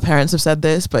mean I think her parents have said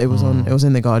this, but it was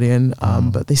in The Guardian.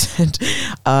 But they said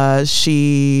her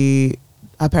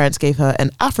parents gave her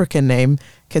an African name,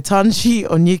 Ketanji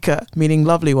Onyeka, meaning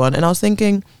lovely one. And I was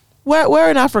thinking, where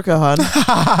in Africa, hon?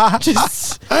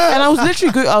 And I was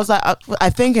literally I was like, I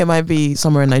think it might be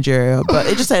somewhere in Nigeria, but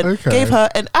it just said gave her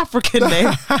an African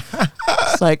name.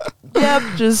 It's like,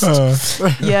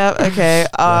 okay.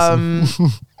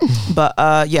 But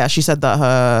yeah, she said that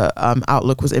her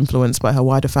outlook was influenced by her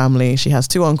wider family. She has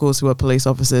 2 uncles who are police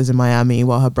officers in Miami,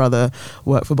 while her brother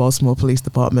worked for Baltimore Police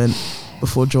Department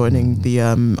before joining the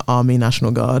Army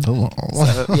National Guard. Oh.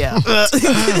 So, yeah.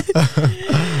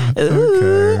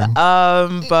 Okay.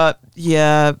 But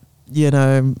yeah, you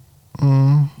know,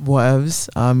 whatevs.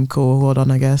 Cool. Hold on,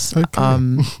 I guess.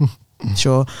 Okay.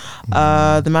 Sure.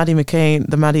 The Maddie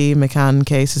McCann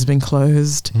case has been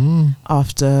closed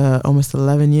after almost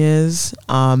 11 years.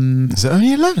 Is it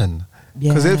only 11? Yeah.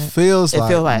 Because it feels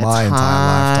like my entire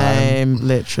lifetime.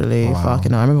 Literally. Wow.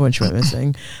 Fucking hell. I remember when she went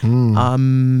missing.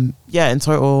 Yeah, in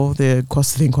total, the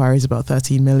cost of the inquiry is about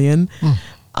 13 million.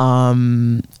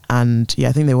 And yeah,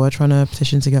 I think they were trying to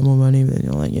petition to get more money, but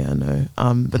you're like, yeah, no.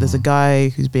 But there's a guy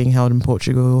who's being held in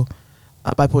Portugal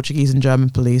by Portuguese and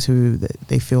German police who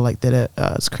they feel like did it.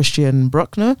 It's Christian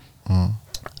Bruckner.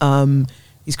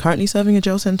 He's currently serving a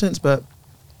jail sentence, but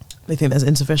they think there's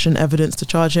insufficient evidence to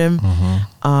charge him.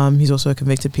 He's also a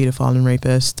convicted paedophile and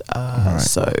rapist. Right.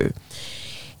 So,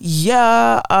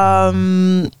 yeah. I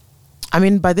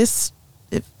mean, by this,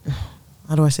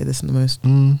 how do I say this in the most?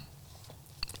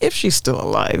 If she's still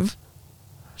alive,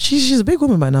 she's a big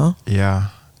woman by now. Yeah.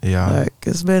 Like,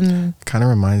 it's been... Kind of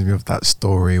reminds me of that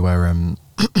story where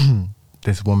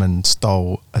this woman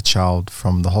stole a child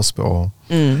from the hospital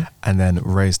and then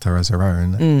raised her as her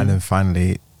own. And then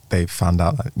finally they found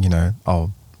out that,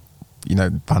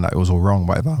 found out it was all wrong,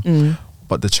 whatever.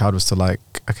 But the child was still like,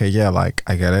 okay, yeah, like,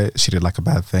 I get it. She did like a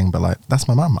bad thing, but like, that's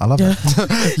my mum. I love her.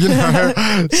 You know?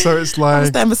 So it's like... I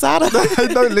stand beside her.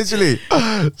 No, literally.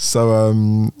 So,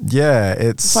 yeah,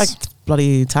 It's like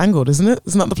bloody Tangled, isn't it?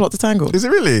 Isn't that the plot to Tangled? Is it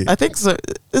really? I think so.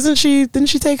 Didn't she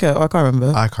take her? Or I can't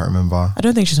remember. I can't remember. I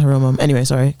don't think she's her real mum. Anyway,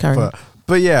 sorry, carry on.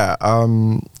 But yeah,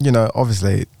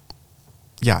 obviously,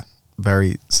 yeah,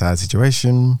 very sad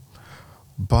situation.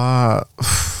 But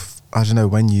I don't know,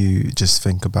 when you just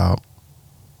think about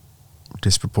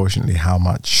disproportionately how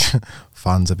much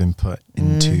funds have been put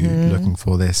into looking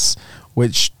for this,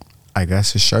 which I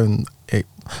guess has shown it,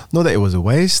 not that it was a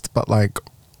waste, but like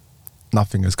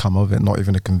nothing has come of it, not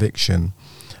even a conviction.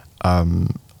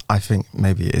 I think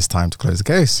maybe it is time to close the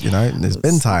case, there's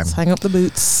been time. Let's hang up the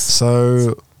boots.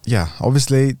 So yeah,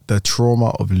 obviously the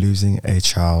trauma of losing a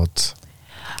child,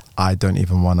 I don't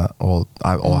even want to, or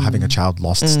having a child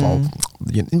lost.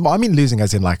 I mean losing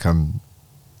as in like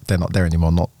they're not there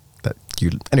anymore, not that you.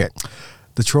 Anyway,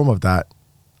 the trauma of that,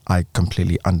 I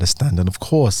completely understand, and of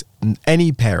course,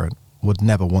 any parent would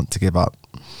never want to give up.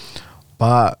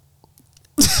 But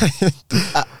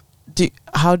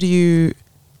how do you?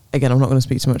 Again, I'm not going to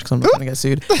speak too much because I'm not going to get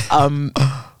sued.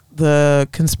 The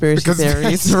conspiracy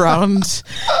theories around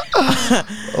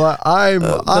well, I'm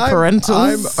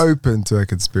parentals. I'm open to a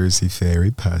conspiracy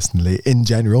theory personally. In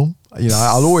general,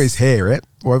 I'll always hear it,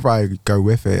 whether I go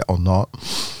with it or not.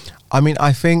 I mean,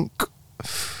 I think,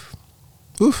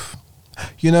 I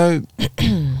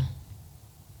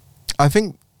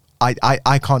think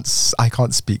I can't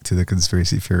speak to the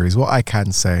conspiracy theories. What I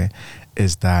can say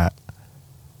is that,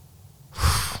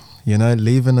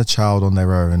 leaving a child on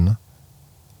their own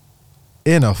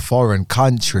in a foreign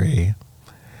country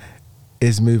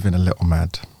is moving a little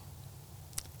mad.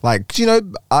 Like,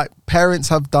 parents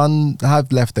have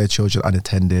left their children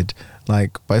unattended.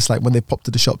 Like, but it's like when they pop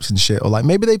to the shops and shit, or like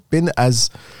maybe they've been I was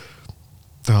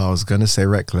going to say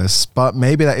reckless, but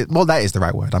maybe that is the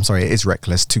right word. I'm sorry, it is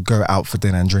reckless to go out for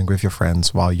dinner and drink with your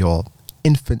friends while your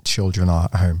infant children are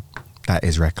at home. That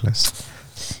is reckless.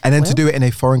 And then to do it in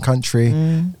a foreign country,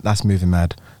 that's moving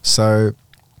mad. So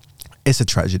it's a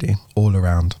tragedy all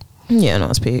around. Yeah, not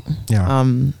to speak.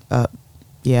 Yeah.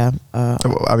 Yeah. I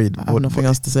mean, I have nothing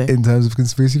else to say. In terms of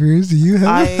conspiracy theories, do you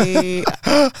have?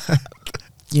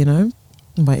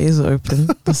 My ears are open.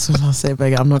 That's all I'll say.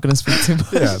 But I'm not going to speak too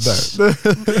much. Yeah, no.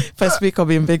 If I speak, I'll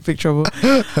be in big trouble.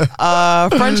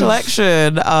 French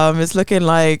election. It's looking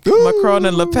like Macron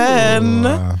and Le Pen.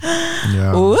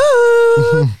 Yeah.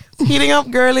 Woo! Heating up,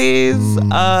 girlies.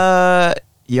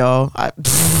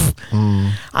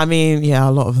 I mean, yeah,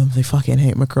 a lot of them, they fucking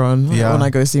hate Macron. Like, Yeah. when I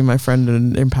go see my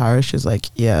friend in Paris, she's like,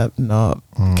 yeah, no,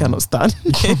 cannot stand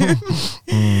him.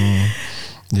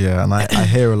 Yeah, and I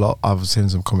hear a lot. I was hearing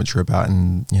some commentary about,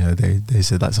 and they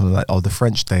said like something like, "Oh, the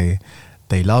French they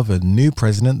love a new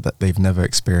president that they've never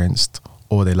experienced,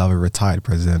 or they love a retired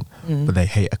president, but they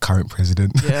hate a current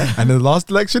president." Yeah. And in the last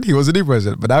election, he was a new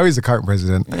president, but now he's a current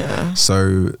president. Yeah.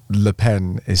 So Le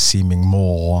Pen is seeming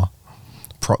more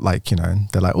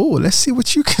they're like, "Oh, let's see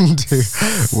what you can do,"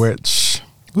 which,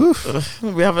 oof.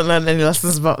 We haven't learned any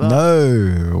lessons about that.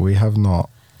 No, we have not.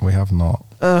 We have not.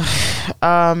 There's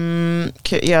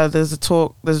a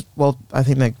talk. I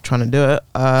think they're trying to do it.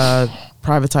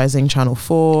 Privatizing Channel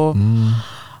 4.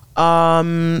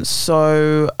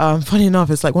 Funny enough,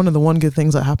 it's like one of the one good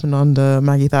things that happened under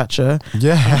Maggie Thatcher.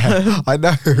 Yeah, I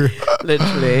know.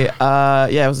 Literally.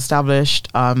 It was established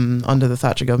under the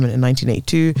Thatcher government in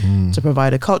 1982 to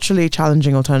provide a culturally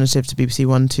challenging alternative to BBC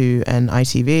One, 2 and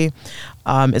ITV.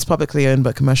 It's publicly owned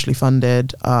but commercially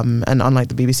funded, and unlike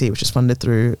the BBC, which is funded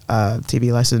through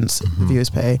TV license, viewers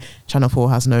pay, Channel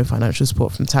 4 has no financial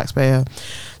support from the taxpayer.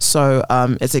 So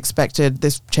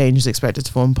this change is expected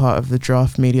to form part of the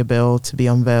draft media bill to be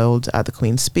unveiled at the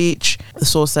Queen's speech. The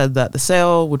source said that the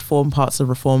sale would form parts of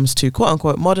reforms to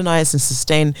quote-unquote modernise and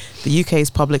sustain the UK's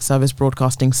public service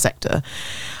broadcasting sector.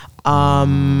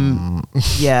 I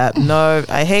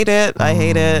hate it.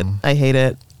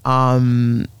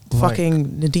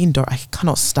 Fucking Nadine Dorries, I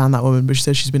cannot stand that woman, but she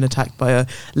says she's been attacked by a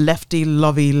lefty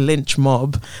lovey lynch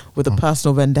mob with a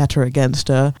personal vendetta against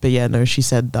her. But she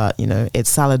said that, its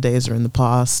salad days are in the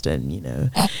past,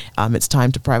 and it's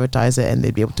time to privatize it, and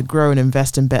they'd be able to grow and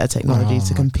invest in better technology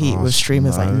to compete with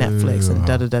streamers like Netflix and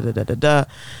da.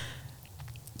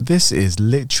 This is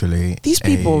literally these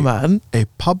people, man. A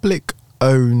public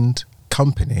owned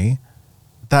company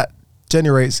that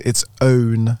generates its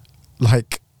own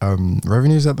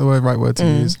revenue. Is that the right word to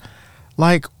use?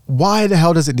 Like, why the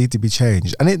hell does it need to be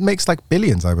changed? And it makes like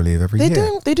billions, I believe, every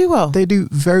year. They do well. They do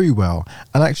very well.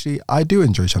 And actually, I do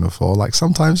enjoy Channel 4. Like,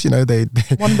 sometimes, they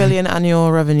 1 billion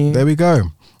annual revenue. There we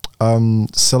go.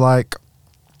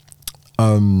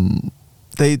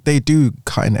 They do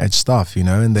cutting edge stuff,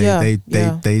 and they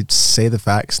say the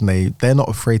facts, and they're not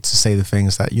afraid to say the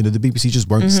things that the BBC just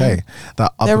won't say.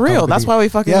 That they're real. That's why we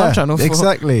fucking love Channel 4.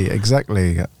 Exactly.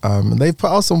 They've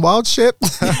put out some wild shit,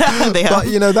 they but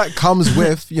that comes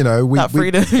with that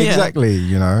freedom.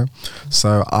 Exactly.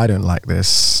 So I don't like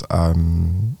this.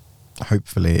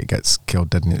 Hopefully it gets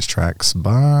killed dead in its tracks,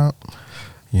 but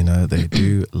they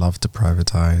do love to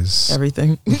privatize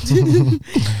everything.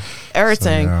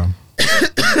 Everything.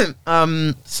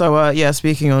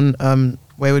 Speaking on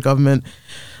wayward government,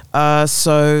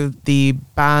 so the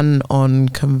ban on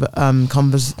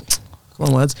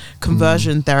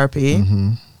conversion therapy,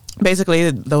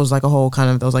 basically there was like a whole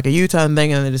a U-turn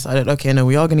thing, and they decided, okay, no,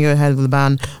 we are going to go ahead with the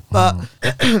ban, but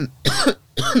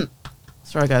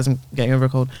sorry guys, I'm getting over a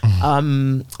cold,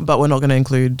 but we're not going to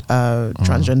include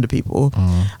transgender people.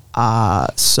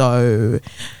 So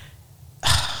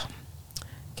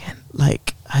again,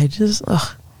 I just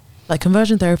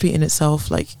conversion therapy in itself,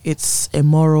 it's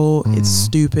immoral, it's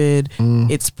stupid,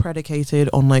 it's predicated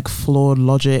on flawed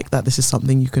logic that this is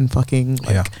something you can fucking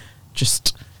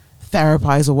just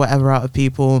therapize or whatever out of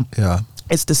people.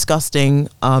 It's disgusting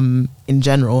in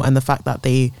general, and the fact that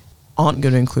they aren't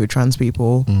going to include trans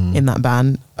people in that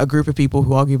ban, a group of people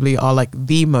who arguably are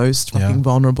the most fucking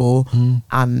vulnerable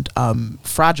and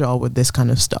fragile with this kind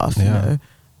of stuff,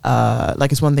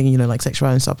 it's one thing,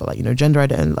 sexuality and stuff, but gender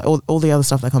identity and all the other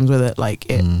stuff that comes with it,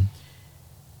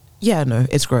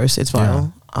 it's gross, it's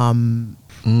vile.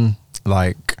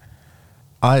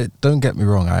 I don't get me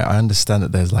wrong, I understand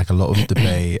that there's a lot of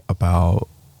debate about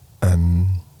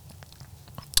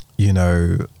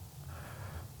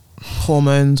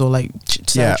hormones or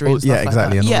surgery and stuff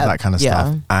exactly, and all that kind of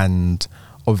stuff. And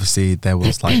obviously there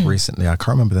was recently, I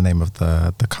can't remember the name of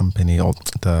the company or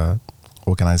the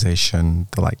organization,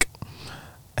 the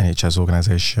NHS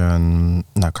organization,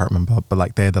 no, I can't remember,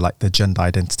 but they're the gender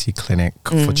identity clinic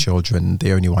for children,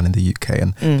 the only one in the UK,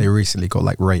 and they recently got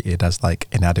rated as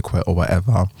inadequate or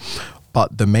whatever.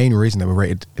 But the main reason they were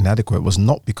rated inadequate was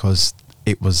not because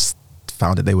it was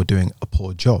found that they were doing a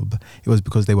poor job, it was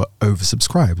because they were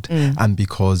oversubscribed, and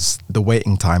because the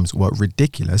waiting times were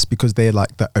ridiculous, because they're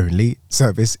the only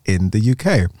service in the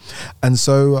UK. And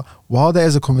so while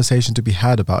there's a conversation to be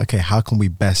had about, okay, how can we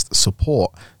best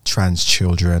support trans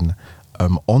children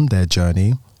on their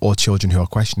journey, or children who are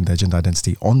questioning their gender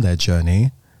identity on their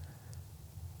journey,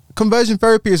 conversion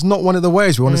therapy is not one of the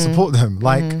ways we want to support them.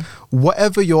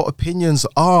 Whatever your opinions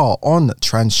are on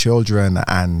trans children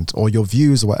or your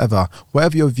views or whatever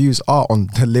your views are on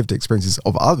the lived experiences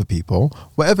of other people,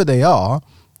 whatever they are,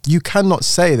 you cannot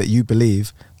say that you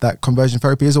believe that conversion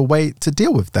therapy is a way to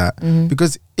deal with that.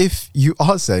 Because if you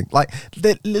are saying,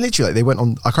 they went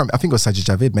on, I think it was Sajid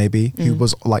Javid maybe, who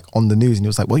was on the news, and he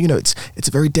was well, it's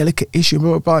a very delicate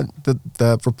issue, but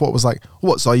the report was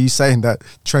what, so are you saying that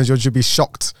transgender should be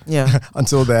shocked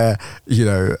until they're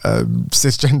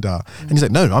cisgender? And he's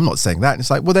no, I'm not saying that. And it's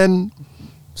well then,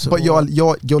 so but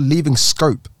you're leaving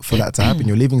scope for that to happen.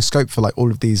 You're leaving scope for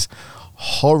all of these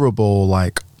horrible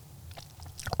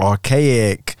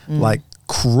archaic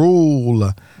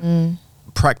cruel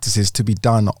practices to be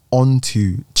done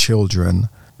onto children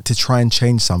to try and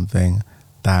change something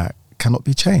that cannot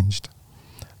be changed.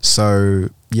 So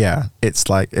yeah, it's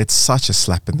like, it's such a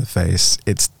slap in the face.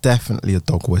 It's definitely a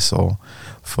dog whistle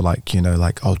for like, you know,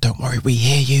 like, oh, don't worry, we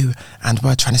hear you and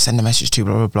we're trying to send a message to you,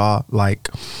 blah, blah, blah. Like,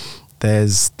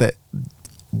 there's that,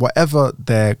 whatever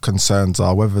their concerns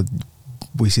are, whether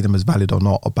we see them as valid or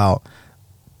not about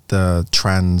the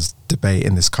trans debate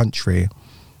in this country,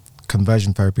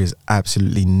 conversion therapy is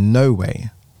absolutely no way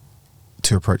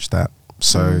to approach that.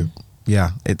 So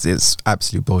yeah, it's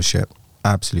absolute bullshit.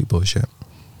 Absolute bullshit.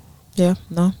 Yeah,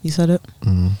 no, you said it.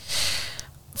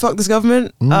 Fuck this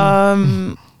government.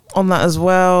 On that as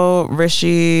well,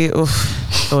 Rishi,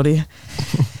 sorry.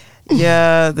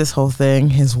 Yeah, this whole thing,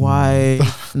 his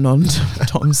wife,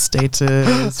 non-Tom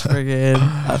status,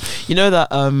 friggin'. You know that,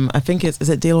 I think is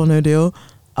it Deal or No Deal?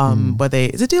 Where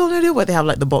is it Deal or No Deal? Where they have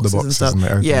like the boxes and stuff.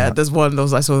 Yeah, there's one,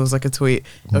 I saw there was like a tweet.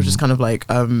 It was just kind of like,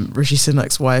 Rishi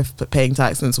Sunak's wife paying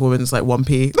tax and this woman's like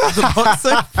 1p.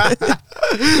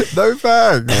 No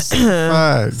thanks.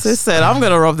 Thanks. So said, I'm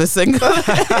gonna rob this thing.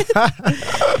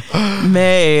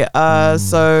 May.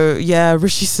 So yeah,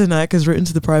 Rishi Sunak has written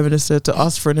to the Prime Minister to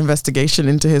ask for an investigation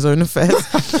into his own affairs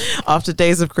after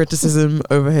days of criticism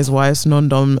over his wife's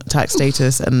non-dom tax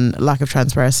status and lack of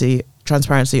transparency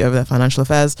over their financial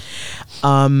affairs.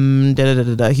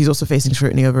 He's also facing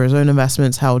scrutiny over his own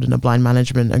investments held in a blind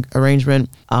management arrangement.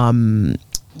 So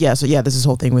there's this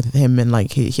whole thing with him and like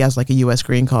he has like a US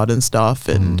green card and stuff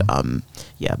and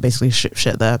basically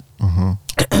shit there.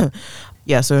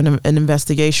 So an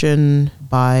investigation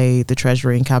by the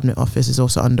Treasury and Cabinet Office is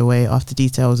also underway after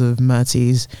details of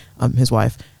Murty's, his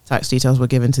wife, tax details were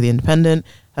given to the Independent.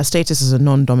 Her status as a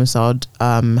non-domiciled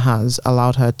has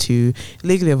allowed her to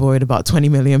legally avoid about £20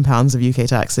 million of UK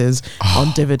taxes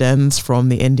on dividends from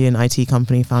the Indian IT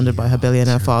company founded by her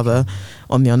billionaire father,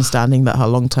 on the understanding that her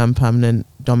long-term permanent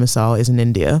domicile is in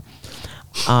India.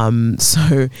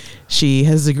 So she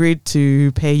has agreed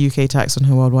to pay UK tax on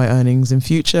her worldwide earnings in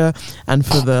future and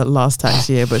for the last tax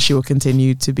year, but she will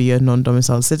continue to be a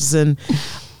non-domiciled citizen.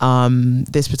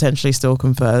 This potentially still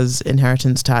confers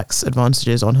inheritance tax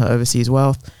advantages on her overseas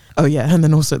wealth. Oh yeah, and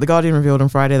then also The Guardian revealed on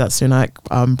Friday that Sunak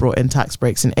brought in tax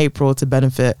breaks in April to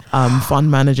benefit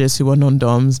fund managers who are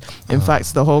non-doms. In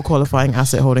fact, the whole qualifying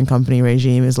asset holding company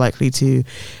regime is likely to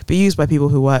be used by people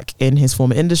who work in his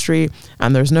former industry,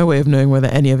 and there's no way of knowing whether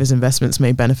any of his investments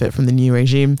may benefit from the new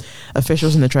regime.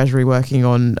 Officials in the Treasury working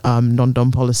on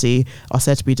non-dom policy are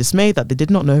said to be dismayed that they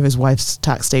did not know of his wife's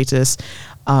tax status.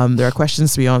 There are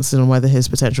questions to be answered on whether his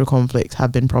potential conflicts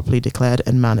have been properly declared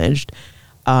and managed.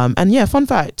 And yeah, fun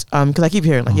fact, because I keep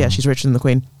hearing like, yeah, she's richer than the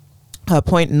Queen. Her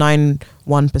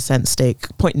 0.91% stake,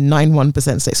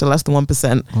 so less than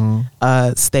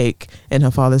 1% stake in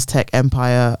her father's tech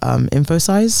empire,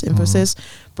 Infosys,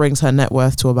 brings her net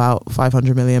worth to about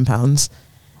 £500 million.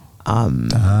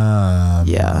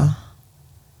 Yeah.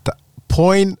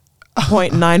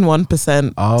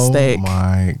 0.91% stake. Oh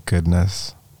my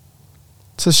goodness.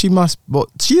 So she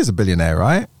is a billionaire,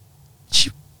 right?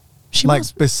 She like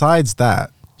must. Besides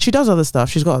that, she does other stuff.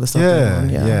 She's got other stuff going on.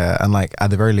 Yeah. And like at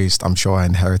the very least, I'm sure her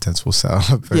inheritance will sell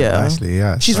very nicely.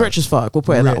 Yeah. She's rich as fuck. We'll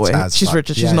put it that way. She's rich.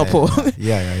 She's not poor.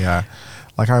 Yeah.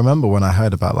 Like I remember when I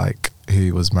heard about like who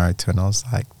he was married to, and I was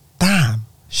like, damn,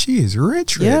 she is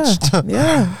rich. Yeah.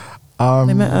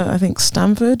 They met at, I think,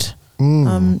 Stanford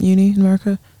Uni in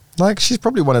America. Like she's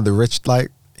probably one of the rich. Like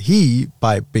he,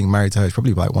 by being married to her, is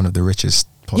probably like one of the richest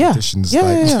politicians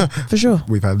for sure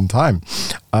we've had in time.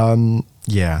 I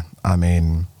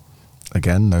mean,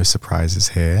 again, no surprises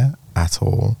here at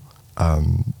all.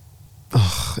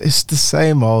 It's the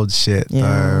same old shit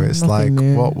though. It's like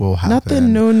new. What will happen?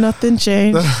 Nothing new, nothing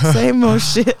changed. Same old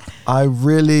shit.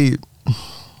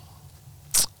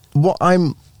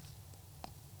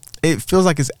 It feels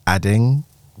like it's adding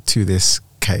to this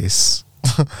case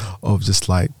of just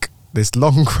like this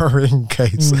long growing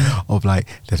case of like,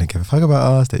 they don't give a fuck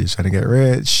about us, they're just trying to get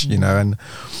rich, you know. And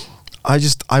I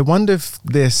wonder if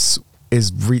this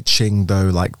is reaching though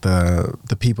like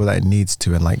the people that it needs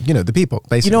to, and like, you know, the people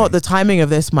basically. You know what, the timing of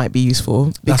this might be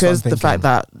useful because the fact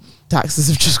that taxes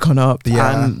have just gone up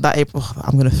and that April,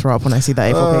 I'm gonna throw up when I see that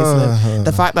April payslip.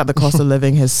 The fact that the cost of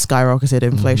living has skyrocketed,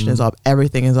 inflation is up,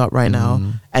 everything is up right now,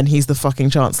 and he's the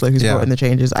fucking chancellor who's brought in the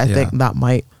changes. I think that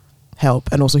might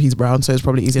help, and also he's brown, so it's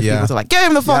probably easier for people to like, get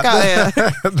him the fuck out of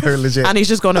here. No, legit. And he's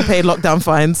just gone and paid lockdown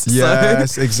fines.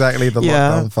 Yes, exactly, the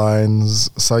lockdown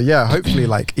fines. So yeah, hopefully,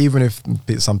 like, even if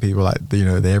some people like, you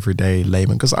know, the everyday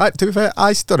layman, because to be fair,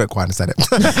 I still don't quite understand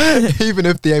it. Even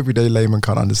if the everyday layman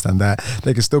can't understand that,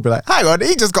 they can still be like, hang on,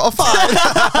 he just got a fine.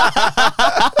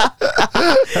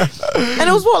 And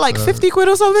it was what, like 50 quid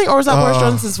or something? Or was that Boris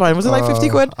Johnson's fine? Was it like 50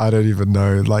 quid? I don't even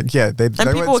know. Like, yeah, they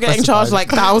people were getting charged like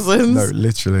thousands. No,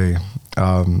 literally.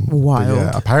 Wild.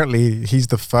 Yeah, apparently he's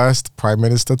the first prime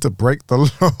minister to break the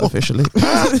law officially.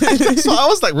 So I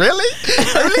was like, really?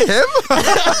 Only him?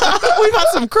 We've had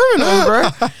some criminals, bro.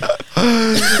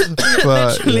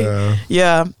 But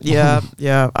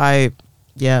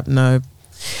no.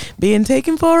 Being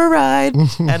taken for a ride,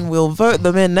 and we'll vote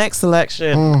them in next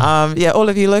election. All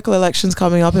of you, local elections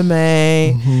coming up in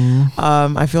May.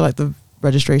 I feel like the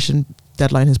registration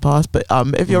deadline has passed, but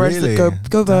if you're registered,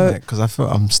 go vote. Because I feel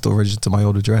I'm still registered to my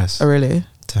old address. Oh really?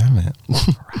 Damn it.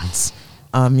 Rats.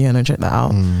 No, check that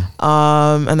out.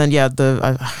 And then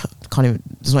I can't even,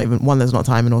 there's not even one, there's not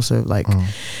time, and also like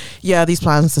these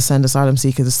plans to send asylum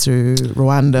seekers to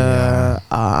Rwanda,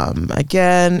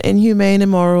 again, inhumane,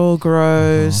 immoral,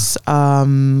 gross,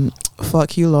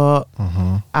 fuck you lot,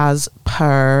 as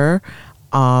per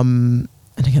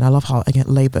and again, I love how, again,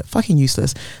 Labour, fucking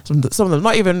useless. Some of them,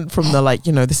 not even from the like,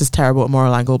 this is terrible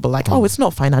moral angle, but like, it's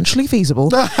not financially feasible.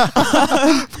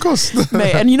 Of course.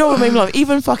 Mate, and you know what made me laugh?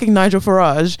 Even fucking Nigel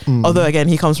Farage, although again,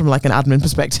 he comes from like an admin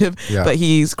perspective, but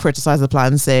he's criticised the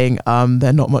plan saying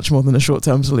they're not much more than a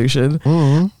short-term solution.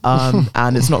 And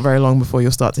it's not very long before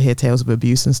you'll start to hear tales of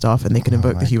abuse and stuff, and they can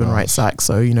invoke the Human Rights Act,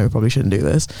 so, probably shouldn't do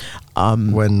this.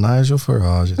 When Nigel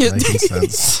Farage is making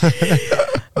sense.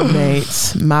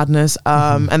 Mate, madness.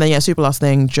 And then super last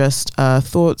thing, just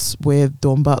thoughts with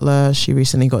Dawn Butler. She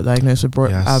recently got diagnosed with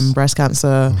breast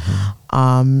cancer.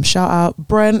 Shout out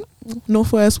Brent,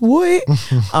 Northwest Woy.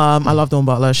 I love Dawn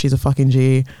Butler. She's a fucking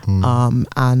G.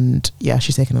 And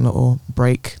she's taking a little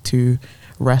break to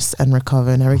rest and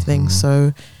recover and everything.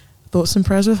 So thoughts and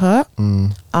prayers with her.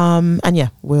 And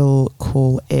we'll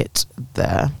call it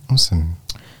there. Awesome.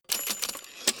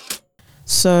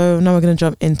 So now we're going to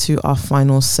jump into our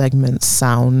final segment,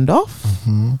 Sound Off.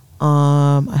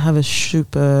 I have a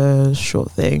super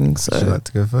short thing. So would you like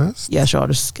to go first? Yeah, sure. I'll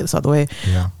just get this out of the way.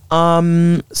 Yeah.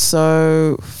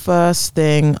 So first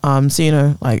thing,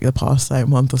 like the past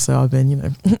month or so, I've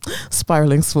been,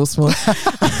 spiraling small.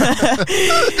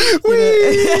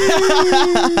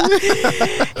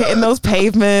 Hitting those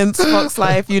pavements, Fox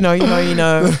Life,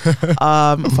 I'm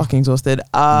fucking exhausted.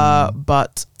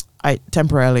 But I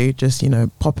temporarily just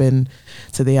pop in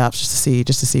to the apps just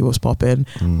to see what's popping,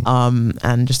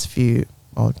 and just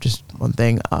one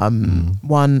thing.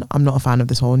 One, I'm not a fan of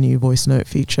this whole new voice note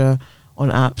feature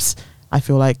on apps. I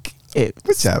feel like it.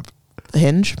 Which app?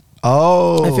 Hinge.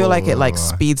 Oh, I feel like it like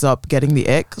speeds up getting the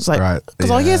ick. It's like, because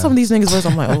I'll hear some of these niggas' voice,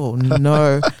 I'm like, oh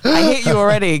no, I hate you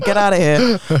already. Get out of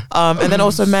here. And then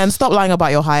also, man, stop lying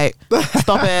about your height.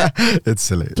 Stop it. It's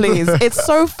silly. Please. It's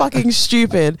so fucking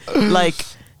stupid. Like,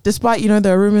 despite,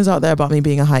 there are rumors out there about me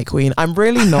being a height queen. I'm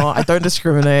really not. I don't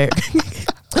discriminate.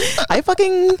 I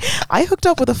hooked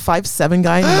up with a 5'7"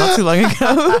 guy not too long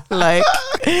ago. Like,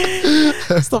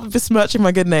 stop besmirching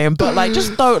my good name. But like,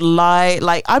 just don't lie.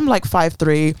 Like, I'm like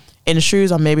 5'3". In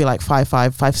shoes, I'm maybe like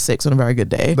 5'5", 5'6" on a very good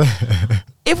day.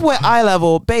 If we're eye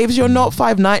level, babes, you're not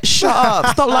 5'9". Shut up.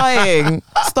 Stop lying.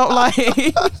 Stop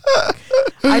lying.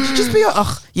 I just be,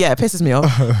 it pisses me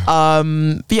off.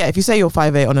 But if you say you're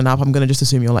 5'8" on an app, I'm going to just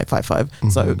assume you're like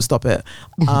 5'5". So stop it.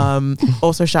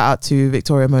 Also, shout out to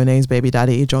Victoria Monet's baby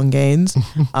daddy, John Gaines.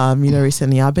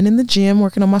 Recently I've been in the gym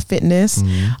working on my fitness.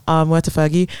 Where to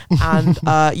Fergie. And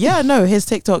his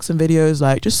TikToks and videos,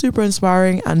 like, just super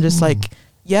inspiring and just like,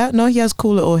 he has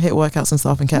cool little hit workouts and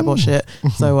stuff and catbot shit.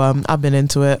 So I've been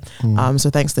into it. So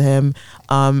thanks to him.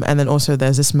 And then also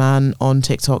there's this man on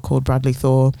TikTok called Bradley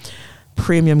Thor.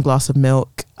 Premium glass of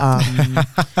milk.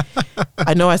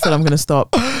 I know I said I'm going to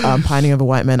stop pining over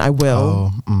white men. I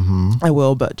will. I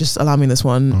will, but just allow me this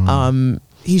one.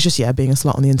 He's just being a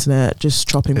slut on the internet, just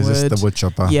chopping wood. Is this the wood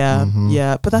chopper? Yeah.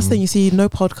 But that's the thing, you see, no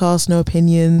podcast, no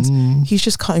opinions. He's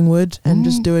just cutting wood and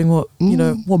just doing what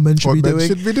what men should be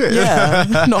doing.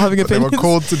 Yeah, not having opinions. They were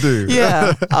called to do.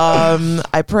 Yeah.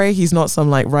 I pray he's not some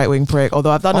like right wing prick.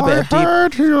 Although I've done a bit of deep. I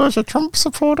heard he was a Trump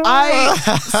supporter.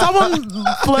 Someone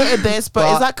floated this,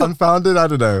 but is that unfounded? I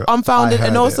don't know. Unfounded,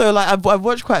 and also like I've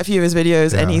watched quite a few of his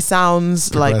videos, and he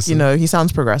sounds like he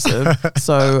sounds progressive.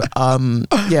 So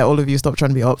all of you stop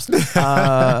trying to be ops.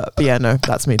 But no,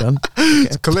 that's me done. Okay.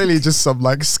 It's clearly just some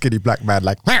like skinny black man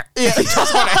like God,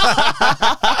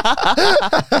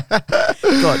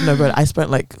 no, but I spent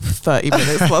like 30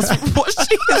 minutes plus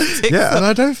watching his TikTok. Yeah, and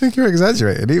I don't think you're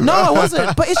exaggerating either. No, I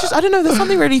wasn't. But it's just, I don't know, there's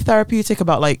something really therapeutic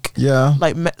about like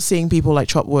seeing people like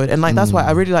chop wood. And like that's why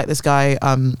I really like this guy,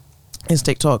 his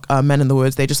TikTok, Men in the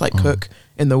Woods. They just like cook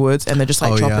in the woods and they're just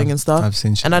like chopping and stuff. I've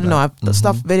seen shit and I don't know, like that.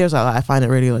 stuff videos like that, I find it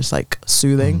really just like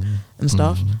soothing and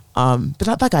stuff. But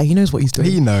that guy, he knows what he's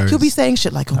doing. He knows. He'll be saying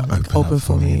shit like, "Oh, like, open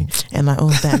for me," and like,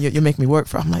 "Oh damn, you're making me work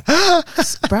for." I'm like,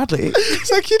 Bradley.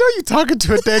 It's like, you're talking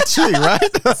to a dead tree,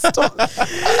 right? Stop.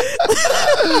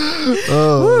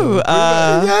 Oh. Woo,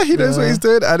 yeah, he knows what he's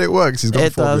doing, and it works. He's got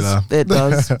a formula. It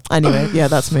does. Anyway, yeah,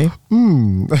 that's me.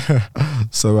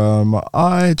 So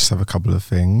I just have a couple of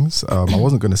things. I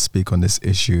wasn't going to speak on this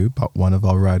issue, but one of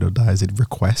our ride or dies did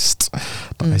request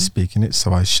that I speak in it,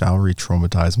 so I shall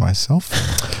re-traumatize myself.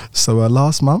 So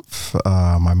last month,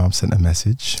 my mum sent a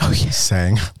message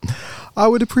saying, "I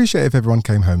would appreciate if everyone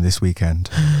came home this weekend."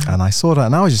 And I saw that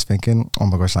and I was just thinking, oh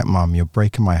my gosh, like, Mum, you're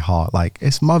breaking my heart. Like,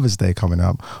 it's Mother's Day coming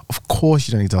up. Of course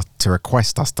you don't need to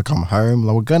request us to come home.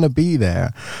 Like, we're going to be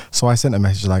there. So I sent a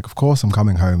message like, of course I'm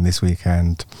coming home this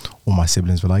weekend. All my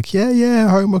siblings were like, yeah,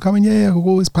 home, we're coming. Yeah, we're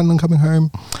always planning on coming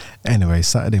home. Anyway,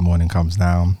 Saturday morning comes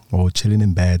now. We're all chilling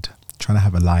in bed, trying to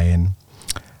have a lie-in.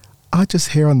 I just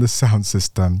hear on the sound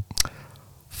system,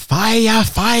 "Fire,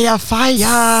 fire,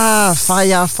 fire,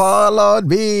 fire followed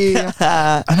me."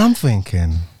 And I'm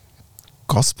thinking,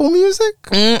 gospel music?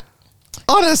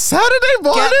 On a Saturday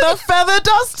morning? Get the feather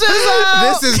dusters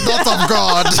out. This is not of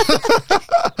God.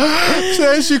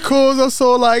 So she calls us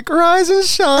all like, "Rise and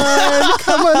shine.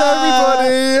 Come on,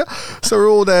 everybody." So we're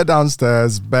all there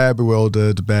downstairs, bare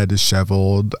bewildered, bare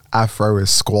disheveled, afro is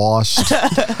squashed.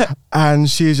 And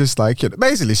she's just like,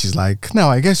 basically she's like, "Now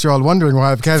I guess you're all wondering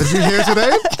why I've gathered you here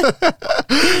today."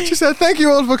 She said, "Thank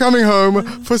you all for coming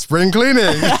home for spring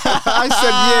cleaning." I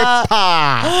said, "Yeah,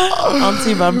 pa."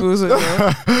 Auntie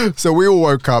bamboozled. So we all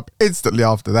woke up instantly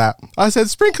after that. I said,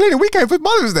 "Spring cleaning, we came for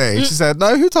Mother's Day." She said,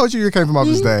 "No, who told you came for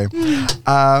Mother's Day?"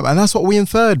 And that's what we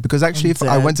inferred, because actually if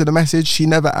I went to the message, she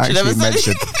never actually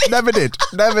mentioned. Never did.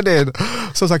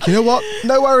 So I was like, you know what?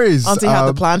 No worries. Auntie had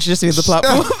the plan, she just needed the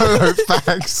platform. No,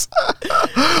 thanks.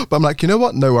 But I'm like, you know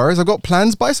what? No worries. I've got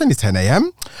plans, but it's only 10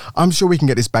 a.m. I'm sure we can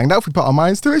get this banged out if we put our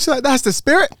minds to it. She's like, "That's the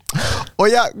spirit." "Oh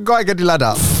yeah, go and get the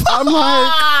ladder." I'm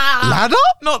like, "Ladder?"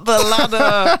 Not the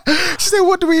ladder. She said,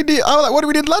 "What do we need?" I was like, "What do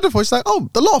we need a ladder for?" She's like, "Oh,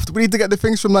 the loft. We need to get the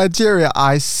things from Nigeria."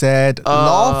 I said,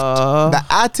 "Loft, the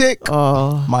attic."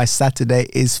 My Saturday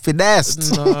is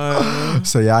finessed. No.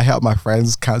 So yeah, I helped my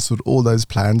friends, cancelled all those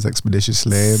plans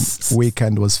expeditiously.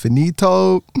 Weekend was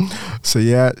finito. So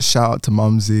yeah, shout out to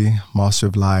Mumsy, Master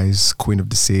of Lies, Queen of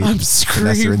Deceit, I'm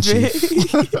Vanessa in screaming.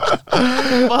 Chief.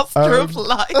 Master of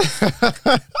lies. Isn't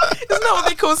that what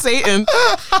they call Satan?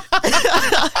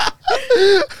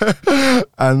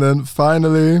 And then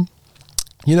finally,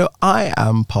 I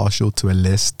am partial to a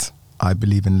list. I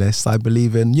believe in lists. I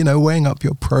believe in, weighing up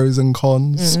your pros and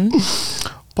cons.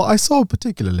 But I saw a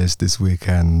particular list this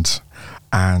weekend,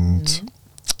 and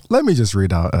let me just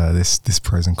read out this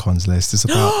pros and cons list. It's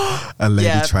about a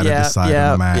lady trying to decide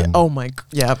on a man. Yeah. Oh my,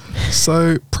 yeah.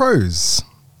 So pros,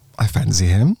 I fancy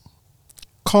him.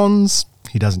 Cons,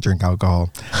 he doesn't drink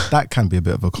alcohol. That can be a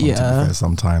bit of a con to be fair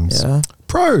sometimes. Yeah.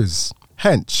 Pros,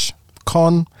 hench.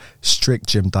 Con, strict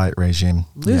gym diet regime.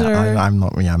 Loser. Yeah, I'm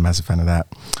not a massive fan of that.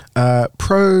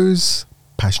 Pros,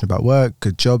 passionate about work,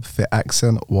 good job, fit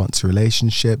accent, wants a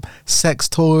relationship, sex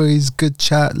toys, good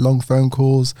chat, long phone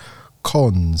calls.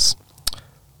 Cons,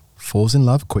 falls in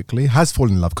love quickly, has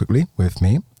fallen in love quickly with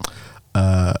me.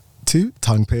 2,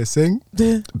 tongue piercing,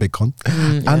 big con.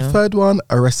 And third one,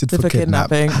 arrested for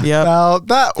kidnapping. Yep. Now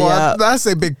that one, that's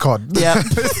a big con. Yeah.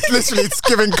 Literally, it's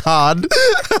giving card.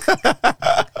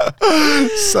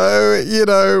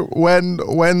 So,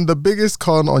 when the biggest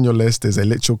con on your list is a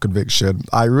literal conviction,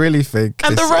 I really think...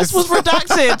 And the rest was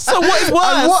redacted. So what is worse?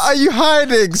 And what are you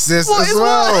hiding, sis, as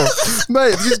well?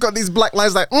 Mate, she's got these black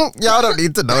lines like, yeah, I don't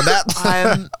need to know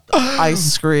that. I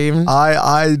screamed.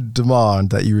 I demand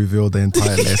that you reveal the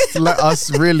entire list. Let us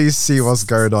really see what's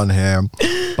going on here.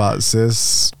 But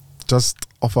sis, just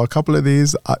offer a couple of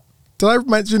these. Did I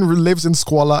mention lives in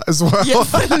squalor as well? Yeah,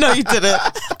 no, you didn't.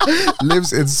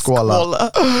 Lives in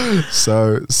squalor.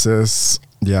 So sis,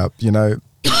 yeah,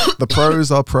 the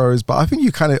pros are pros, but I think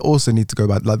you kind of also need to go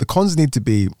back. Like, the cons need to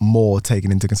be more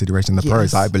taken into consideration than the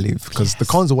pros, I believe, because the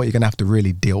cons are what you're going to have to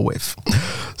really deal with.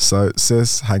 So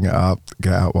sis, hang it up,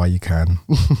 get out while you can.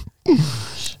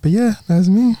 But yeah, that's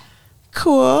me.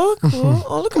 Cool.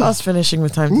 Oh, look at us finishing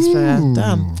with time to spare.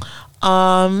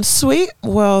 Damn. Sweet.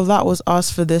 Well, that was us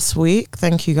for this week.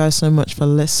 Thank you guys so much for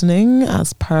listening.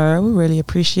 As per, we really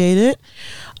appreciate it.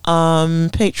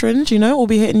 Patrons, we'll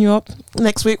be hitting you up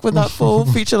next week with that full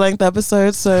feature length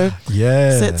episode. So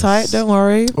sit tight, don't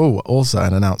worry. Oh, also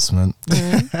an announcement.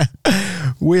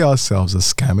 We ourselves are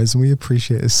scammers and we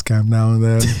appreciate a scam now and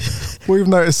then. We've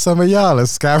noticed some of y'all are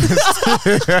scammers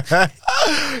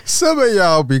too. Some of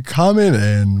y'all be coming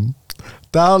in,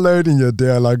 downloading your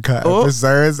Dear Uncut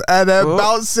episodes and then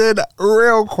bouncing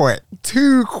real quick.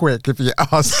 Too quick, if you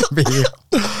ask me.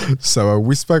 So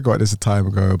we spoke about this a time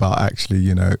ago about actually,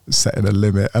 you know, setting a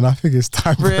limit, and I think it's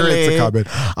time for it to come in.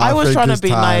 I was trying to be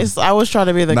nice. I was trying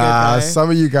to be the good guy. Some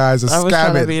of you guys are scamming. I was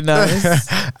trying to be nice.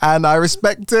 And I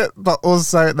respect it, but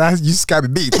also that's you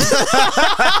scamming me.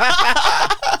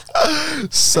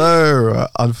 So,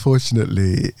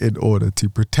 unfortunately, in order to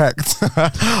protect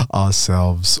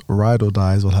ourselves, Ride or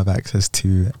Dies will have access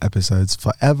to episodes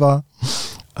forever.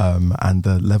 And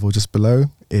the level just below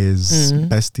is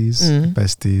besties.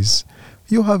 Besties,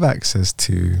 you'll have access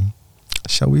to,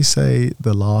 shall we say,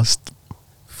 the last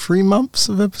 3 months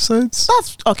of episodes.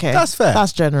 That's okay. That's fair.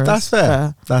 That's generous. That's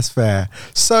fair. That's fair.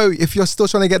 So if you're still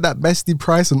trying to get that bestie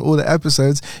price on all the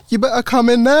episodes, you better come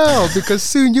in now, because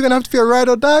soon you're gonna have to be a Ride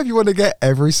or Die if you want to get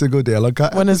every single Dear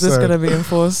Uncut When episode. Is this gonna be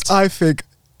enforced? I think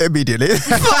immediately.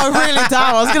 Oh, really?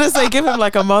 Damn. I was gonna say give him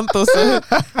like a month or so.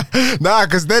 Nah,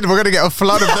 because then we're gonna get a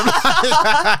flood of them.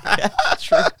 Yeah,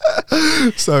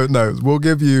 true. So no, we'll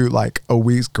give you like a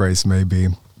week's grace maybe.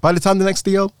 By the time the next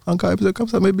Dear Uncut episode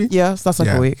comes out, maybe? Yes, that's like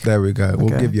a week. There we go. Okay.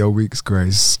 We'll give you a week's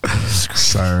grace.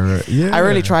 So, yeah. I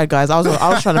really tried, guys. I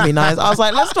was trying to be nice. I was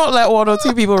like, let's not let 1 or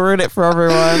 2 people ruin it for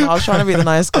everyone. I was trying to be the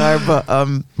nice guy, but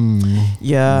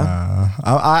yeah.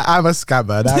 I'm a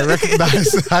scammer. I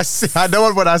recognize. I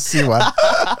know when I see one.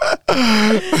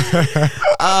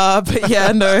 But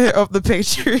yeah, no, hit up the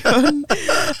Patreon.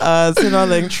 It's in our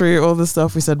link tree, all the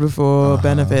stuff we said before,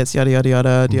 benefits, yada yada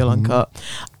yada, Dear Uncut.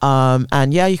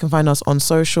 And yeah, you can find us on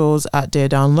socials at Dear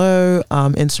Down Low,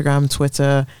 Instagram,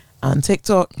 Twitter, and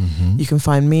TikTok. You can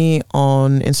find me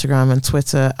on Instagram and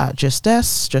Twitter at just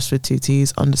with 2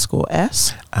 T's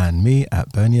 _S. And me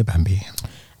at Bernie Bambi.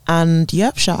 And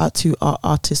yep, shout out to our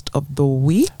artist of the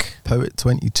week, Poet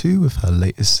 22, with her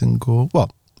latest single.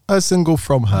 Well, a single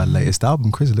from her latest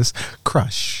album, Chrysalis,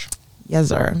 Crush. Yes,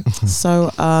 sir.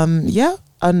 So yeah,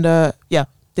 and yeah,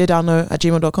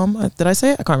 deardownlow@gmail.com. Did I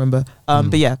say it? I can't remember.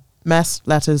 But yeah, mess,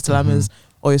 letters, dilemmas,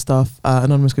 all your stuff.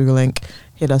 Anonymous Google link.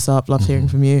 Hit us up. Love hearing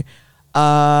from you.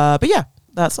 But yeah,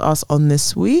 that's us on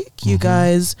this week. You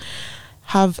guys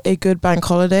have a good bank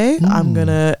holiday. I'm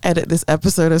gonna edit this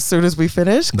episode as soon as we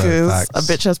finish, because a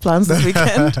bitch has plans this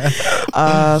weekend.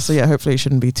 So yeah, hopefully it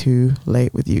shouldn't be too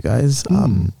late with you guys.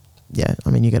 Yeah, I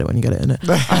mean, you get it when you get it, innit?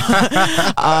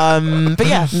 But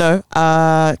yeah, no.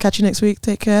 Catch you next week.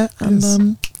 Take care.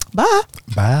 And bye.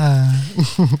 Bye.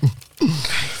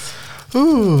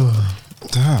 Ooh,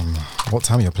 damn. What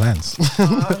time are your plans?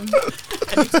 I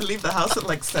need to leave the house at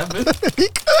like 7.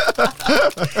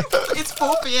 It's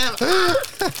 4 p.m.